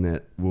anything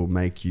that will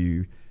make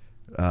you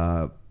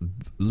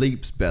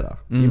leaps better.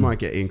 You might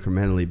get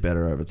incrementally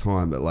better over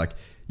time, but like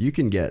you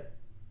can get.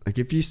 Like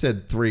if you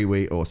said 3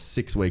 weeks or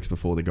 6 weeks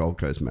before the Gold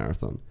Coast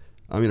Marathon,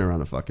 I'm gonna run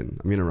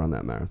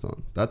that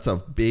marathon. That's a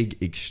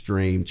big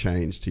extreme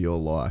change to your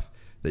life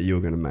that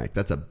you're gonna make.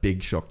 That's a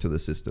big shock to the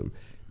system.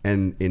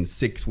 And in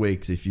 6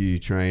 weeks, if you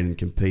train and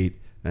compete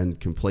and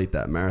complete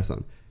that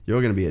marathon,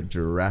 you're gonna be a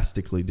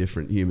drastically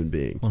different human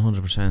being.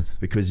 100%.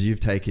 Because you've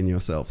taken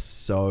yourself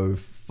so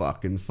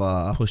fucking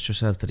far. Pushed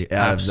yourself to the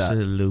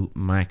absolute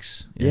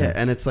max. Yeah,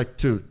 and it's like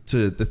to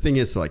the thing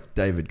is like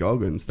David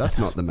Goggins, that's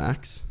not the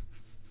max.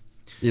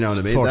 You know what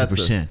I mean?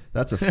 40%.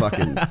 That's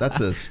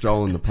a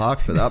stroll in the park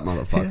for that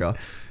motherfucker.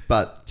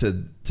 But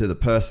to the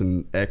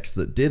person X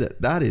that did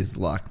it, that is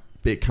like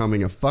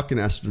becoming a fucking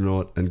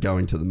astronaut and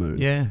going to the moon.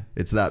 Yeah.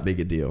 It's that big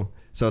a deal.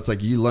 So it's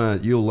like you'll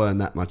learn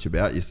that much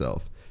about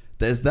yourself.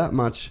 There's that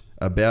much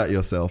about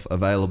yourself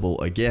available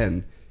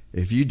again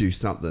if you do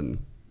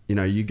something,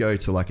 you go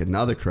to like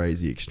another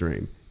crazy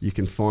extreme. You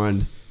can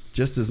find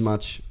just as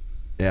much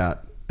out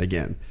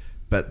again.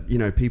 But,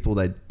 people,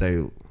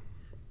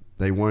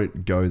 they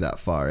won't go that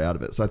far out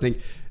of it. So I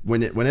think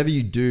whenever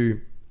you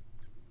do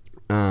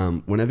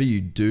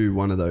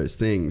one of those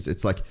things,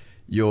 it's like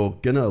you're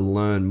gonna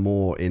learn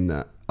more in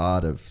the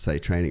art of, say,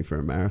 training for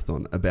a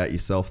marathon about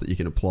yourself that you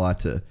can apply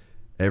to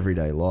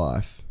everyday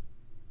life.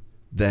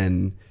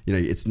 Then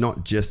it's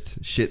not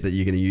just shit that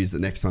you're gonna use the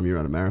next time you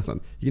run a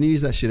marathon. You're gonna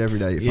use that shit every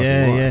day of your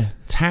fucking life. Yeah.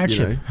 It's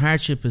hardship.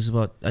 Hardship is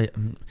what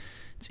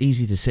it's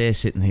easy to say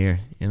sitting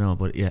here,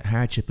 but yeah,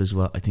 hardship is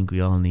what I think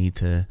we all need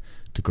to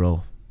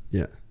grow.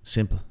 Yeah.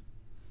 Simple.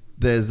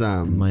 There's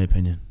in my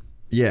opinion.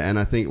 Yeah, and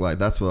I think like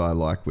that's what I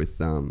like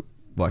with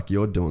like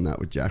you're doing that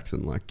with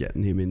Jackson, like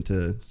getting him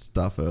into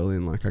stuff early,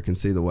 and like I can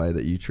see the way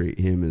that you treat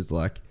him is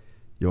like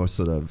you're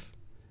sort of,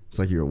 it's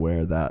like you're aware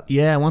of that.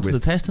 Yeah, I want him to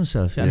test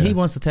himself. Yeah. And he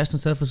wants to test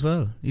himself as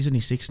well. He's only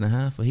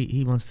 6.5, but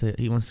he wants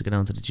to get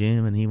down to the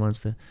gym, and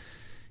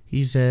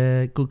he's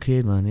a good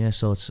kid, man. Yeah,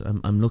 so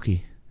I'm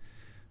lucky.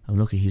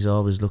 He's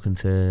always looking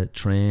to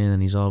train,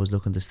 and he's always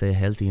looking to stay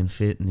healthy and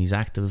fit, and he's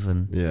active,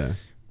 and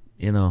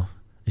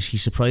he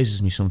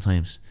surprises me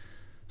sometimes.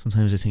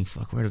 Sometimes I think,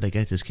 fuck, where did I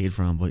get this kid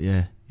from? But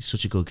yeah, he's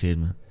such a good kid,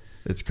 man.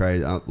 It's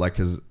crazy, like,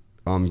 because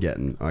I'm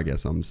starting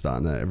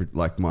to,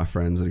 like my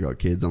friends that have got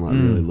kids, I'm like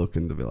really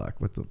looking to be like,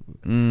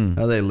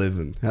 how they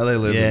living?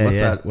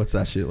 What's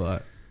that shit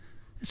like?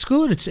 It's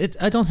good.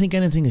 I don't think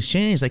anything has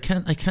changed. I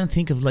can't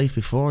think of life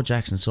before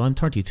Jackson. So I'm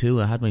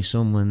 32. I had my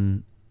son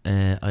when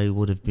I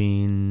would have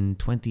been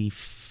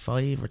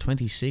 25 or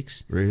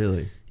 26.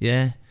 Really?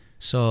 Yeah.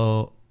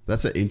 So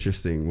that's an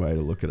interesting way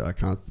to look at it. I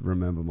can't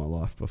remember my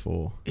life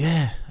before.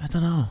 Yeah, I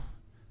don't know.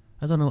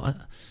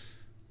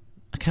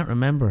 I can't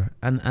remember.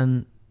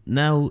 And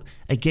now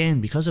again,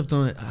 because I've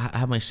done it, I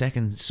had my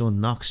second son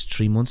Knox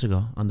 3 months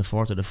ago on the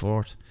 4th of the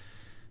 4th.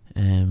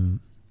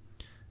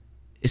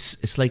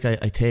 It's like I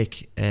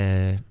take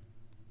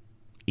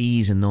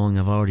ease in knowing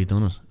I've already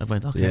done it. I've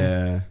went,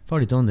 okay, I've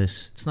already done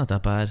this. It's not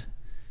that bad.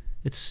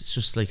 It's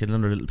just like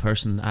another little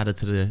person added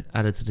to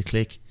the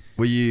clique.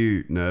 Were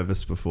you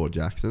nervous before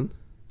Jackson?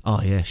 Oh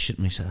yeah, shit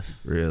myself.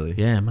 Really?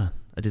 Yeah, man.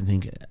 I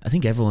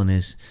think everyone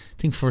is. I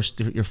think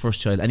your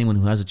first child, anyone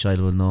who has a child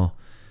will know.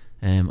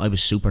 I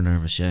was super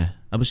nervous. Yeah,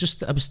 I was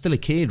still a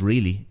kid,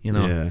 really.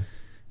 Yeah.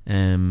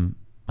 I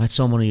had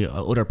so many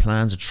other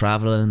plans of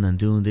traveling and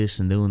doing this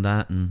and doing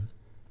that, and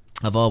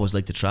I've always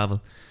liked to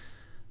travel.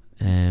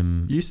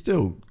 You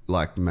still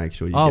like make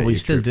sure you. Oh, we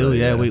still do.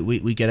 Yeah,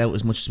 we get out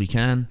as much as we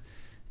can.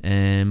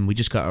 We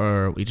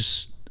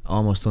just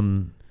almost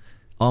done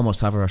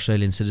almost have our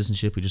Australian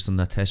citizenship. We just done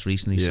that test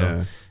recently,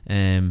 so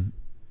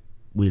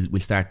we'll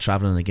start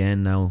travelling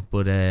again now.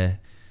 But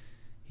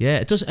yeah,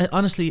 it does.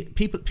 Honestly,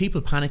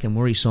 people panic and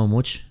worry so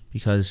much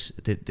because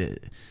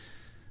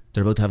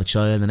they're about to have a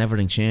child and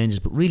everything changes,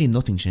 but really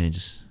nothing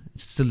changes.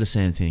 It's still the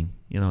same thing,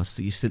 you know.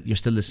 You're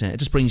still the same. It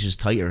just brings you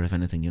tighter, if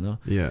anything, you know.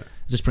 Yeah.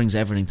 It just brings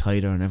everything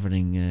tighter and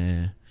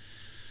everything.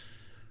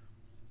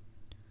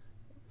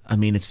 I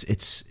mean, it's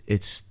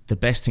the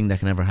best thing that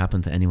can ever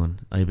happen to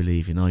anyone, I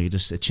believe. You know,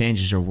 it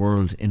changes your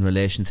world in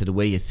relation to the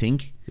way you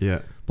think.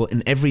 Yeah. But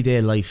in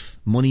everyday life,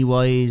 money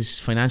wise,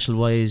 financial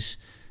wise,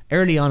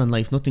 early on in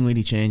life, nothing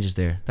really changes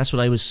there. That's what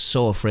I was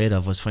so afraid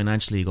of, was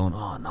financially going,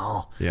 oh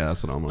no. Yeah,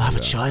 that's what I'm I have a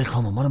child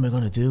coming. What am I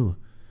going to do?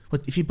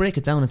 But if you break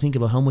it down and think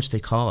about how much they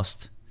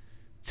cost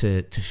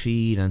to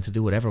feed and to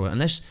do whatever,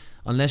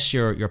 unless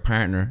your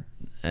partner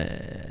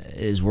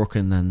is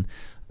working, and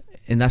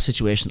in that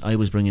situation, I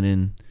was bringing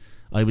in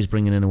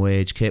a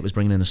wage, Kate was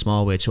bringing in a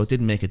small wage, so it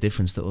didn't make a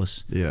difference to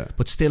us. Yeah.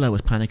 But still, I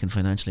was panicking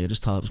financially. I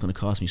just thought it was going to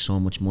cost me so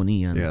much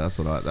money. And yeah,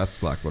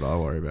 that's like what I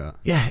worry about.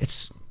 Yeah,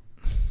 there's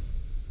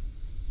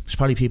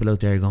probably people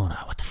out there going,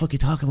 what the fuck are you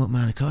talking about,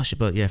 man? It cost you.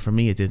 But yeah, for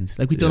me, it didn't.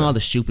 Like, we've done all the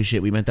stupid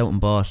shit. We went out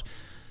and bought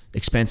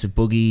expensive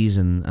buggies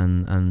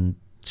and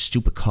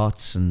stupid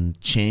cots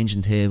and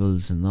changing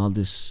tables and all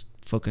this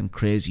fucking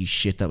crazy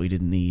shit that we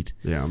didn't need.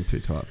 Yeah, I'm too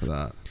tight for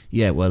that.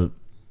 Yeah, well,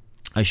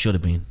 I should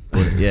have been,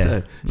 but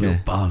yeah,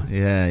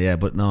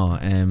 but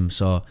no.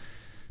 So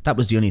that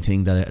was the only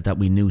thing that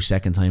we knew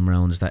second time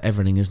around, is that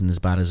everything isn't as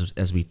bad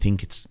as we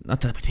think. It's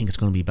not that we think it's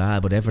going to be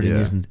bad, but everything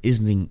isn't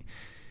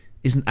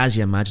as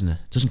you imagine it.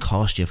 It doesn't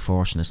cost you a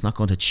fortune. It's not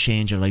going to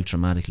change your life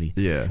dramatically.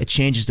 Yeah, it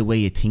changes the way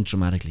you think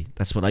dramatically.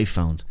 That's what I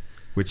found.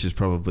 Which is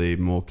probably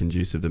more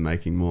conducive to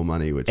making more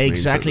money. Which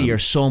exactly, you're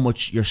so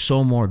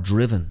more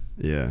driven.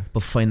 Yeah,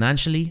 but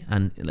financially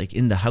and like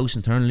in the house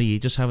internally, you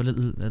just have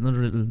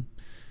another little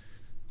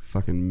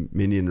fucking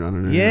minion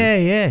running around.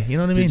 Yeah, you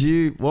know what I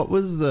mean? What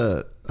was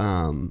the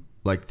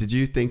did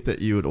you think that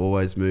you would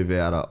always move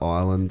out of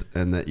Ireland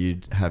and that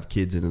you'd have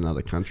kids in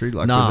another country?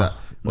 Like, no.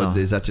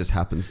 Is that just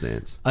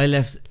happenstance? I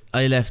left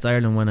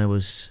Ireland when I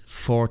was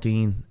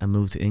 14 and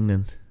moved to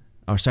England.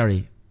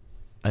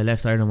 I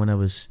left Ireland when I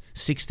was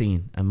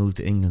 16 and moved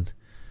to England.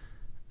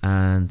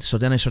 And so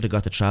then I sort of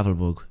got the travel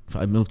bug.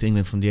 I moved to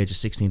England from the age of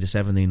 16 to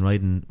 17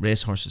 riding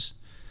racehorses.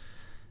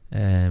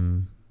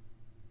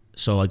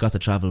 So I got the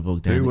travel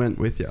bug then. Who went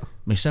with you?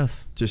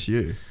 Myself. Just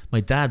you?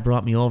 My dad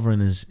brought me over in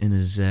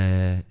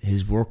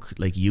his work,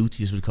 like ute,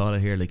 you would call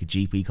it here, like a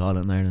Jeep we call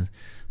it in Ireland.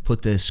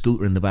 Put the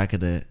scooter in the back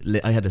of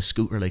I had a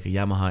scooter like a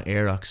Yamaha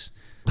Aerox.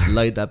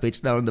 Light that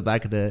bitch down in the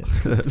back of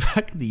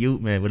the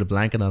ute, man, with a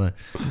blanket on it.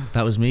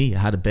 That was me. I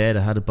had a bed,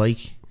 I had a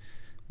bike.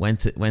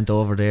 Went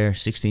over there,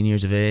 16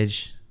 years of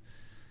age,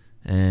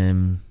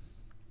 and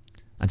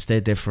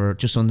stayed there for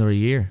just under a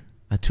year.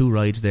 I had 2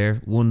 rides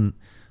there. One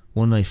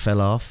I fell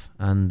off,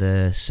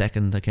 and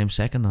second I came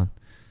second on.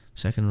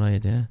 Second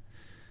ride, yeah.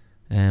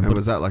 And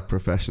was that like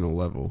professional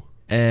level?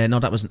 No,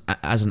 that was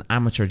as an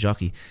amateur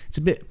jockey. It's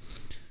a bit.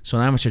 So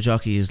an amateur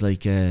jockey is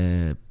like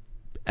an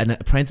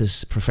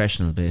apprentice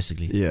professional,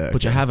 basically. Yeah.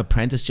 But you have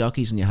apprentice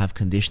jockeys and you have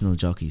conditional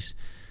jockeys.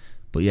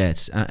 But yeah,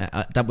 it's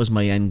that was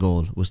my end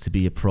goal, was to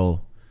be a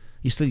pro.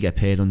 You still get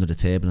paid under the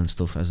table and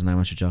stuff as an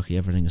amateur jockey.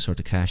 Everything is sort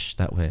of cash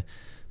that way.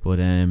 But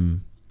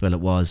well,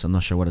 it was. I'm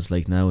not sure what it's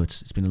like now.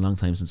 It's been a long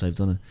time since I've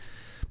done it.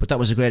 But that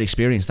was a great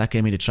experience. That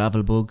gave me the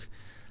travel bug.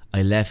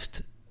 I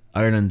left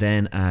Ireland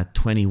then at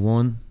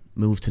 21,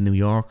 moved to New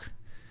York,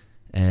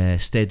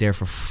 stayed there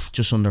for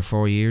just under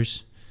 4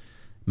 years.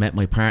 Met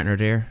my partner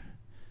there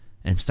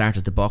and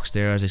started the box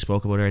there, as I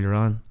spoke about earlier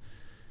on.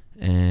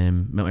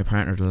 Met my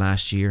partner the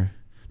last year.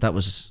 That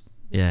was,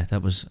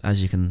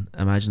 as you can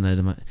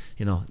imagine,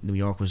 New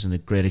York was a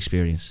great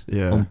experience.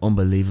 Yeah.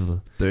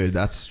 Unbelievable. Dude,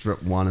 that's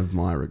one of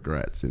my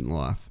regrets in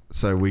life.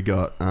 So we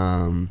got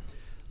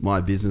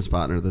my business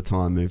partner at the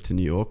time moved to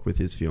New York with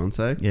his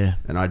fiance. Yeah.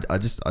 And I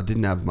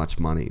didn't have much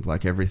money.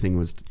 Like, everything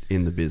was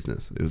in the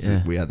business. It was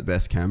we had the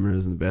best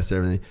cameras and the best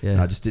everything. Yeah.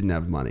 And I just didn't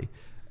have money.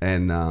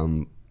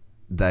 And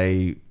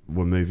they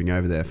were moving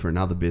over there for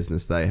another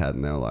business they had,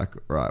 and they were like,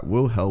 right,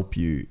 we'll help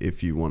you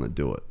if you want to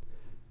do it.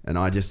 And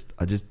I just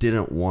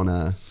didn't want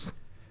to,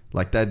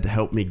 like, they'd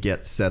help me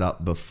get set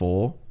up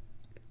before,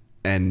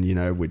 and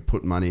we'd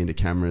put money into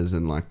cameras,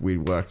 and like we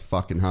worked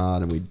fucking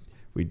hard, and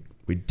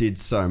we did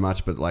so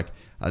much, but like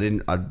I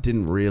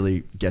didn't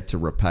really get to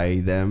repay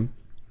them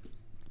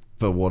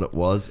for what it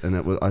was,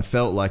 and I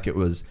felt like it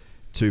was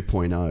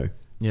 2.0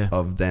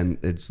 of then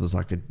it was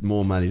like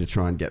more money to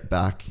try and get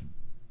back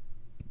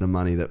the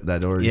money that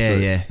they'd already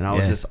and I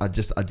was I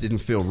didn't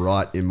feel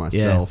right in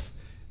myself.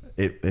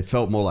 It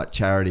felt more like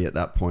charity at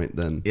that point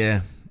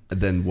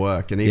than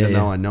work, and even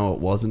though I know it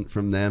wasn't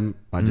from them,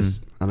 I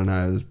don't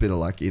know, there's a bit of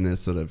like inner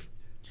sort of,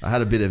 I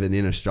had a bit of an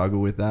inner struggle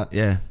with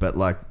that, but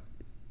like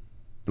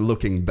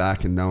looking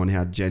back and knowing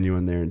how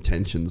genuine their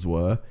intentions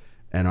were,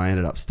 and I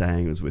ended up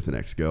staying, it was with an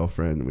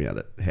ex-girlfriend, and we had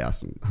a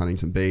house in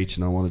Huntington Beach,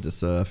 and I wanted to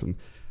surf, and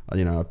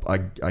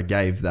I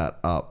gave that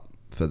up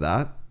for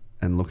that,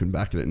 and looking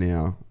back at it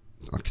now,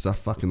 because I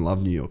fucking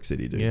love New York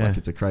City, dude. Yeah. Like,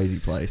 it's a crazy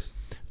place.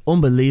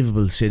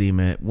 Unbelievable city,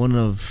 mate. One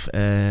of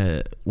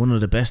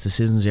the best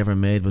decisions I ever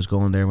made was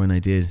going there when I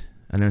did.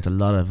 I learned a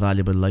lot of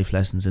valuable life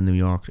lessons in New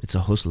York. It's a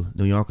hustle.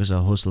 New York is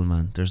a hustle,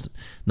 man. There's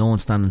no one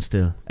standing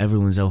still.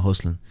 Everyone's out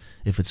hustling.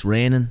 If it's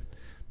raining,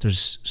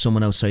 there's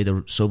someone outside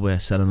the subway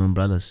selling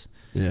umbrellas.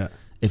 Yeah.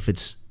 If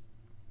it's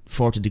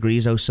 40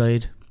 degrees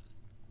outside,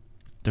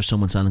 there's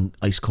someone selling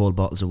ice cold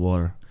bottles of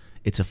water.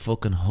 It's a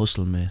fucking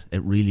hustle, mate.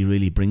 It really,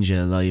 really brings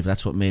you alive.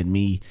 That's what made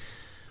me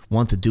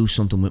want to do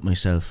something with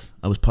myself.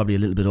 I was probably a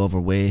little bit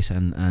overweight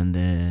and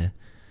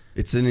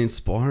it's an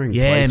inspiring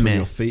place when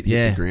your feet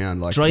hit the ground.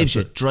 Like, drives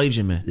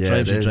you, mate.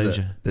 Yeah, drives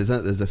you.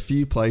 There's a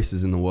few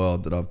places in the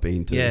world that I've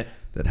been to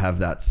that have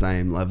that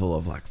same level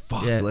of like,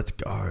 fuck, let's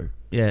go.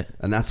 Yeah.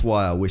 And that's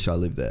why I wish I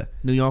lived there.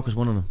 New York was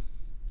one of them.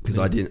 Because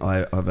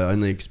I've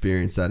only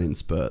experienced that in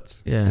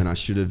spurts. Yeah. And I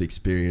should have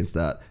experienced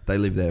that. They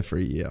lived there for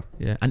a year.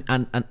 Yeah.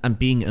 And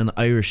being an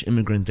Irish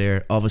immigrant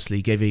there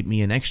obviously gave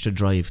me an extra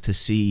drive to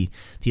see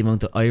the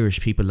amount of Irish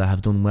people that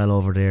have done well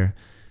over there,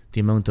 the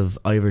amount of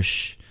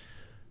Irish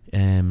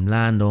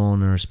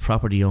landowners,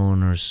 property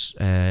owners,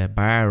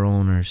 bar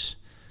owners,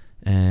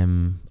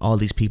 all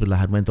these people that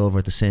had went over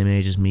at the same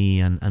age as me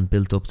and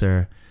built up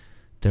their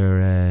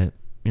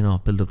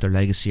built up their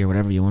legacy or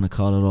whatever you want to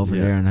call it over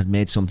there, and had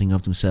made something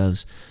of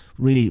themselves.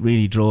 Really,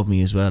 really drove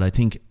me as well. I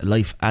think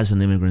life as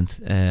an immigrant,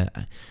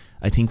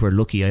 I think we're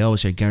lucky. I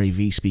always hear Gary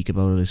Vee speak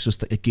about it. It's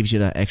just that it gives you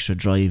that extra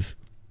drive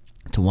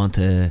to want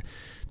to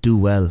do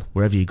well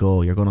wherever you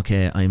go. You're going,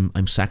 okay,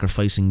 I'm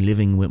sacrificing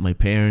living with my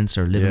parents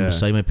or living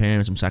beside my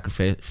parents. I'm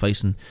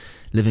sacrificing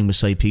living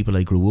beside people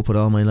I grew up with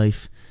all my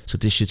life. So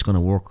this shit's going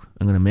to work.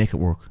 I'm going to make it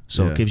work.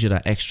 So it gives you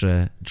that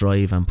extra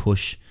drive and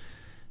push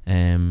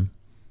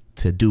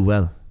to do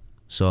well.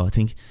 So I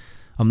think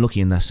I'm lucky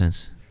in that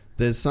sense.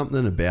 There's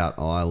something about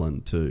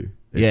Ireland too.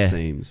 It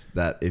seems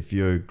that if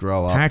you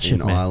grow up hardship,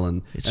 in man.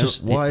 Ireland,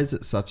 why is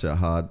it such a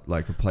hard,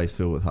 like a place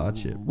filled with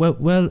hardship?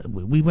 Well,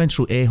 we went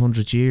through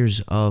 800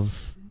 years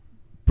of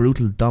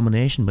brutal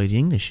domination by the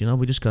English. You know,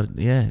 we just got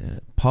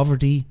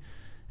poverty,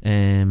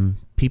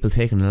 people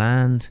taking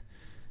land.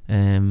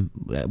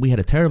 We had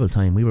a terrible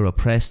time. We were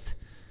oppressed.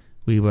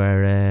 We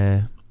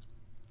were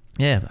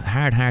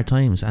hard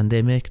times, and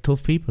they make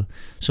tough people.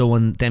 So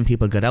when them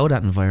people got out of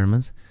that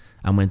environment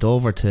and went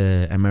over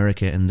to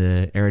America in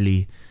the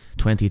early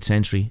 20th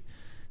century,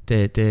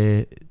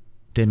 they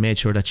made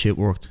sure that shit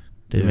worked.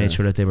 They made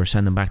sure that they were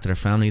sending back to their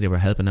family. They were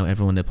helping out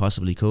everyone they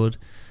possibly could.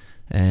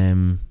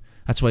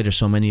 That's why there's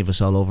so many of us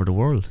all over the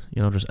world.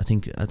 You know, I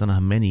don't know how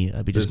many.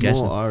 I'd be just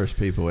guessing. There's more Irish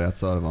people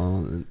outside of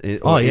Ireland.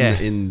 There's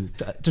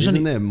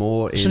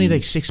only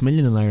like 6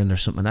 million in Ireland or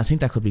something. I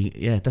think that could be,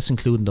 that's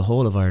including the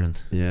whole of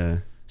Ireland. Yeah.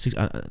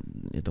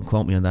 Don't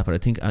quote me on that, but I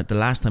think the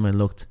last time I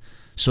looked,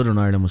 Southern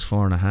Ireland was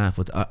 4.5.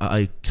 But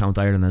I count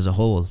Ireland as a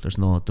whole. There's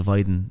no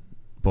dividing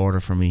border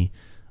for me.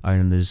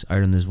 Ireland is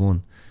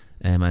one.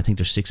 I think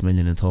there's 6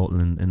 million in total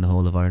in the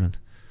whole of Ireland.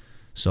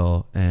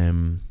 So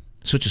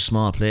such a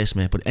small place,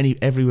 mate. But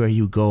everywhere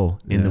you go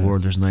in the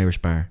world, there's an Irish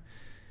bar.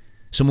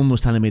 Someone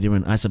was telling me they were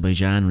in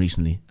Azerbaijan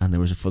recently, and there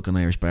was a fucking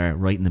Irish bar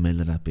right in the middle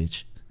of that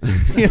bitch.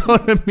 You know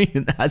what I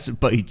mean?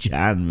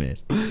 Azerbaijan,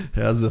 mate.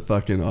 How's the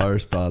fucking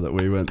Irish bar that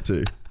we went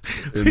to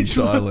in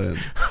Thailand?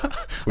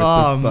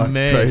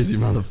 Man, crazy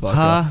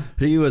motherfucker.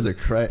 He was a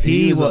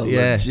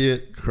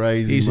legit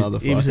crazy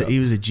motherfucker. He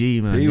was a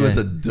G, man. He was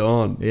a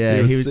don. Yeah,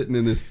 he was sitting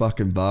in this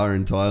fucking bar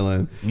in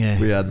Thailand. Yeah.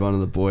 We had one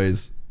of the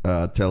boys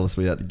tell us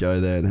we had to go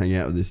there and hang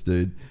out with this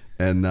dude.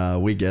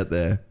 And we get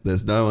there.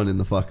 There's no one in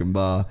the fucking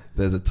bar.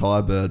 There's a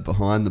Thai bird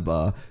behind the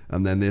bar,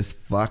 and then this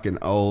fucking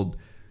old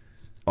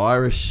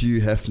Irish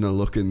Hugh Hefner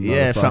looking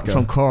motherfucker.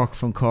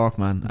 from Cork,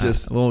 man.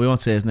 We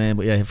won't say his name,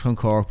 but from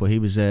Cork. But he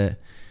was a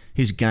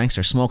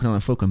gangster smoking on a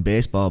fucking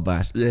baseball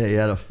bat. Yeah, he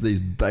had these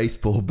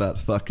baseball bat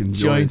fucking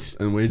joints,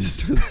 and we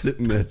just were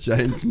sitting there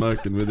chain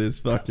smoking with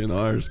this fucking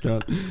Irish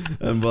cunt.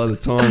 And by the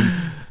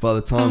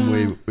time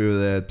we were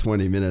there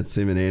 20 minutes,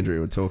 him and Andrew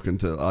were talking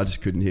to. I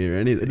just couldn't hear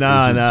anything.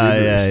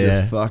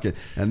 Just fucking.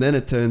 And then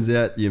it turns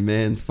out your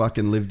man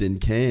fucking lived in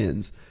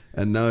Cairns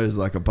and knows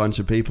like a bunch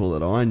of people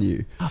that I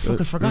knew. I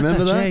fucking forgot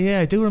that. Yeah,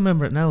 I do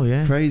remember it now.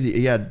 Yeah, crazy.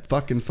 He had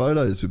fucking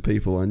photos with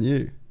people I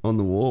knew on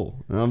the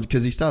wall,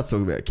 because he starts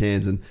talking about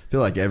Cairns, and I feel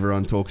like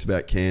everyone talks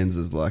about Cairns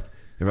as like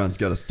everyone's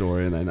got a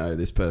story and they know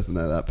this person,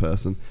 know that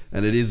person,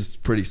 and it is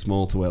pretty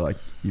small to where like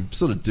you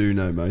sort of do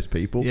know most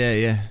people.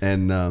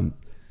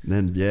 And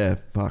then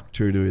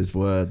true to his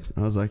word,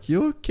 I was like,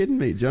 you're kidding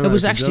me, Jono. It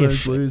was actually a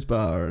blues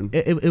bar, and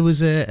it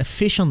was a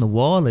fish on the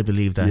wall, I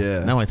believe that.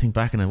 Yeah. Now I think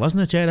back on it,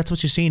 wasn't it, Jay? That's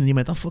what you're seeing, and you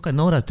went, oh fuck, I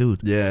know that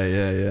dude.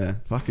 Yeah.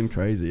 Fucking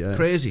crazy, yeah.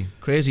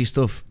 Crazy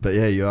stuff. But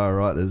yeah, you are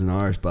right. There's an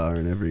Irish bar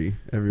in every.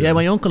 Yeah,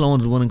 my uncle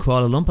owned one in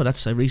Kuala Lumpur.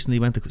 I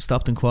recently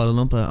stopped in Kuala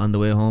Lumpur on the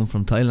way home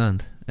from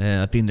Thailand.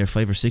 I've been there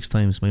 5 or 6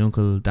 times. My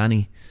uncle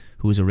Danny,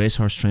 who was a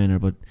racehorse trainer,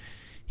 but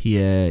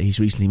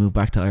he's recently moved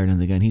back to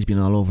Ireland again. He's been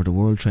all over the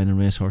world training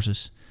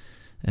racehorses.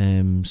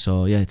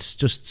 So yeah, it's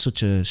just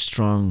such a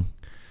strong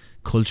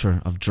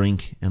culture of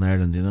drink in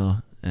Ireland, you know.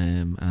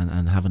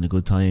 and having a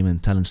good time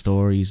and telling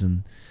stories,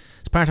 and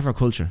it's part of our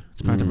culture.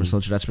 It's part of our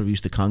culture. That's where we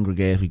used to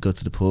congregate. We'd go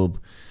to the pub.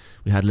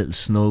 We had little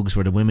snugs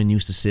where the women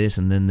used to sit,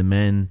 and then the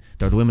women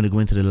would go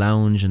into the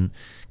lounge, and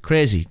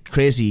crazy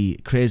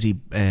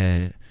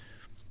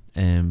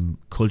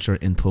culture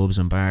in pubs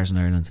and bars in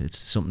Ireland. It's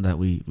something that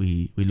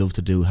we love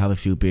to do. Have a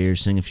few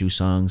beers, sing a few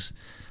songs,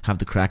 have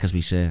the crack, as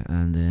we say,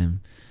 and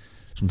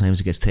sometimes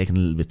it gets taken a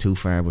little bit too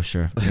far, but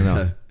sure, you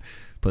know.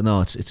 But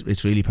no,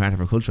 it's really part of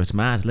our culture. It's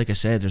mad. Like I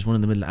said, there's one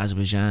in the middle of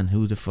Azerbaijan.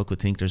 Who the fuck would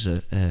think there's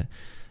a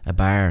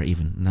bar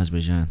even in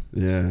Azerbaijan?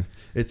 Yeah,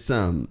 it's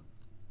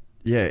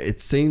it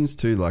seems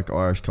too like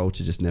Irish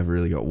culture just never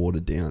really got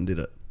watered down, did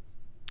it?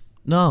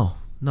 No,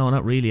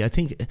 not really. I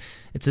think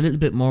it's a little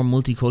bit more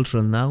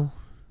multicultural now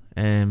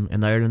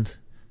in Ireland.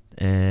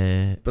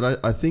 But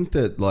I think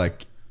that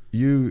like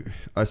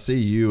I see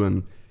you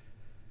and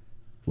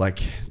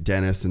like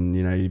Dennis and,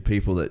 you know, you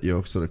people that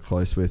you're sort of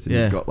close with, and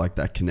you've got like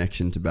that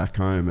connection to back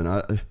home. And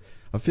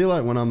I feel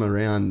like when I'm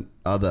around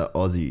other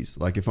Aussies,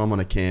 like if I'm on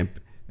a camp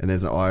and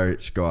there's an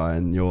Irish guy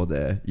and you're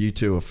there, you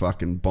two are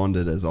fucking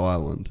bonded as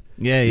Ireland.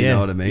 You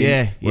know what I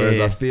mean? Whereas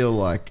I feel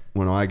like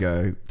when I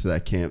go to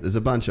that camp, there's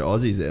a bunch of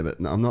Aussies there, but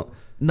I'm not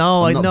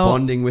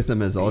bonding with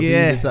them as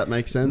Aussies, if that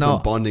makes sense.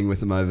 I'm bonding with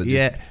them over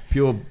just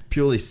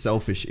purely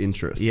selfish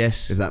interests.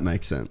 Yes, if that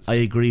makes sense. I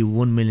agree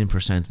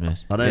 1,000,000%,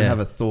 mate. I don't have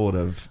a thought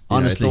of,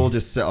 honestly, it's all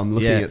just I'm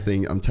looking at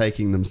things, I'm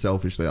taking them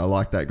selfishly. I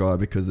like that guy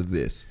because of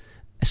this.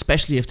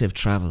 Especially if they've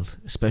travelled.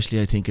 Especially,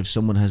 I think, if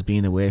someone has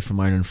been away from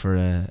Ireland for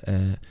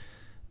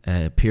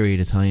a period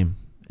of time.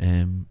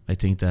 I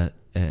think that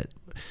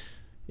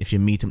if you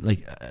meet them,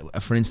 like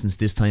for instance,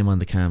 this time on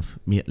the camp,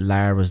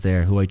 Lar was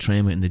there, who I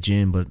train with in the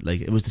gym, but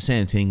like it was the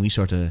same thing.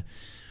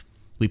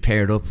 We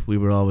paired up. We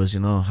were always,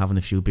 you know, having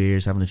a few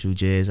beers, having a few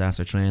J's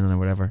after training or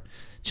whatever,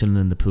 chilling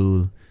in the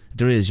pool.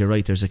 You're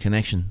right, there's a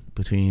connection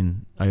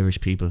between Irish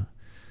people.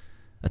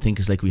 I think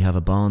it's like we have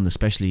a bond,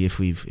 especially if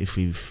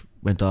we've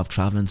went off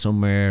travelling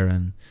somewhere,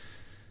 and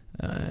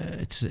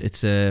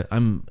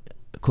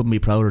couldn't be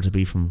prouder to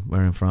be from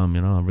where I'm from.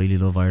 You know, I really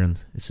love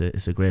Ireland.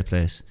 It's a great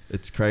place.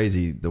 It's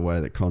crazy the way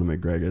that Conor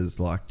McGregor's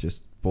like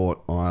just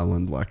bought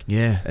Ireland, like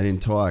an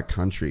entire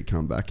country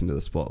come back into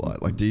the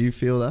spotlight. Like, do you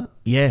feel that?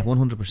 Yeah,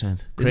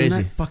 100%. Crazy.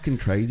 Isn't that fucking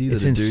crazy?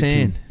 It's that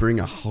insane. Dude can bring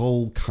a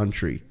whole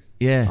country,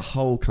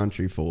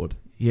 forward.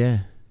 Yeah,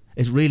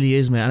 it really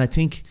is, man. And I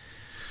think,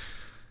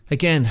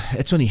 again,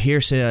 it's only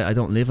hearsay. I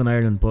don't live in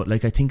Ireland, but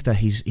like I think that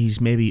he's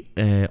maybe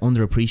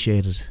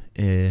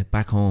underappreciated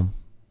back home.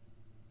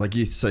 Like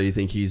so you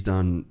think he's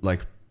done,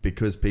 like,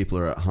 because people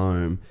are at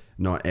home,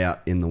 not out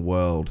in the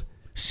world,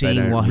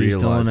 seeing what he's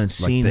done and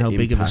seeing how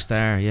big of a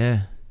star,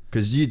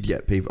 Because you'd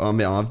get people, I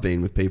mean, I've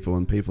been with people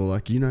and people are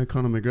like, you know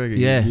Conor McGregor,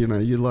 you know,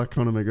 you like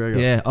Conor McGregor.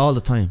 Yeah, all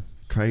the time.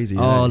 Crazy.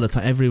 All the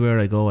time. Everywhere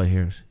I go I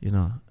hear it, you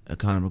know,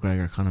 Conor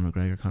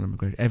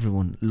McGregor.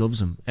 Everyone loves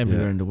him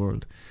everywhere in the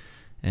world.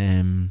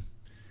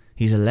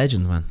 He's a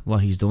legend, man.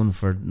 What he's done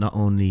for not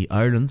only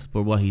Ireland,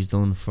 but what he's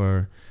done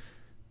for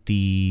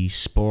the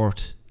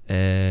sport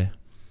in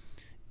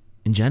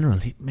general.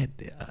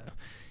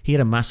 He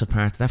had a massive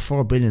part. That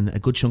 $4 billion, a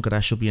good chunk of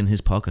that should be in his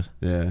pocket.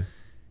 Yeah.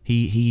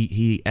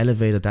 He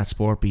elevated that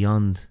sport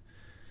beyond,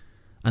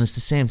 and it's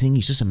the same thing.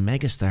 He's just a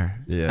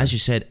megastar. Yeah. As you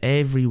said,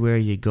 everywhere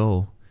you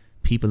go,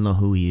 people know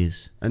who he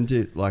is. And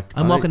dude, like,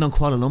 I'm walking on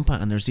Kuala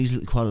Lumpur, and there's these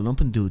little Kuala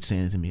Lumpur dudes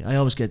saying it to me. I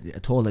always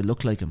get told I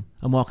look like him.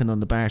 I'm walking down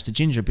the bars, the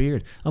ginger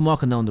beard. I'm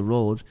walking down the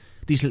road.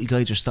 These little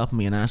guys are stopping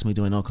me and asking me,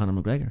 do I know Conor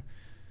McGregor?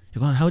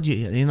 You're going, how do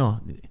you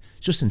know?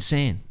 Just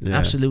insane,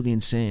 absolutely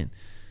insane.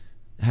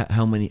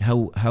 How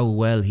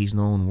well he's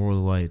known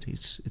worldwide.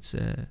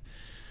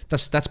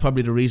 That's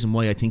probably the reason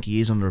why I think he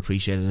is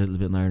underappreciated a little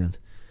bit in Ireland.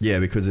 Yeah,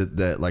 because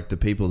like the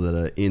people that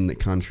are in the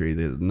country,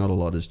 not a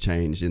lot has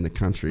changed in the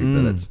country,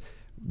 but it's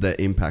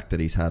the impact that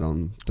he's had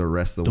on the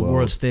rest of the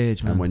world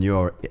stage, man. And when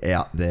you're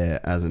out there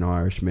as an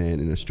Irish man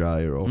in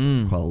Australia or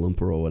Kuala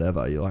Lumpur or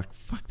whatever, you're like,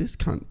 fuck, this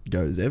cunt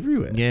goes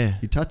everywhere. Yeah,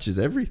 he touches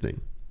everything.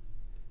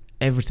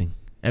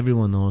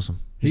 Everyone knows him.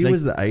 He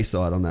was the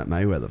A-side on that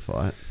Mayweather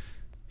fight.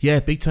 Yeah,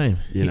 big time.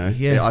 You know,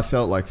 I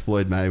felt like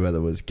Floyd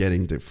Mayweather was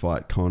getting to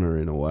fight Conor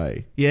in a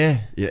way.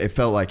 Yeah, it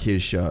felt like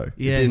his show.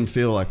 Yeah. It didn't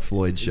feel like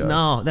Floyd's show.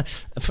 No,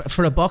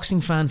 for a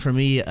boxing fan, for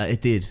me,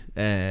 it did.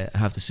 I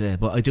have to say,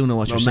 but I do know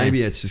what you're saying.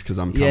 Maybe it's just because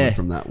I'm coming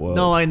from that world.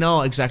 No, I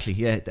know exactly.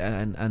 Yeah,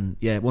 and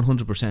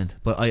 100%.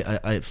 But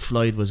I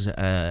Floyd was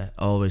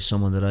always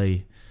someone that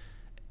I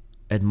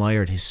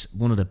admired. He's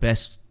one of the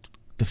best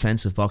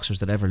defensive boxers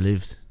that ever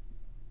lived,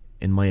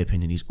 in my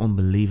opinion. He's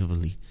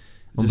unbelievably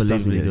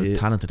good,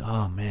 talented.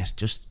 Oh, mate,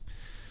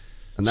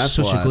 and that's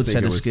such a good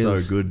set of skills. It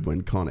was so good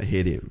when Conor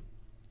hit him.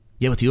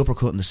 Yeah, with the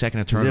uppercut in the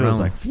second or third round. I was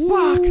like,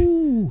 fuck.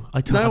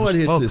 I thought, no one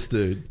hits this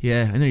dude.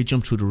 Yeah, and then he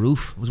jumped through the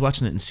roof. I was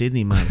watching it in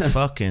Sydney, man.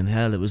 Fucking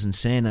hell, it was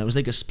insane. It was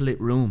like a split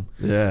room.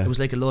 Yeah. It was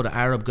like a load of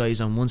Arab guys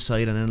on one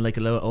side and then like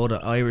a load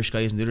of Irish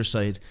guys on the other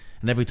side.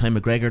 and every time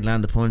McGregor would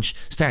land the punch,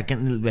 start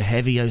getting a little bit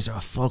heavy. I was like, oh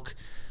fuck.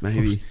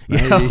 Maybe.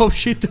 Yeah, oh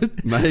shit.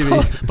 Maybe.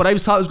 But I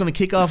thought it was going to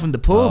kick off in the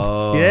pub.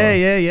 Oh.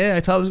 Yeah. I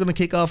thought it was going to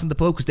kick off in the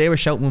pub because they were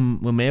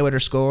shouting when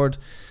Mayweather scored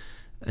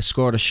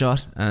a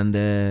shot, and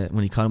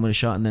when he caught him with a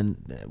shot, and then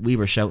we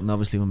were shouting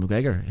obviously when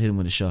McGregor hit him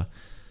with a shot.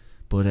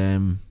 But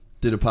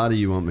did a part of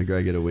you want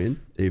McGregor to win?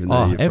 Even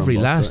though you're every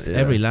from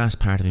last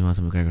part of me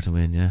wanted McGregor to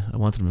win. Yeah, I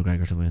wanted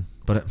McGregor to win,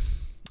 but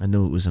I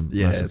knew it was a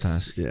massive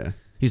task. Yeah,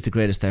 he's the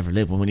greatest to ever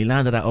live. When he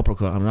landed that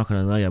uppercut, I'm not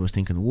going to lie, I was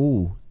thinking,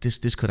 whoa,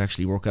 this could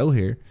actually work out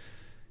here.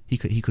 He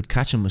could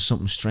catch him with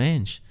something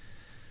strange,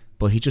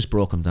 but he just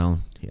broke him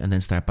down and then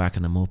start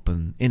backing him up,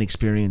 and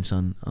inexperience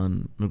on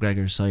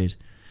McGregor's side.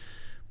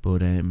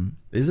 But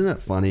isn't it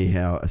funny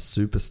how a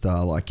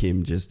superstar like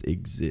him just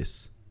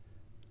exists?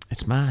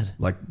 It's mad.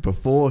 Like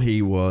before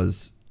he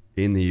was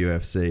in the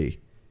UFC,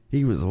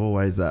 he was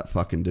always that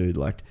fucking dude.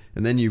 Like,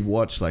 and then you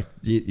watch like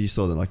you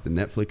saw the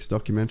Netflix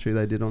documentary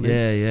they did on him.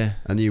 Yeah.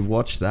 And you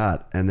watch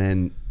that, and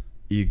then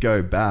you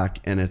go back,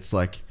 and it's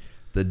like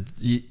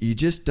you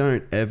just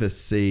don't ever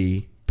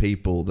see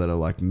people that are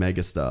like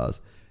megastars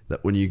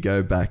that when you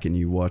go back and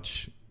you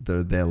watch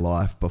their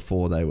life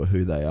before they were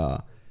who they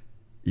are,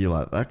 you're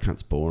like, that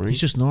cunt's boring. He's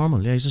just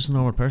normal. Yeah, he's just a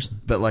normal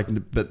person. But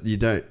you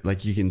don't,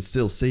 like, you can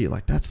still see,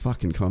 like, that's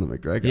fucking Conor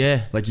McGregor.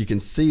 Yeah. Like, you can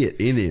see it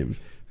in him.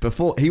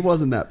 Before, he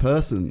wasn't that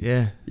person.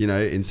 Yeah. You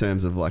know, in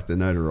terms of, like, the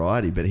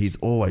notoriety, but he's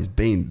always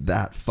been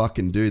that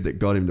fucking dude that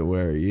got him to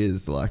where he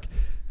is. Like,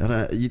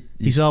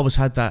 he's always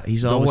had that.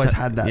 He's always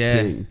had that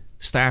thing.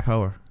 Star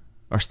power.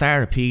 Or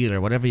star appeal, or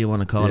whatever you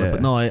want to call it.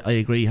 But no, I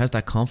agree. He has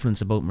that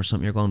confidence about him or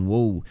something. You're going,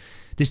 whoa,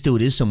 this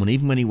dude is someone.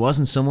 Even when he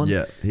wasn't someone.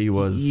 Yeah, he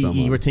was someone.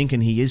 You were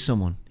thinking he is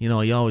someone. You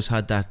know, he always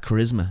had that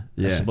charisma,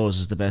 I suppose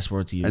is the best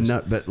word to use.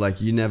 But like,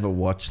 you never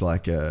watch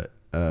like a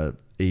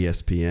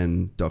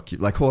ESPN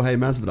like Jorge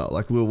Masvidal.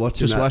 Like, we were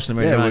watching just watching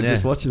him. Yeah, we're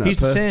just watching that. He's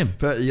the same.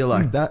 But you're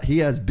like, that he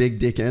has big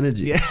dick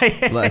energy.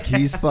 Yeah. Like,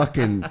 he's out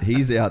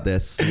there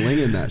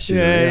slinging that shit.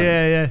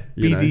 Yeah.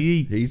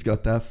 BDE. He's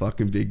got that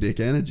fucking big dick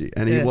energy,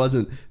 and he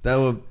wasn't. They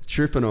were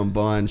tripping on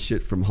buying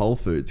shit from Whole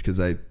Foods because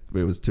it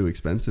was too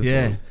expensive.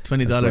 Yeah,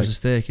 $20 a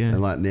steak. Yeah,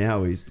 and like now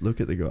look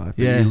at the guy.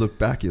 But you look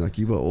back, you're like,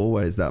 you were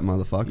always that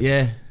motherfucker.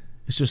 Yeah,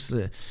 it's just.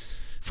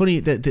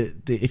 Funny that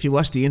if you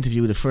watch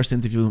the first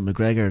interview with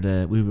McGregor,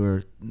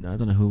 I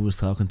don't know who was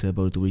talking to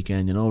about it the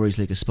weekend, you know, where he's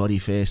like a spotty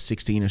face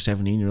 16 or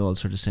 17 year old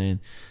sort of saying,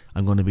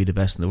 I'm going to be the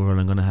best in the world,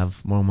 I'm going to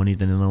have more money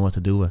than I know what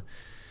to do with.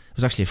 It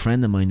was actually a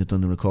friend of mine that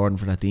done the recording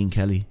for that, Dean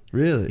Kelly.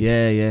 Really?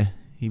 Yeah.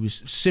 He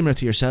was similar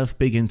to yourself,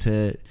 big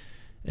into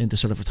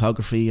sort of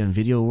photography and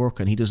video work,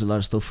 and he does a lot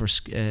of stuff for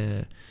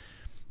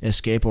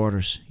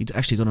skateboarders. He'd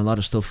actually done a lot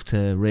of stuff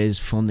to raise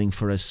funding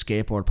for a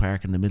skateboard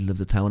park in the middle of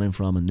the town I'm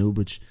from in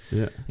Newbridge,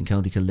 in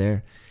County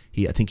Kildare.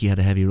 I think he had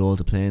a heavy role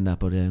to play in that,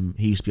 but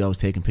he used to be always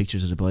taking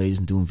pictures of the boys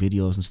and doing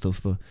videos and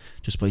stuff. But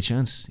just by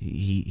chance,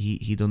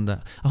 he done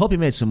that. I hope he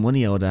made some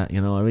money out of that. You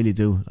know, I really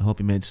do. I hope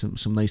he made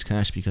some nice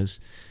cash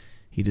because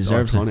he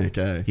deserves it.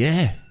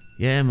 Eh?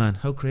 Yeah, man.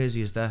 How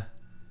crazy is that?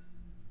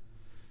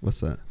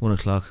 What's that? 1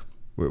 o'clock.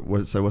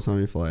 So what time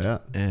do you fly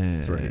out?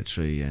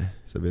 3, yeah.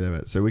 So be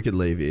there. So we could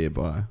leave here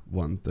by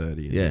 1:30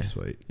 and be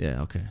sweet.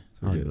 Yeah, okay.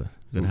 So good.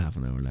 We've got half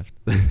an hour left.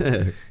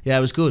 Yeah,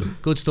 it was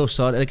good stuff.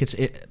 So like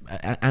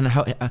and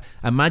how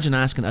imagine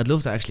asking. I'd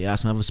love to actually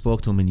ask him. I haven't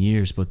spoke to him in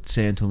years, but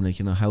saying to him, like,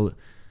 you know, how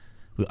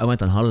I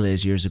went on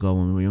holidays years ago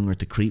when we were younger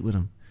to Crete with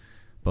him,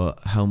 but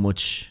how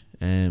much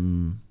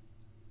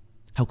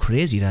how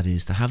crazy that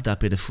is to have that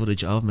bit of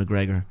footage of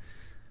McGregor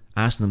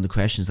asking him the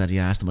questions that he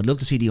asked him. I'd love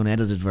to see the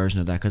unedited version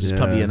of that because it's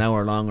probably an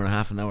hour long or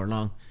half an hour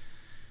long.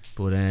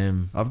 But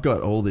I've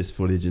got all this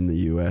footage in the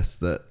US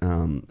that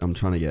I'm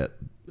trying to get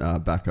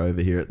back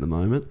over here at the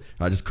moment.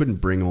 I just couldn't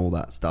bring all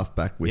that stuff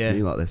back with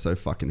me, like they're so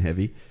fucking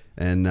heavy.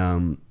 And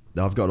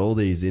I've got all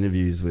these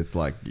interviews with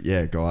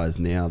guys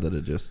now that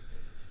are just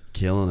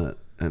killing it.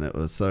 And it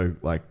was so,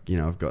 like, you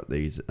know, I've got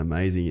these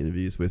amazing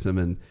interviews with them,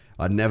 and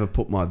I'd never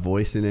put my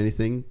voice in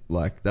anything.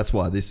 Like, that's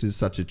why this is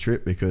such a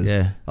trip, because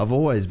I've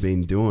always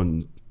been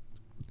doing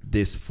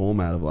this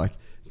format of like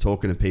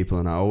talking to people,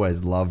 and I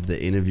always loved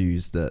the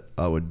interviews that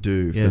I would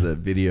do for the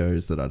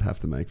videos that I'd have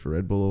to make for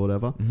Red Bull or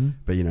whatever.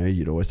 But, you know,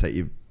 you'd always take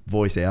your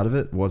voice out of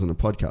it. It wasn't a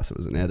podcast, it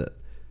was an edit.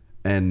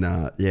 And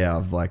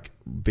I've like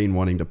been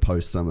wanting to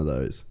post some of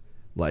those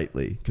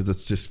lately because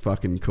it's just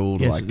fucking cool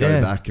to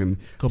go back in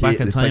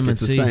time and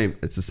see.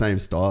 It's the same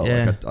style.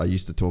 Like I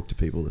used to talk to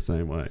people the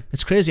same way.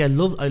 It's crazy. I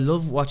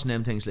love watching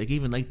them things, like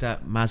even like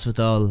that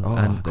Masvidal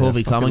and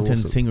Kobe Covington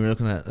thing we were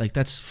looking at. Like,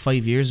 that's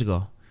 5 years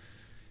ago.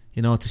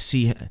 You know, to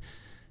see,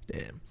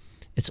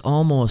 it's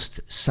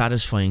almost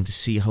satisfying to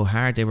see how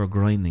hard they were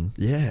grinding.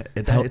 Yeah,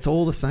 it's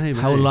all the same.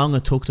 How long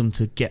it took them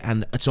to get,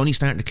 and it's only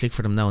starting to click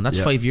for them now. And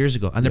that's 5 years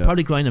ago, and they're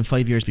probably grinding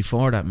 5 years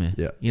before that, mate.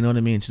 Yeah, you know what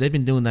I mean. So they've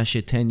been doing that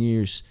shit 10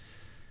 years.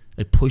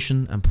 Like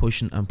pushing and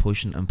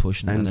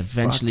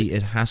eventually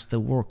it has to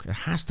work. It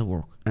has to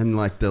work. And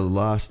like the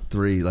last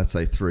 3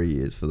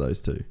 years for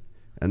those two,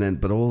 and then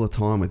but all the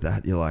time with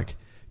that, you're like,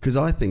 because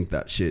I think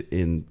that shit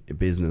in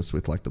business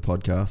with like the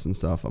podcast and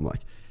stuff, I'm like,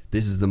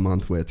 this is the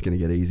month where it's going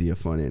to get easier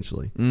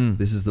financially.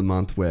 This is the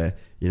month where,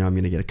 you know, I'm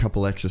going to get a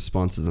couple extra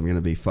sponsors. I'm going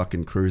to be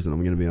fucking cruising.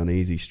 I'm going to be on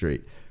Easy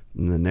Street.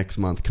 And the next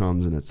month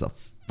comes and it's a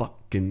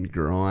fucking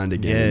grind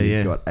again. Yeah, and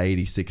you've got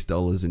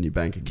 $86 in your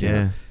bank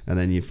account. And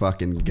then you're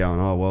fucking going,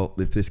 oh, well,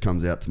 if this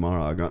comes out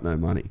tomorrow, I got no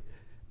money.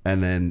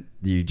 And then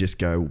you just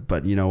go,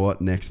 but you know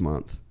what? Next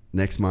month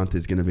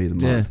is going to be the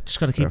month. Yeah, just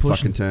got to keep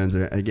pushing. Fucking turns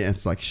again.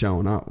 It's like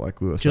showing up,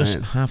 like we were just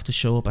saying. Just have to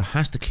show up. It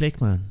has to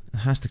click, man. It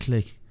has to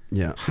click.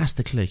 Yeah, it has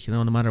to click. You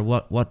know, no matter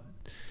what.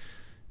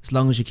 As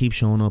long as you keep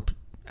showing up,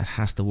 it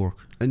has to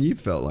work. And you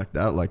felt like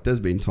that. Like there's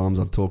been times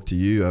I've talked to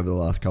you over the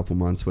last couple of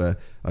months where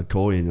I'd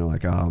call you and you're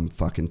like, oh, I'm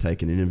fucking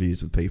taking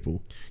interviews with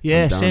people.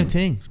 Yeah, same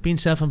thing. Being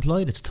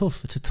self-employed, it's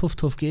tough. It's a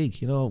tough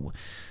gig. You know,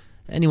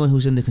 anyone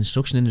who's in the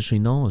construction industry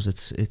knows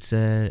it's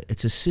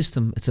a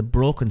system. It's a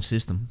broken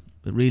system.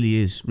 It really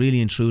is, really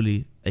and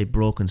truly a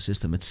broken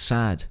system. It's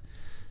sad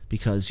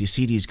because you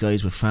see these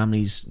guys with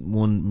families,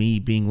 me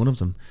being one of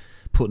them,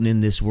 putting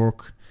in this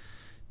work,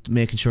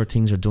 making sure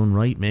things are done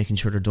right, making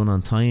sure they're done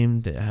on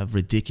time. They have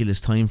ridiculous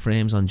time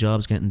frames on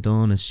jobs getting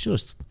done. It's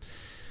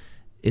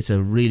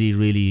a really,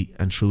 really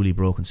and truly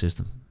broken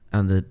system.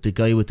 And the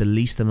guy with the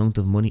least amount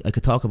of money, I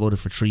could talk about it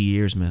for 3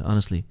 years, mate,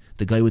 honestly.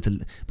 The guy with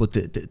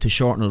to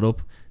shorten it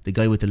up, the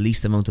guy with the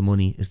least amount of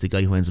money is the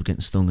guy who ends up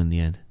getting stung in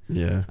the end.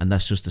 Yeah. And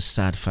that's just a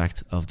sad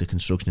fact of the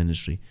construction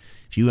industry.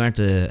 If you aren't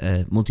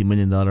a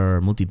multi-million-dollar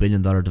or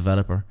multi-billion-dollar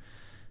developer,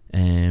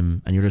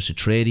 and you're just a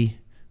tradie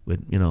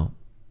with, you know,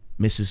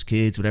 Mrs.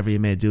 Kids, whatever you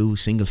may do,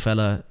 single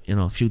fella, you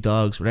know, a few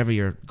dogs, whatever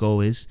your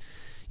goal is,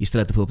 you still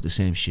have to put up with the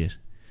same shit.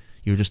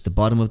 You're just the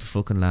bottom of the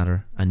fucking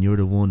ladder, and you're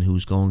the one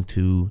who's going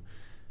to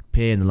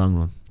pay in the long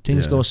run.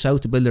 Things go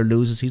south, the builder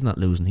loses, he's not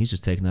losing, he's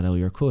just taking that out of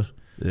your cut.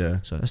 Yeah.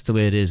 So that's the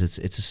way it is.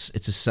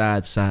 It's a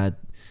sad state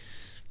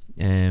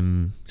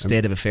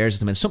of affairs at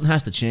the minute. Something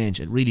has to change.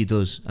 It really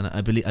does, and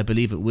I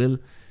believe it will.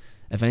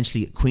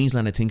 Eventually,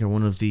 Queensland, I think, are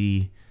one of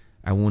the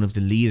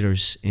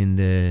leaders in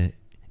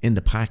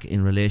the pack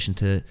in relation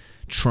to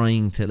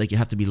trying to, like, you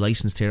have to be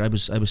licensed here. I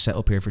was set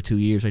up here for 2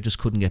 years. I just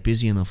couldn't get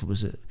busy enough. It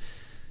was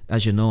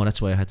as you know,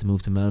 that's why I had to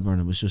move to Melbourne.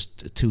 It was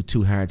just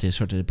too hard to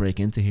sort of break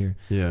into here.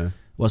 Yeah.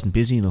 Wasn't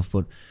busy enough,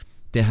 but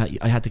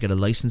I had to get a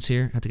license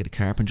here. I had to get a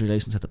carpentry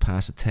license. I had to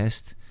pass a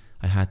test.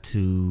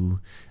 And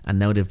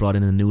now they've brought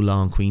in a new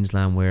law in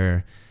Queensland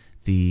where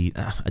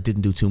I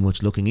didn't do too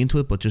much looking into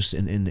it, but just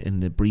in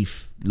the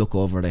brief look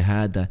over I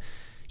had, that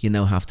you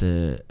now have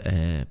to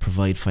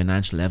provide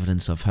financial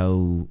evidence of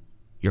how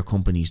your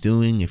company's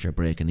doing, if you're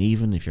breaking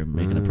even, if you're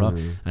making a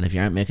profit, and if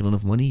you aren't making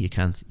enough money, you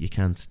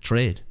can't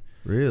trade.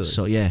 Really?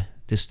 So yeah,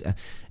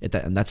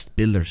 and that's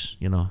builders.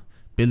 You know,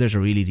 builders are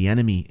really the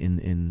enemy.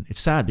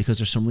 It's sad because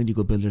there's some really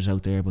good builders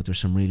out there, but there's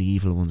some really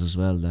evil ones as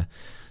well.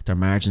 Their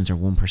margins are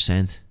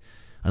 1%.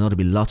 I know there'll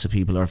be lots of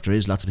people, or if there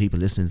is lots of people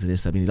listening to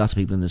this, there'll be lots of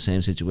people in the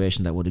same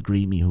situation that would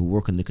agree with me who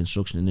work in the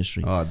construction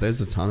industry. Oh,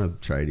 there's a ton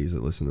of tradies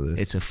that listen to this.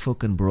 It's a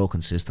fucking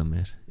broken system,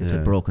 mate. It's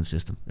a broken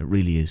system. It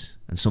really is.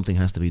 And something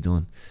has to be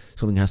done.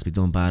 Something has to be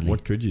done badly.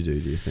 What could you do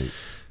you think?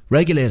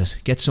 Regulate it.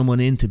 Get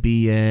someone in to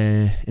be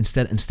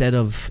instead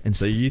of.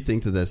 So you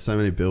think that there's so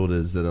many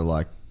builders that are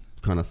like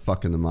kind of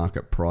fucking the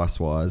market price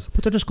wise,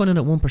 but they're just going in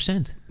at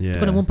 1%. Yeah,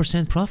 they're going at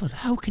 1% profit.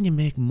 How can you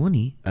make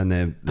money? And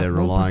they're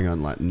relying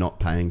on like not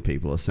paying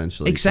people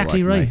essentially.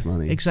 Exactly to, like, right. Make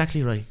money.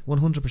 Exactly right.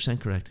 100%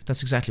 correct.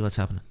 That's exactly what's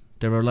happening.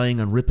 They're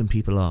relying on ripping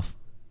people off.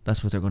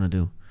 That's what they're going to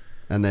do.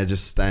 And they're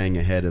just staying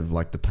ahead of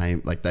like the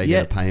payment. Like they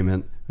get a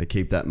payment, they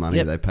keep that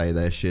money, they pay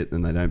their shit,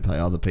 and they don't pay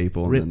other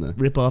people.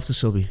 Rip off the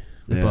subby.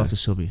 Off the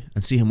subby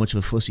and see how much of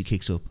a fuss he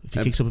kicks up. If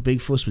he kicks up a big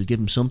fuss, we'll give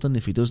him something.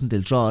 If he doesn't,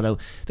 they'll draw it out.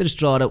 They just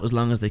draw it out as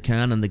long as they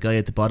can, and the guy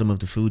at the bottom of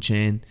the food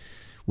chain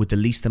with the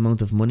least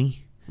amount of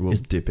money will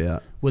dip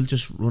out. Will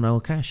just run out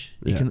of cash.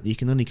 You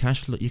can only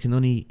cash flow. You can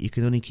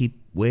only keep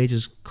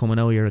wages coming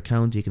out of your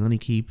account. You can only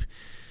keep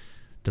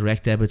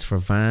direct debits for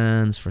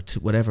vans, for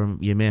whatever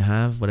you may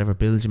have, whatever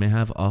bills you may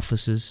have,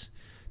 offices.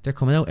 They're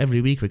coming out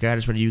every week,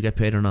 regardless whether you get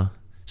paid or not.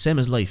 Same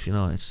as life, you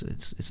know.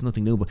 It's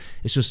nothing new, but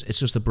it's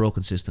just a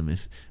broken system.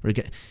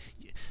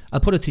 I'll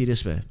put it to you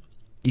this way: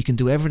 you can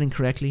do everything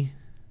correctly,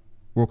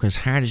 work as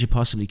hard as you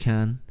possibly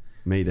can,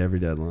 meet every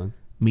deadline,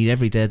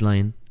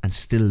 and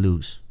still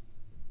lose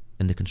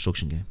in the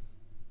construction game.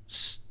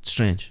 It's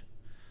strange,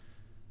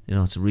 you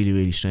know. It's a really,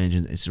 really strange.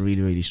 It's a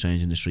really, really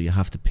strange industry. You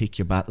have to pick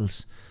your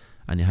battles,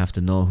 and you have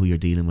to know who you're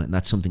dealing with. And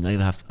that's something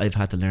I've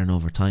had to learn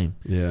over time.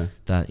 Yeah,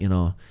 that, you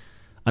know.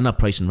 I'm not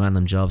pricing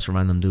random jobs for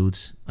random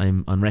dudes.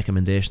 I'm on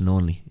recommendation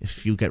only.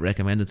 If you get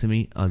recommended to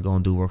me, I'll go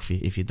and do work for you.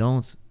 If you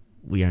don't,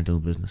 we aren't doing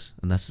business.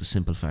 And that's the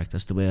simple fact.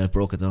 That's the way I've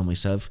broke it down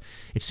myself.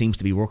 It seems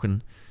to be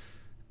working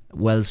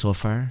well so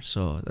far.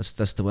 So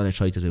that's the way I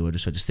try to do it. I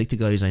just try to stick to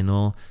guys I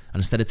know,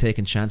 and instead of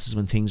taking chances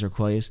when things are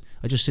quiet,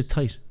 I just sit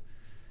tight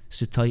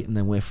and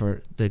then wait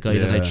for the guy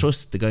that I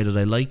trust, the guy that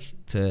I like,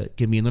 to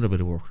give me another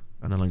bit of work,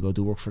 and then I'll go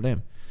do work for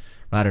them,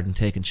 rather than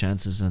taking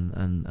chances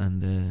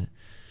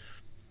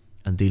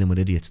and dealing with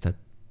idiots that,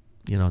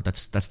 you know,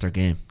 that's their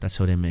game. That's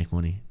how they make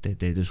money. They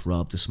just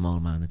rob the small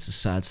man. It's a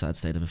sad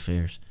state of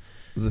affairs.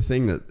 The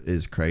thing that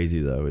is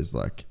crazy though is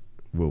like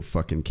will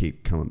fucking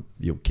keep coming.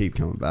 You'll keep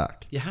coming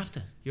back. You have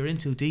to. You're in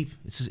too deep.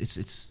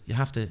 It's you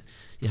have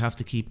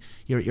to keep.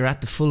 You're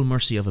at the full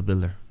mercy of a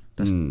builder.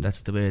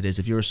 That's the way it is.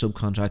 If you're a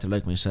subcontractor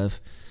like myself,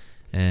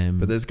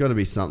 but there's got to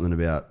be something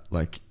about,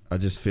 like, I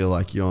just feel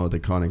like you're the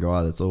kind of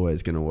guy that's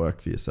always going to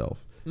work for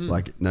yourself.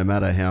 Like, no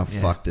matter how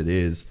fucked it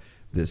is,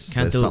 there's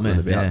something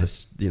about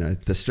this. You know,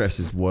 the stress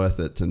is worth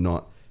it to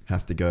not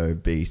have to go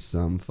be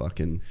some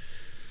fucking.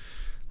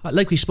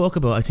 Like we spoke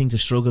about, I think the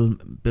struggle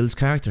builds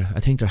character. I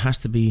think there has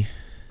to be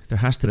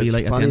like at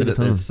the end of the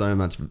tunnel. There's so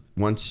much.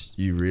 Once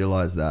you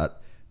realize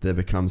that, there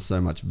becomes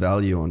so much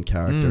value on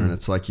character, and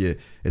it's like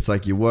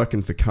you're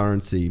working for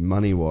currency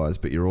money wise,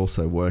 but you're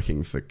also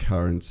working for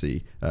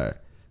currency,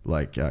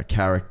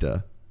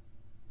 character.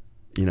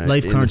 You know,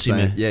 life currency,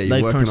 man. Yeah, you're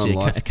life working currency. on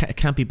life. It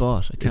can't be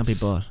bought. It can't be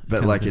bought.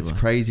 But like, it's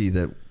crazy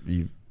that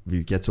you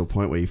get to a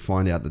point where you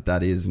find out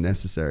that is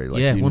necessary.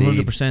 Like, yeah, you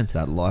 100%. need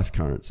that life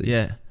currency.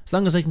 Yeah, as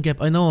long as I can get.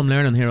 I know I'm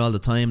learning here all the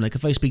time. Like,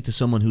 if I speak to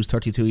someone who's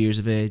 32 years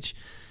of age,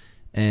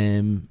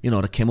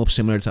 that came up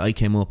similar to I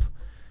came up,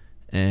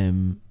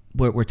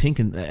 we're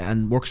thinking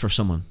and works for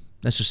someone.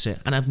 Let's just say,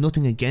 and I have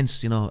nothing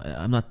against.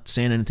 I'm not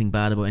saying anything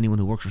bad about anyone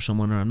who works for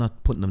someone, or I'm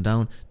not putting them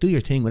down. Do your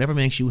thing, whatever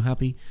makes you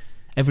happy.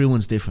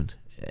 Everyone's different.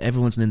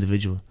 Everyone's an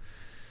individual,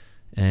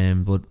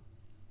 but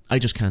I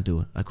just can't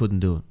do it. I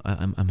couldn't do it.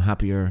 I'm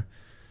happier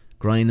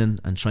grinding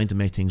and trying to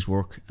make things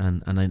work,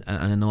 and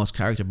I know it's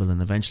character building.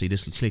 Eventually,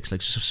 this will click.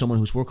 Like someone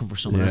who's working for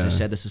someone, as I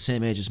said, that's the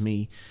same age as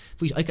me.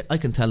 I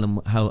can tell them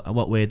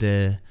what way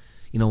the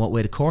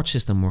court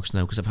system works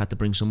now, because I've had to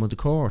bring someone to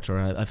court, or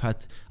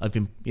I've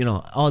been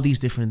all these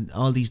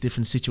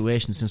different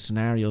situations and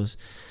scenarios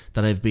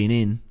that I've been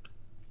in.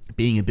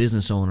 Being a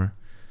business owner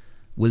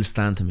will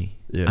stand to me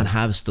and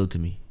have stood to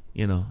me.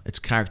 It's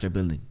character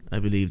building. I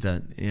believe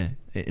that,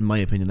 in my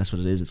opinion, that's what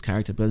it is. It's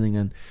character building,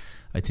 and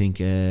I think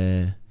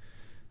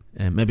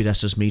maybe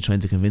that's just me trying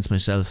to convince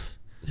myself,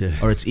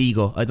 or it's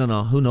ego. I don't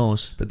know. Who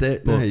knows? But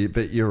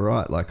you're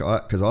right. Like,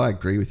 because I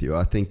agree with you.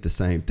 I think the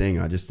same thing.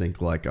 I just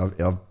think, like,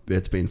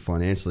 it's been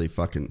financially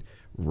fucking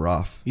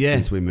rough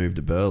since we moved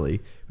to Burleigh,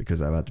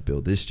 because I've had to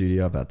build this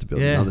studio, I've had to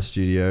build another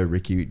studio.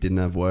 Ricky didn't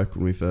have work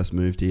when we first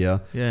moved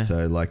here,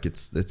 so like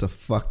it's a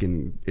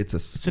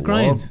slog,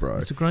 grind, bro.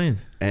 It's a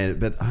grind.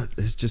 But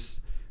it's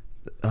just,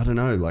 I don't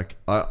know, like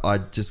I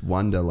just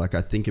wonder, like,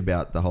 I think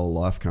about the whole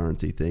life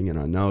currency thing, and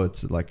I know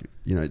it's like,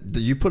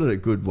 you put it a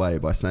good way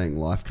by saying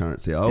life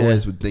currency. I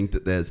always would think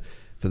that there's,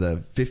 for the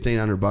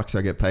 $1,500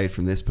 I get paid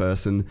from this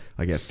person,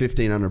 I get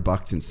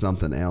 $1,500 in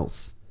something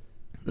else.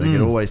 Like,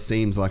 it always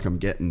seems like I'm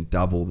getting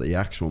double the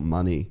actual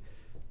money,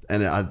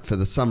 and for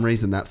some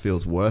reason that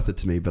feels worth it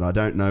to me, but I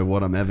don't know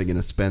what I'm ever going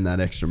to spend that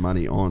extra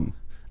money on.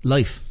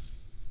 Life,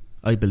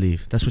 I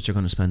believe that's what you're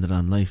going to spend it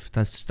on. Life,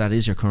 that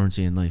is your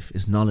currency in life,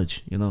 is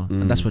knowledge,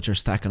 and that's what you're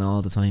stacking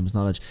all the time, is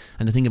knowledge.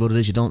 And the thing about it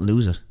is, you don't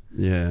lose it.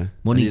 Yeah,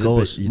 money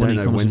goes. You money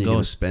don't know comes when and you're going to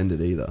goes. spend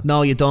it either.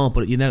 No, you don't.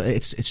 But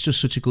it's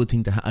just such a good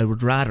thing to. I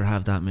would rather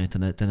have that, mate,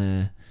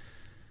 than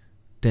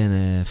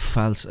a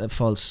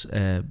false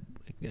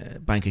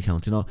bank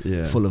account,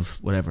 full of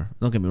whatever.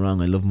 Don't get me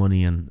wrong, I love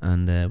money, and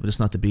but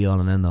it's not the be all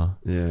and end all.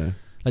 Yeah,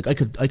 like I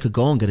could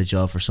go and get a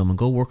job for someone,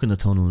 go work in the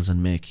tunnels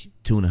and make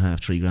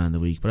 $2,500-3,000 a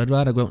week, but I'd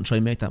rather go out and try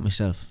and make that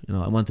myself.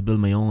 I want to build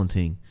my own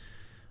thing.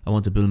 I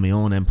want to build my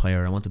own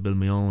empire. I want to build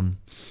my own.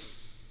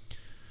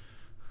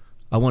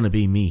 I want to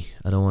be me.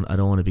 I don't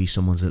want to be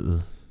someone's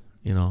little,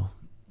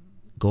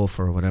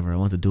 gopher or whatever. I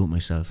want to do it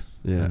myself.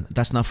 Yeah, and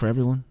that's not for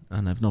everyone,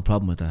 and I've no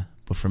problem with that.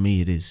 But for me,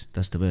 it is.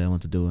 That's the way I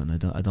want to do it,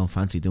 and I don't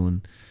fancy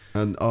doing.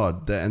 And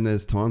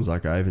there's times,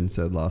 like I even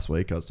said last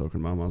week, I was talking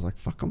to Mum, I was like,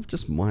 fuck, I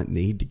just might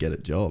need to get a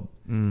job.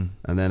 And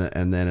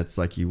then it's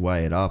like, you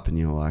weigh it up and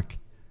you're like,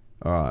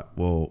 all right,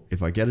 well,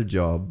 if I get a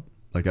job,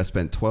 like I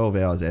spent 12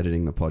 hours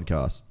editing the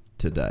podcast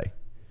today.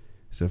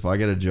 So if I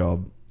get a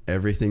job,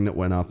 everything that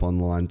went up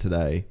online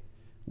today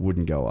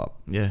wouldn't go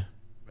up. Yeah.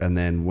 And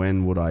then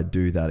when would I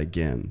do that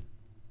again?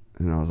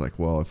 And I was like,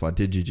 well, if I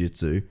did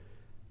jiu-jitsu,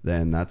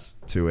 then that's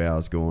 2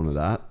 hours going to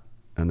that,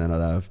 and then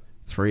I'd have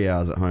 3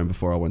 hours at home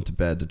before I went to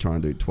bed to try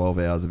and do 12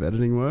 hours of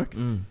editing work.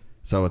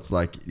 So it's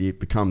like, it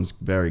becomes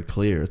very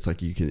clear. It's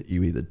like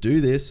you either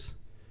do this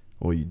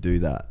or you do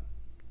that.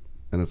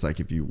 And it's like,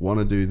 if you want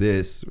to do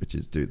this, which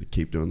is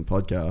keep doing the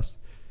podcast,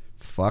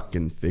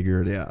 fucking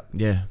figure it out.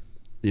 Yeah.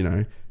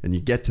 And you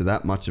get to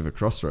that much of a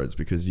crossroads,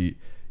 because you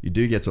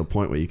do get to a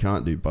point where you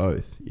can't do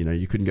both.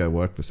 You couldn't go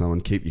work for someone,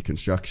 keep your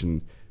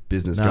construction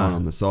business going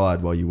on the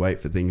side while you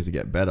wait for things to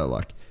get better.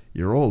 Like,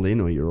 you're all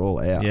in or you're all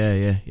out. Yeah,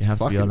 you have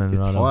to be all in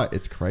or all out.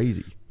 It's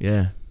crazy.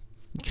 Yeah,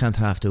 you can't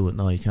half do it.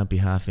 No, you can't be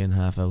half in,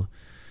 half out.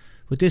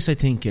 With this, I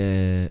think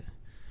it's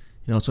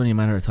only a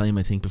matter of time,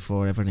 I think,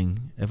 before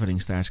everything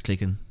starts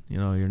clicking.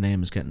 Your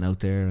name is getting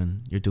out there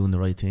and you're doing the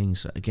right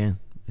things. Again,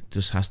 it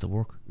just has to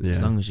work. Yeah.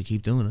 As long as you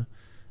keep doing it,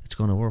 it's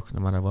going to work, no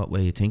matter what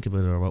way you think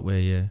about it or what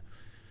way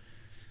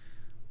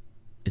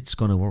it's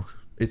going to work.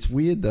 It's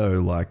weird though,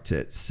 like,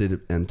 to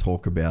sit and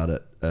talk about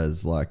it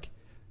as like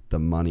the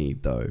money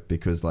though,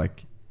 because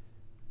like,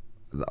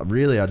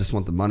 really I just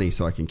want the money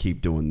so I can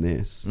keep doing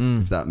this,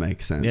 if that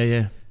makes sense.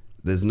 Yeah.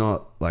 there's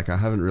not like, I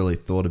haven't really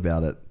thought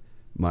about it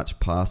much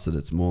past it.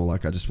 It's more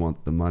like I just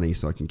want the money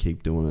so I can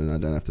keep doing it and I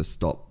don't have to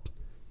stop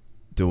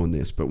doing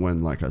this. But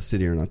when like I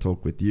sit here and I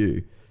talk with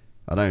you,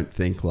 I don't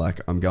think like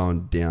I'm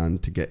going down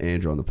to get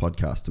Andrew on the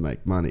podcast to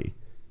make money.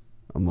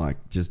 I'm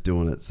like just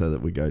doing it so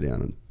that we go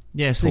down and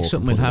it's like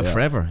something we'll have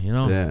forever, you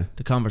know. Yeah.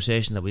 The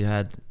conversation that we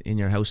had in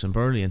your house in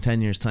Burley, in 10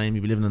 years' time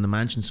you'll be living in a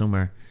mansion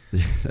somewhere.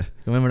 Yeah.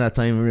 Remember that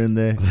time we were in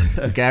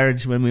the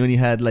garage when we only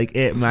had like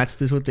 8 mats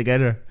to put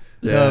together?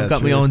 Yeah, I've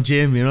got my own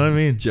gym, you know what I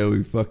mean?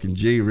 Joey fucking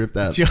G ripped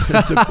that, took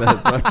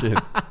that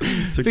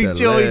fucking, Big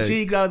Joey leg.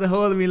 G grabbed a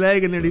hold of my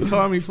leg and nearly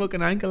tore me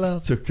fucking ankle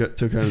off. Took home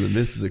the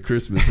missus a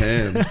Christmas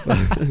ham.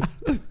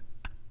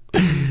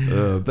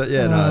 But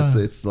yeah, no,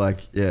 it's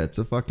like, yeah, it's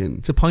a point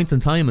in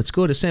time. It's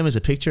good. It's same as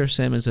a picture,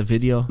 same as a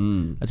video.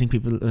 I think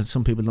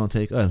some people don't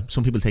take. Well,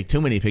 some people take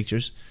too many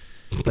pictures.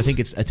 I think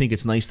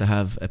it's nice to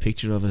have a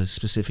picture of a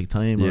specific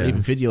time, or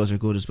even videos are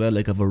good as well,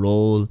 like of a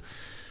role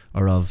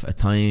or of a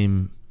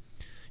time.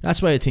 That's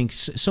why I think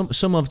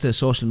some of the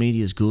social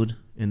media is good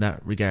in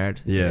that regard.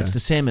 Yeah, it's the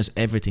same as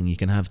everything. You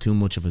can have too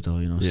much of it, though.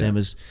 You know, same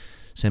as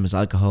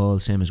alcohol,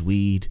 same as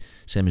weed,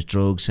 same as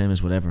drugs, same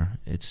as whatever.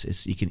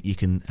 It's you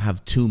can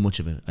have too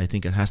much of it. I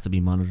think it has to be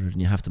monitored, and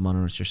you have to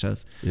monitor it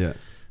yourself. Yeah.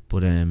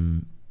 But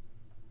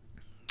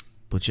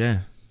yeah.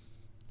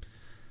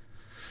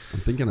 I'm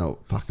thinking, I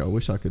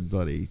wish I could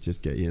bloody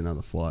just get you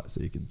another flight so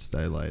you could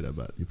stay later,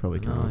 but you probably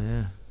can't. Oh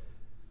yeah.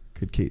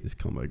 Could keep this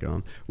convo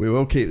going. We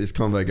will keep this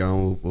convo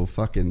going.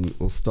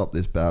 We'll stop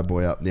this bad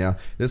boy up now.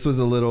 This was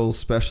a little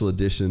special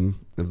edition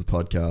of the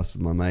podcast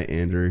with my mate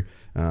Andrew.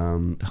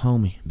 The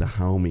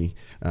homie.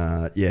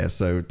 Yeah,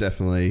 so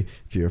definitely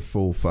if you're a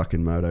full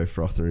fucking moto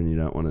frother and you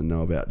don't want to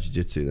know about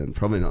jiu-jitsu, then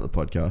probably not the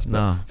podcast.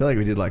 But I feel like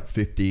we did like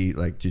 50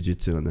 like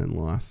jiu-jitsu and then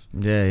life.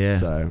 Yeah.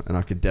 So, and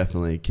I could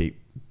definitely keep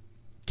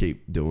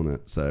doing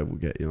it. So we'll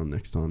get you on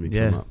next time you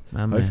come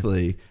up.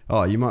 Hopefully,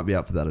 you might be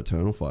up for that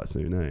Eternal fight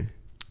soon, eh?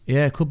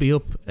 Yeah, it could be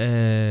up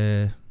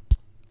the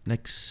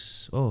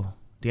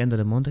end of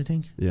the month, I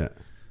think. Yeah.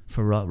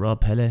 For Rob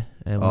Pelle.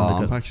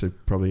 I'm actually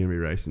probably going to be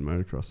racing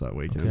motocross that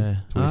weekend.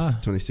 Okay.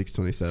 26,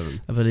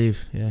 27. I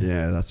believe, yeah.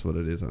 Yeah, that's what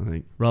it is, I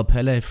think. Rob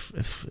Pelle,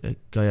 if a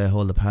guy I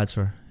hold the pads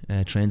for,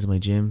 trains in my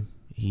gym.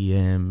 He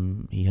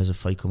has a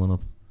fight coming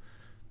up.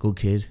 Good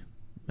kid.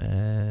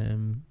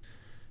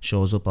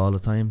 Shows up all the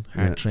time.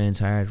 Trains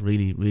hard.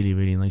 Really, really,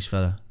 really nice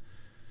fella.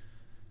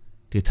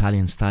 The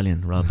Italian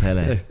stallion, Rob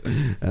Pelle.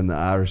 And the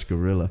Irish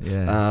gorilla.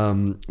 Yeah.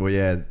 I'm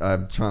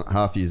trying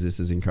half use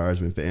this as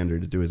encouragement for Andrew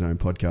to do his own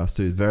podcast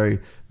too. He's very,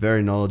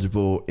 very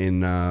knowledgeable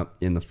in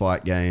the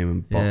fight game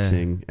and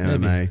boxing, MMA.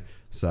 Maybe.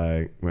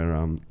 So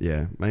we're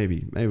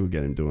maybe we'll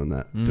get him doing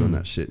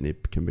that shit, and he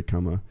can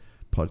become a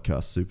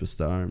podcast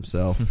superstar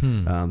himself.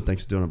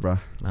 Thanks for doing it, bro.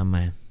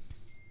 Man.